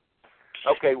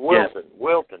 Okay, Wilton. Yes.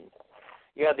 Wilton.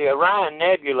 Yeah, the Orion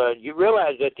Nebula, you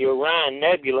realize that the Orion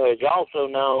Nebula is also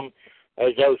known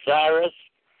as Osiris,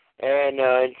 and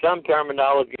in some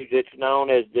terminologies it's known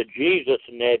as the Jesus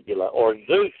Nebula or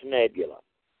Zeus Nebula.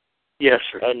 Yes,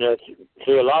 sir. And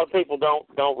see, a lot of people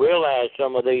don't realize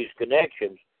some of these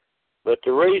connections, but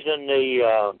the reason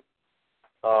the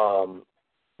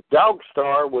Dog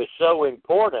Star was so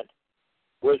important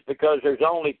was because there's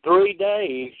only 3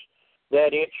 days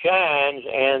that it shines,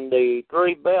 and the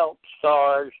 3 belt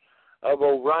stars of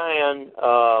Orion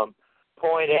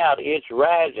point out its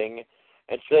rising.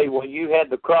 And see, when you had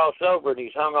the crossover and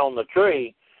he's hung on the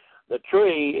tree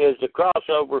is the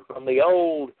crossover from the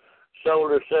old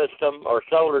solar system or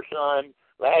solar sun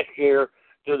last year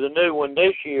to the new one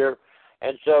this year.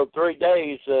 And so 3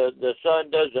 days, the sun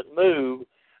doesn't move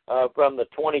from the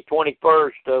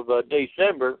 21st of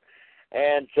December.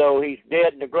 And so he's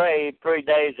dead in the grave 3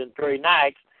 days and 3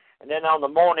 nights. And then on the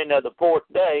morning of the 4th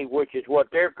day, which is what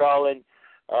they're calling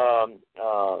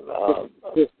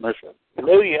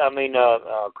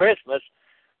Christmas,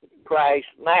 Christ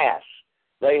Mass.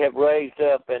 They have raised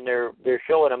up and they're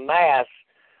showing a Mass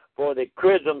for the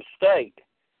Chrism state.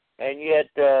 And yet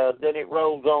then it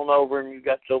rolls on over and you've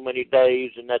got so many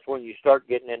days, and that's when you start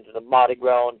getting into the Mardi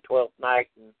Gras and 12th night,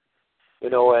 and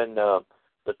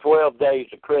the 12 days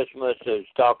of Christmas is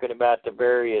talking about the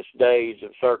various days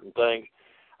of certain things.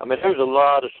 I mean, there's a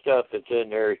lot of stuff that's in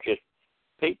there. It's just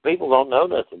people don't know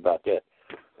nothing about that.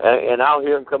 And I'll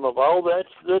hear them come up, oh,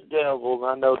 that's the devil. And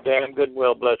I know damn good and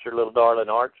well, bless her little darling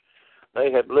hearts,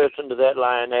 they have listened to that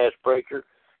lying-ass preacher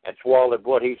and swallowed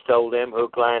what he's told them,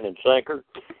 hook, line, and sinker.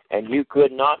 And you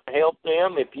could not help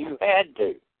them if you had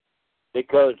to,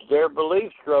 because their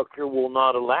belief structure will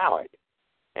not allow it.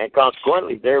 And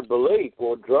consequently, their belief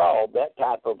will draw that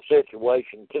type of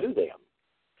situation to them.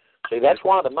 See, that's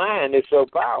why the mind is so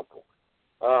powerful.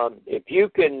 If you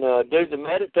can do the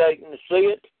meditating to see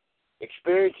it,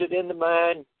 experience it in the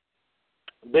mind,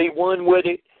 be one with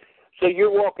it. So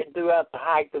you're walking throughout the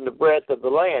height and the breadth of the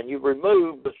land. You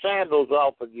remove the sandals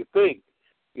off of your feet.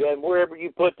 And wherever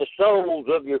you put the soles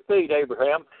of your feet,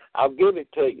 Abraham, I'll give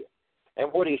it to you.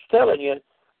 And what he's telling you,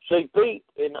 see, feet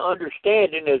and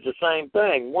understanding is the same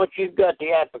thing. Once you've got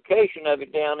the application of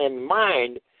it down in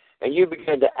mind and you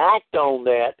begin to act on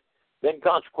that, then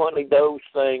consequently those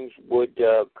things would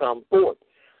come forth.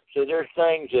 So there's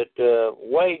things that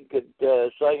Wade could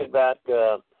say about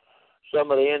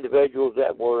some of the individuals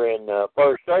that were in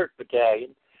 1st Earth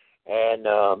Battalion and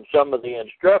some of the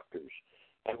instructors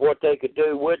and what they could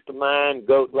do with the mind,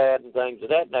 goat lad, and things of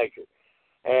that nature.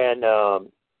 And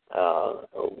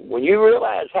when you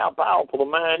realize how powerful the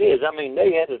mind is, I mean,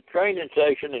 they had a training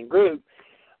session in group.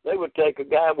 They would take a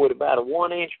guy with about a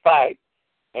 1-inch pipe,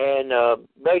 and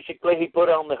basically he put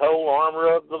on the whole armor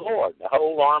of the Lord, the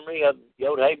whole army of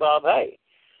Yod Hey Bob Hey.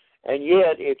 And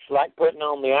yet it's like putting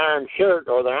on the iron shirt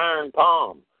or the iron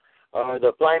palm or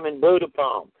the flaming Buddha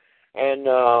palm. And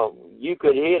you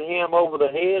could hit him over the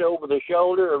head, over the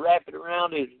shoulder, or wrap it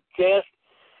around his chest,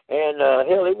 and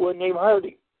hell, it wouldn't even hurt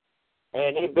him.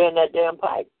 And he'd bend that damn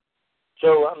pipe.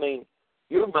 So, I mean,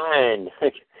 your mind,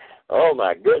 oh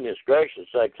my goodness gracious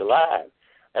sakes alive.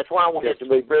 That's why we have to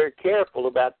be very careful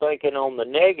about thinking on the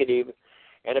negative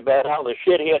and about how the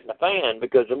shit hitting the fan,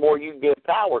 because the more you give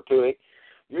power to it,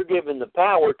 you're giving the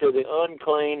power to the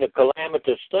unclean, the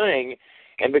calamitous thing,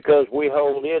 and because we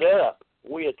hold it up,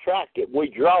 we attract it. We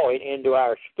draw it into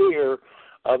our sphere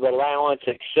of allowance,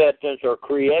 acceptance, or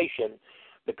creation,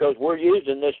 because we're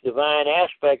using this divine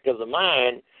aspect of the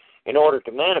mind in order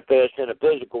to manifest in a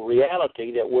physical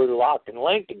reality that we're locked and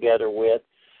linked together with,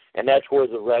 and that's where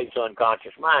the race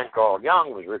unconscious mind Carl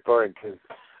Jung was referring to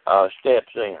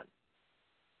steps in.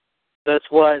 That's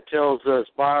why it tells us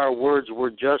by our words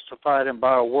we're justified and by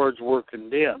our words we're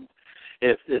condemned.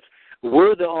 If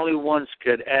we're the only ones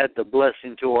could add the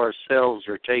blessing to ourselves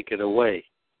or take it away.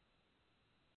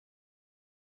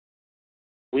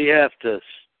 We have to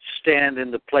stand in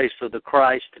the place of the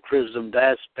Christ, the chrismed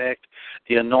aspect,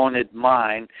 the anointed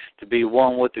mind, to be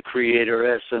one with the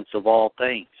creator essence of all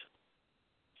things.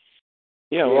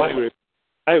 Yeah, well,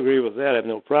 I agree with that. I have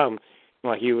no problem.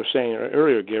 Like you were saying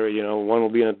earlier, Gary, one will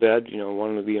be in a bed,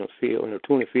 one will be in a field,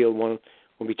 two in a field, one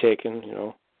will be taken,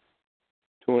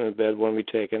 two in a bed, one will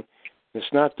be taken.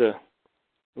 It's not the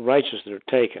righteous that are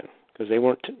taken, because the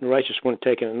righteous weren't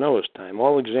taken in Noah's time.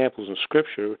 All examples in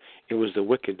Scripture, it was the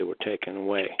wicked that were taken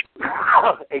away.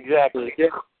 Exactly.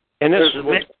 And this is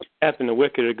what happened. The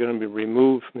wicked are going to be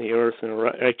removed from the earth, and the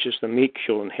righteous, the meek,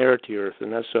 shall inherit the earth.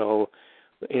 And that's all,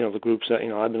 the groups that,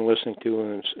 I've been listening to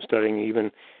and studying,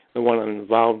 even the one I'm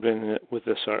involved in with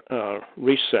this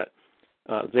reset.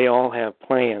 They all have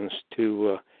plans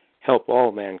to help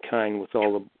all mankind with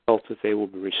all the wealth that they will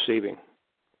be receiving.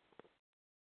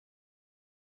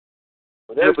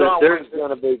 Well, there's always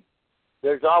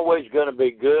going to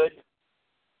be good,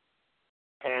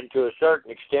 and to a certain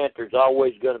extent, there's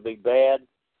always going to be bad,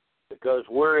 because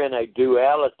we're in a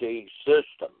duality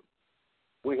system.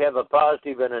 We have a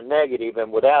positive and a negative,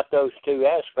 and without those two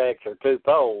aspects or two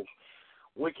poles,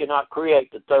 we cannot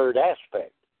create the third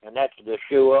aspect, and that's the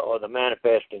Yeshua or the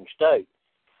manifesting state.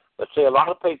 But see, a lot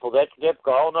of people, that's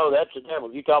difficult. Oh, no, that's the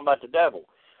devil. You talking about the devil.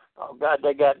 Oh, God,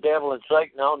 they got devil and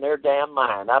Satan on their damn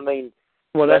mind. I mean,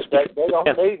 well, they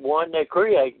don't need one, they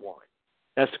create one.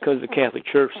 That's because the Catholic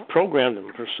Church programmed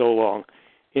them for so long.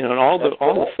 And all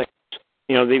the things,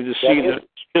 they've deceived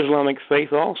the Islamic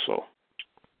faith also.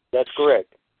 That's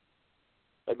correct.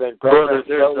 They've been programmed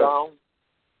so long.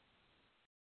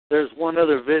 There's one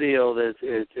other video that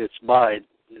it's by,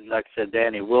 like I said,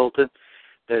 Danny Wilton.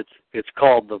 It's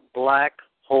called The Black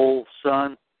Hole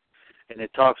Sun, and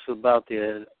it talks about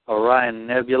the Orion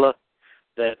Nebula,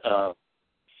 that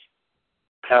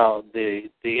how the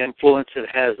influence it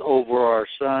has over our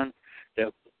sun.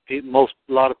 That a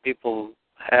lot of people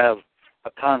have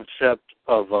a concept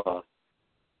of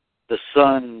the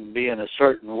sun being a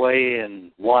certain way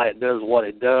and why it does what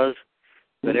it does.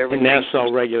 But everything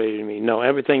NASA regulated me. No,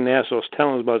 everything NASA's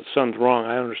telling us about the sun's wrong.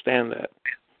 I understand that.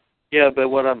 Yeah, but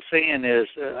what I'm saying is,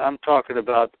 I'm talking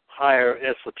about higher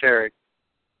esoteric.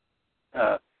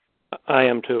 I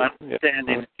am too.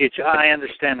 Understanding. I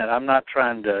understand that. I'm not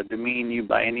trying to demean you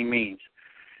by any means,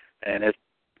 and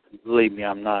believe me,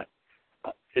 I'm not.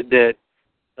 That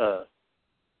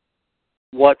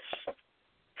what's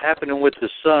happening with the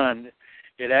sun,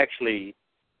 it actually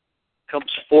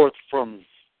comes forth from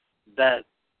that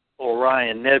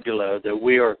Orion Nebula, that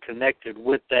we are connected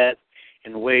with that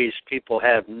in ways people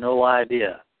have no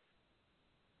idea.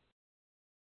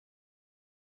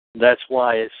 That's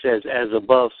why it says, as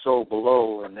above, so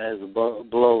below, and as above,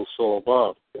 below, so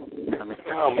above. I mean,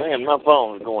 oh, man, my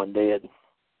phone's going dead.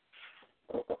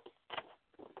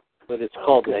 But it's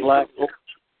called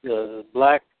the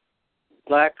Black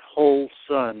Hole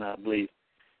Sun, I believe.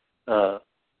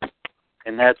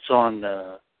 And that's on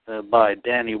by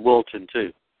Danny Wilton,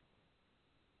 too.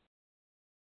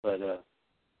 But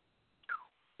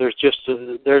there's just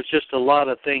a lot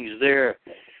of things there.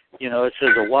 It says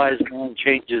a wise man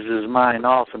changes his mind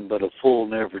often, but a fool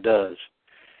never does.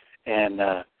 And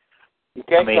you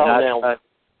can't call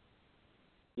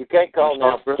you can't call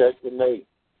now protecting me.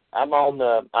 I'm on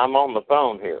the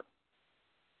phone here.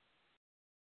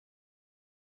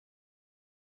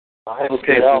 I have to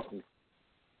get off.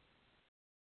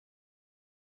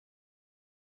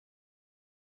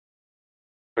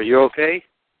 Are you okay?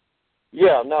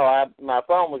 Yeah, no, my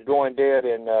phone was going dead,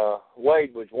 and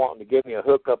Wade was wanting to give me a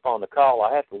hookup on the call.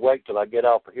 I have to wait till I get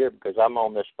off of here because I'm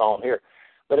on this phone here.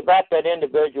 But about that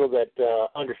individual that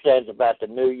understands about the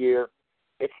new year,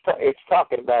 it's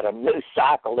talking about a new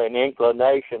cycle and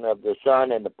inclination of the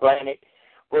sun and the planet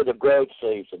for the growth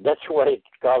season. That's what it's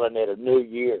calling it, a new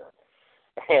year.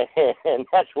 And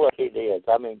that's what it is.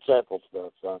 I mean, simple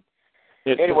stuff, son.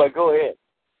 Anyway, go ahead.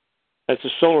 That's the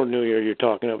solar new year you're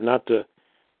talking of, not the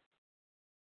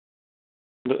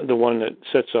one that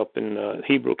sets up in the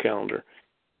Hebrew calendar.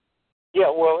 Yeah,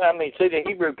 well, I mean, see, the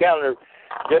Hebrew calendar,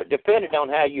 depending on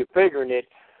how you're figuring it,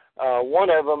 one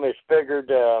of them is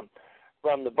figured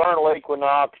from the vernal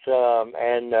equinox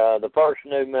and the first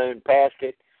new moon past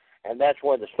it, and that's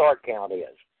where the start count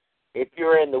is. If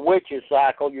you're in the witches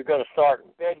cycle, you're going to start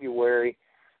in February,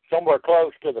 somewhere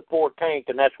close to the 14th,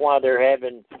 and that's why they're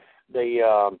having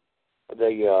the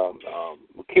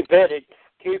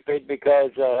Cupid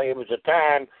because it was a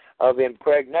time of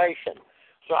impregnation.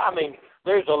 So, I mean,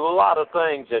 there's a lot of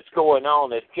things that's going on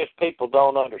that just people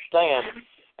don't understand.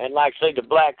 And like, say, the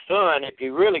black sun, if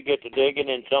you really get to digging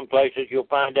in some places, you'll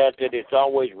find out that it's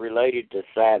always related to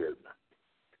Saturn.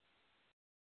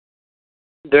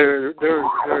 They're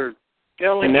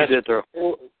telling you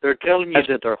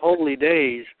that they're holy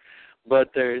days,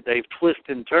 but they've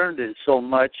twisted and turned it so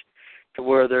much to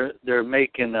where they're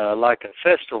making like a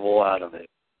festival out of it.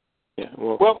 Yeah,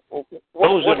 well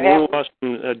those that rule us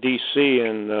in D.C.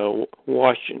 and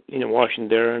Washington,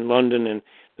 there in London and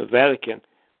the Vatican,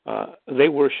 they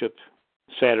worship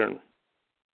Saturn.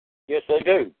 Yes, they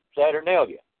do.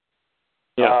 Saturnalia.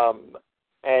 Yeah.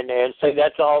 And see,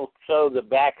 that's also the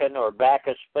Bacchus or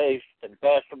Bacchus feast and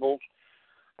festivals.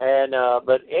 And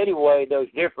but anyway,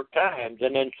 those different times.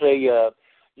 And then see,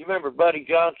 you remember Buddy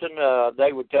Johnson?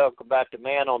 They would talk about the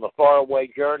man on the faraway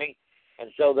journey.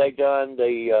 And so they done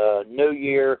the New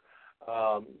Year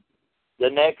the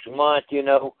next month,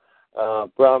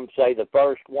 from, say, the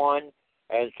first one.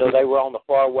 And so they were on the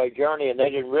faraway journey, and they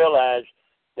didn't realize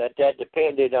that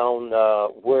depended on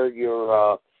where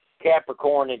your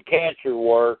Capricorn and Cancer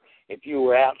were. If you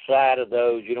were outside of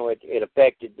those, it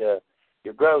affected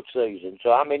your growth season.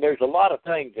 So, I mean, there's a lot of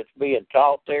things that's being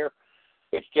taught there.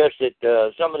 It's just that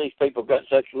some of these people got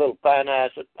such a little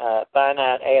finite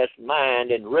ass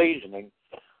mind and reasoning.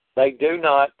 They do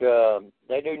not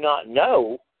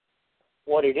know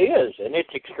what it is, and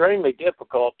it's extremely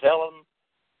difficult telling them.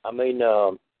 I mean,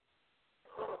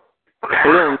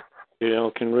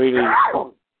 can really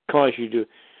cause you to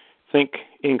think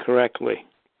incorrectly.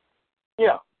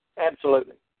 Yeah,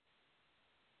 absolutely.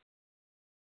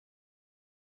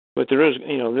 But there is,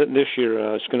 this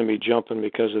year it's going to be jumping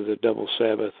because of the double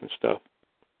Sabbath and stuff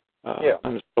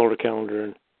on the solar calendar.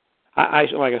 And I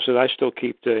like I said, I still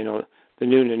keep the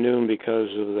noon to noon because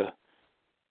of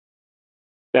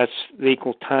that's the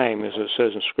equal time, as it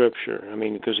says in Scripture. I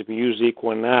mean, because if you use the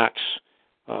equinox,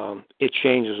 it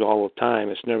changes all the time.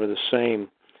 It's never the same.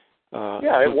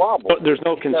 It wobbles. But there's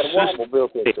no consistency. Wobble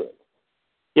built into it.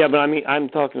 Yeah, but I mean, I'm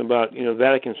talking about,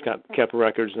 Vatican's kept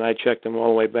records, and I checked them all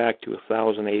the way back to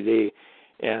 1000 A.D.,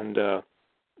 and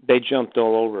they jumped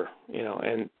all over,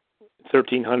 and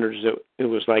 1300s, it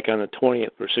was like on the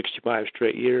 20th for 65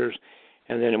 straight years,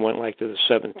 and then it went like to the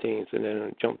 17th, and then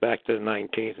it jumped back to the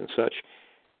 19th and such.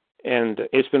 And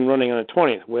it's been running on the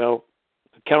 20th. Well,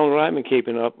 the calendar I've been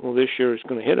keeping up, this year it's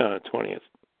going to hit on the 20th.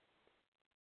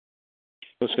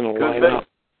 It's going to line up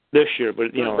this year,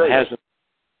 but, it hasn't.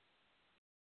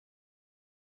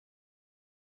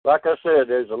 Like I said,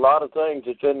 there's a lot of things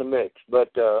that's in the mix, but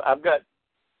I've got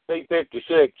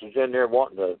C56 is in there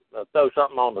wanting to throw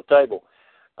something on the table.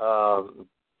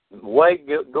 Wade,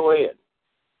 go ahead.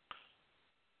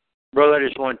 Brother, I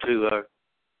just want to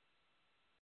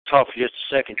talk for just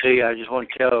a second to you. I just want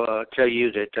to tell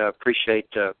you that I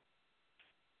appreciate,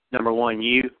 number one,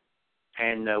 you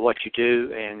and what you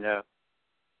do. And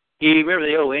you remember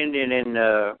the old Indian in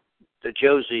the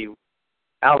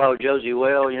Outlaw Josie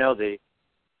Well,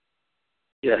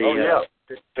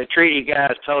 the treaty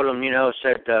guys told him,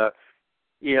 said,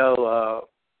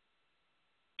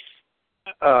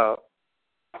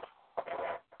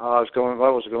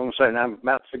 what was I going to say? And I'm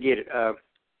about to forget it.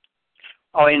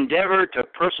 Endeavor to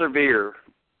persevere.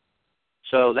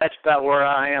 So that's about where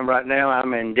I am right now.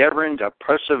 I'm endeavoring to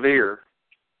persevere.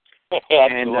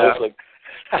 Absolutely.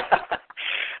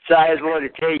 So I just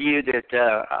wanted to tell you that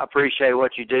I appreciate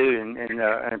what you do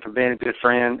and for being a good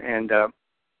friend and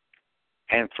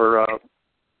for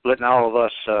letting all of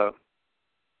us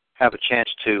have a chance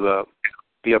to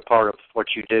be a part of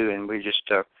what you do. And we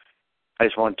I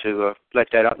just want to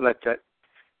let that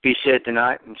be said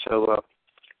tonight. And so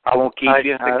I won't keep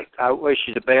you. I wish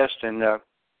you the best,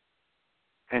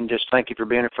 and just thank you for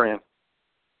being a friend.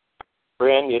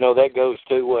 Friend, that goes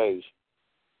two ways.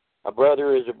 A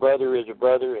brother is a brother is a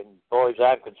brother, and as far as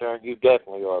I'm concerned, you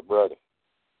definitely are a brother.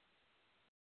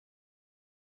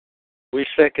 We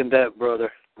second that,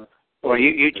 brother. Well,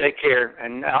 you take care,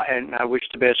 and I wish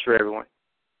the best for everyone.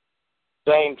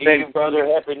 Same to you, brother.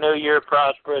 Happy New Year,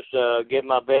 prosperous. Give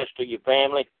my best to your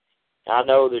family. I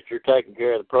know that you're taking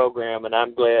care of the program, and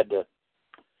I'm glad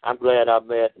I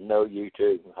met and know you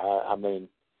too. I mean,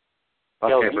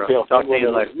 okay, bro. Talk to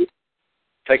you later.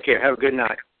 Take care. Have a good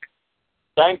night.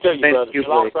 Same to you, brother. You,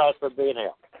 long prosper being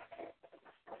here.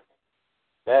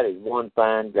 That is one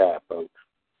fine guy, folks.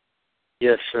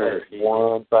 Yes, sir. That is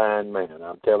one fine man.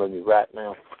 I'm telling you right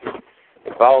now.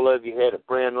 If all of you had a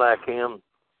friend like him,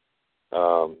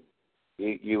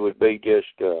 you would be just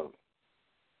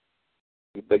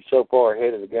you'd be so far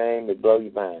ahead of the game it'd blow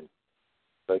your mind.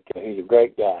 But he's a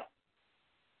great guy.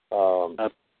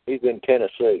 He's in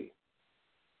Tennessee,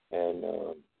 and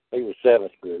he was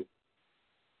 7th group.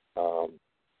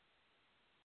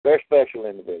 Very special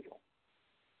individual.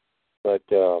 But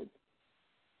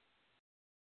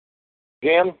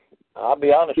Jim, I'll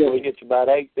be honest with you, it's about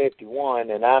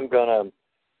 8:51, and I'm gonna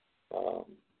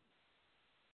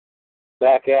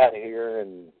back out of here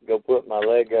and go put my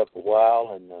leg up a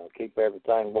while and keep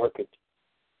everything working.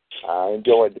 I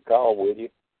enjoyed the call with you,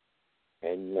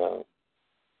 and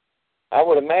I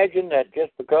would imagine that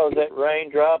just because that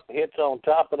raindrop hits on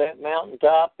top of that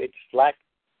mountaintop, it's like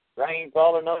rain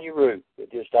falling on your roof.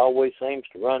 It just always seems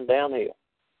to run downhill.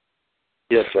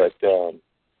 Yes, but the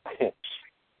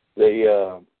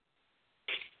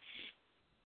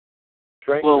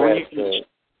shrink wrap.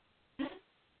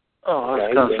 I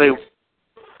was going to say,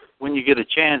 when you get a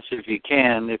chance, if you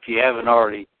can, if you haven't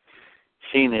already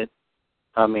seen it,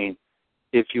 I mean,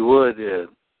 if you would,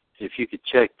 if you could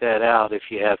check that out if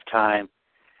you have time,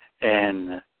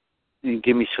 and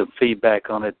give me some feedback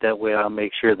on it. That way, I'll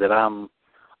make sure that I'm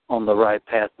on the right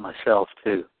path myself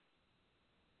too.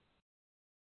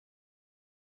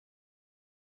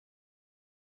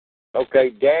 Okay,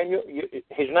 Daniel.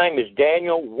 His name is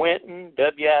Daniel Winton,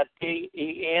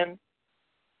 Witten.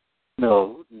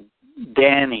 No,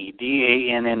 Danny,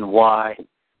 DANNY, WILTEN.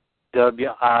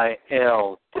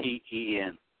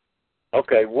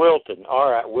 Okay, Wilton.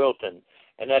 All right, Wilton.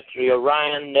 And that's the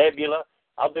Orion Nebula.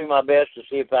 I'll do my best to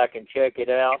see if I can check it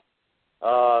out.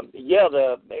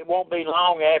 It won't be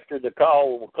long after the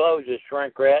call will close this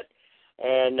shrink rat,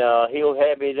 and he'll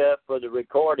have it up for the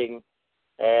recording,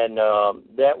 and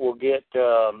that will get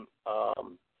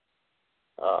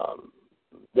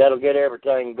that'll get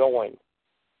everything going.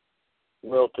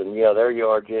 Wilton, there you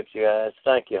are, Gypsy Eyes.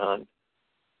 Thank you, hon.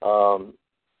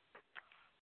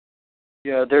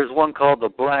 There's one called the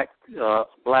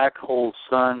Black Hole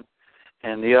Sun,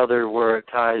 and the other where it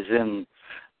ties in,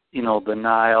 the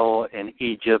Nile and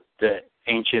Egypt, the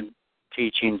ancient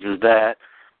teachings of that,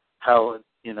 how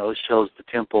it shows the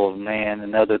Temple of Man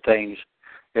and other things.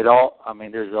 There's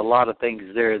a lot of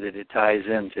things there that it ties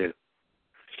into.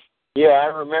 Yeah, I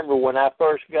remember when I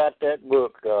first got that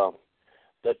book,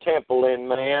 The Temple in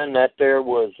Man, that there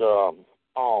was,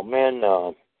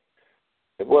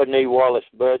 it wasn't E. Wallace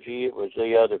Budgie, it was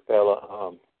the other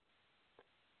fella.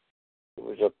 It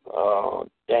was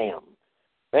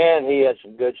Man, he had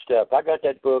some good stuff. I got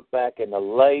that book back in the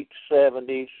late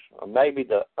 70s, or maybe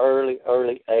the early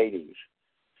 80s.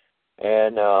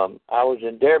 And I was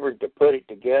endeavoring to put it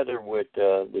together with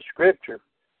the scripture,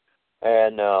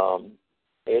 and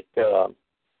it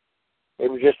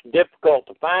was just difficult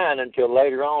to find until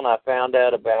later on I found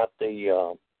out about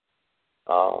the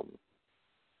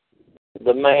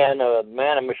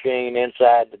manna machine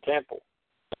inside the temple.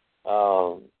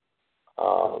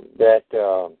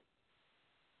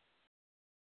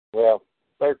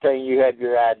 13, you have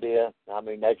your idea.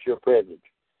 That's your privilege.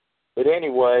 But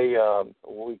anyway,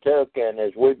 we took, and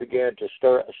as we began to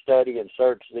study and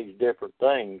search these different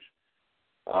things,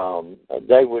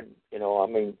 they would,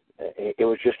 it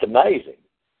was just amazing.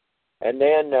 And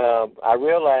then I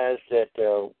realized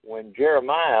that when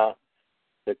Jeremiah,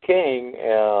 the king,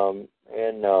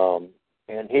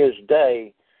 in his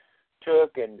day,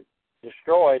 took and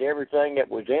destroyed everything that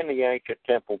was in the ancient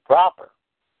temple proper.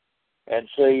 And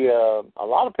see, a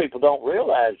lot of people don't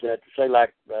realize that, say,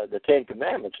 like the Ten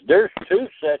Commandments. There's 2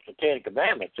 sets of 10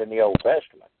 Commandments in the Old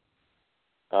Testament,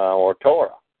 or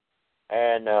Torah,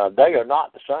 and they are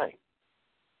not the same.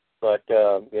 But,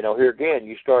 here again,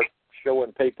 you start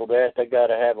showing people that they got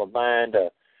to have a mind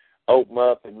to open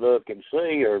up and look and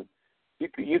see, or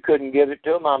you couldn't give it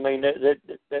to them.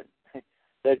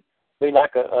 be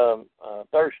like a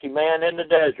thirsty man in the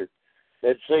desert.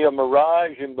 They'd see a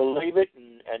mirage and believe it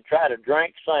and try to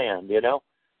drink sand, you know.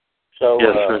 So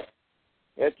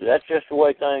that's just the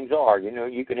way things are. You know,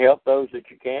 you can help those that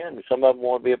you can. Some of them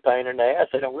want to be a pain in the ass.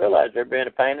 They don't realize they're being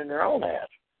a pain in their own ass,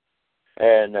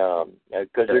 and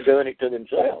because they're doing it to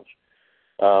themselves.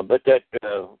 But that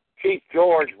Chief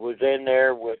George was in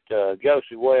there with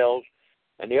Josie Wells,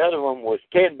 and the other one was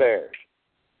Ten Bears.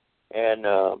 And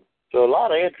so a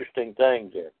lot of interesting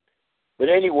things there. But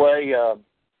anyway,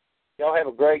 y'all have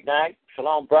a great night.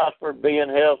 Shalom, prosper, be in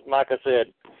health. And like I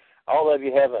said, all of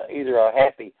you have either a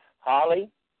happy holy,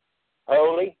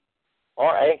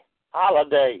 or a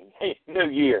holiday New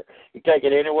Year. You take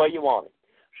it any way you want it.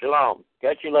 Shalom.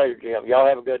 Catch you later, Jim. Y'all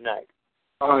have a good night.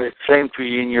 All right. Same for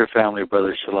you and your family,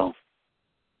 brother. Shalom.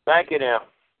 Thank you now.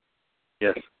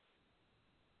 Yes.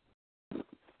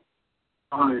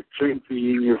 All right. Same for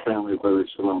you and your family, brother.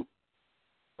 Shalom.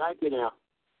 Thank you now.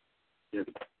 Yes.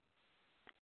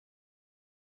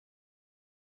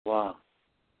 Wow.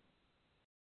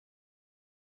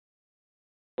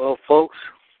 Well, folks,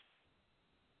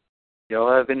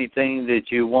 y'all have anything that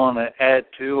you want to add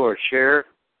to or share,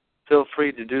 feel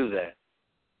free to do that.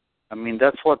 I mean,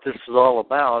 that's what this is all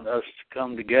about, us to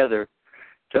come together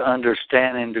to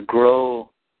understand and to grow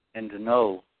and to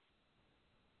know.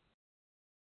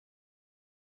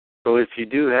 So if you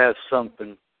do have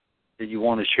something that you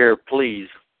want to share, please,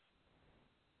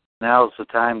 now's the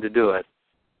time to do it,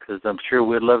 because I'm sure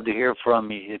we'd love to hear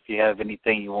from you if you have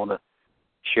anything you want to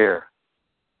share.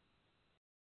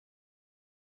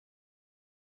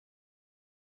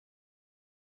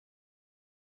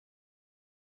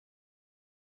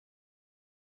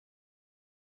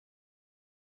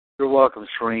 You're welcome,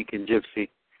 Shrink and Gypsy.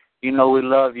 You know we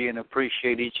love you and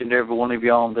appreciate each and every one of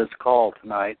you on this call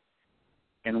tonight.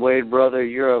 And Wade, brother,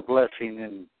 you're a blessing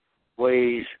in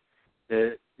ways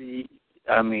that,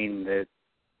 that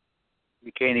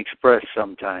you can't express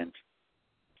sometimes.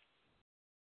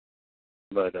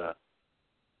 But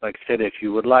like I said, if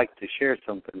you would like to share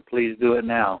something, please do it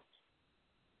now.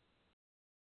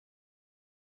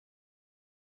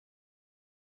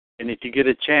 And if you get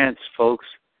a chance, folks,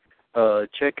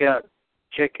 check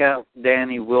out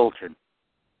Danny Wilton.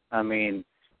 I mean,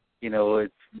 you know,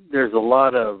 there's a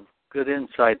lot of good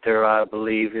insight there, I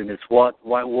believe, and it's what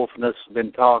White Wolf and us have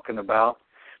been talking about.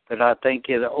 That I think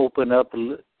it'll open up,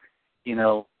 you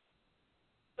know,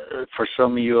 for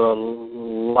some of you a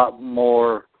lot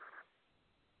more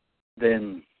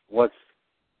than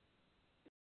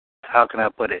how can I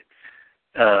put it?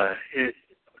 To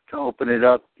open it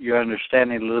up, your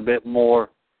understanding a little bit more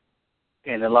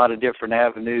in a lot of different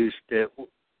avenues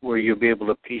where you'll be able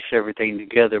to piece everything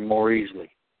together more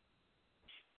easily.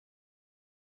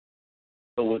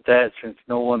 So with that, since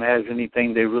no one has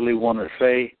anything they really want to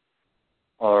say,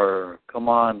 or come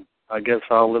on, I guess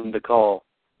I'll end the call.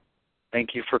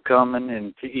 Thank you for coming,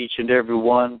 and to each and every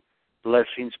one,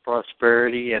 blessings,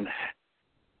 prosperity, and,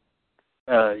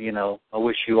 I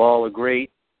wish you all a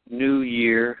great new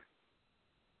year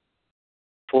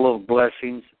full of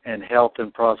blessings and health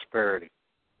and prosperity.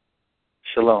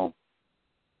 Shalom.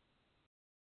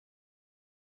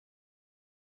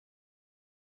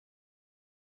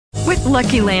 With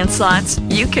Lucky Land Slots,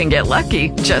 you can get lucky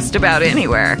just about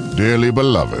anywhere. Dearly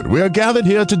beloved, we are gathered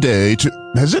here today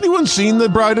to... Has anyone seen the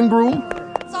bride and groom?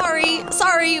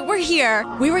 Sorry, we're here.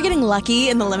 We were getting lucky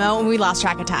in the limo and we lost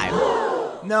track of time.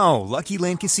 No, Lucky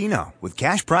Land Casino, with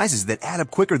cash prizes that add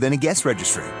up quicker than a guest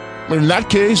registry. In that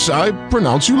case, I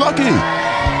pronounce you lucky.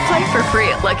 Play for free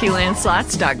at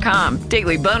LuckyLandSlots.com.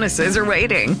 Daily bonuses are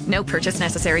waiting. No purchase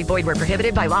necessary. Void where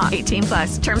prohibited by law.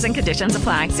 18+. Terms and conditions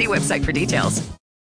apply. See website for details.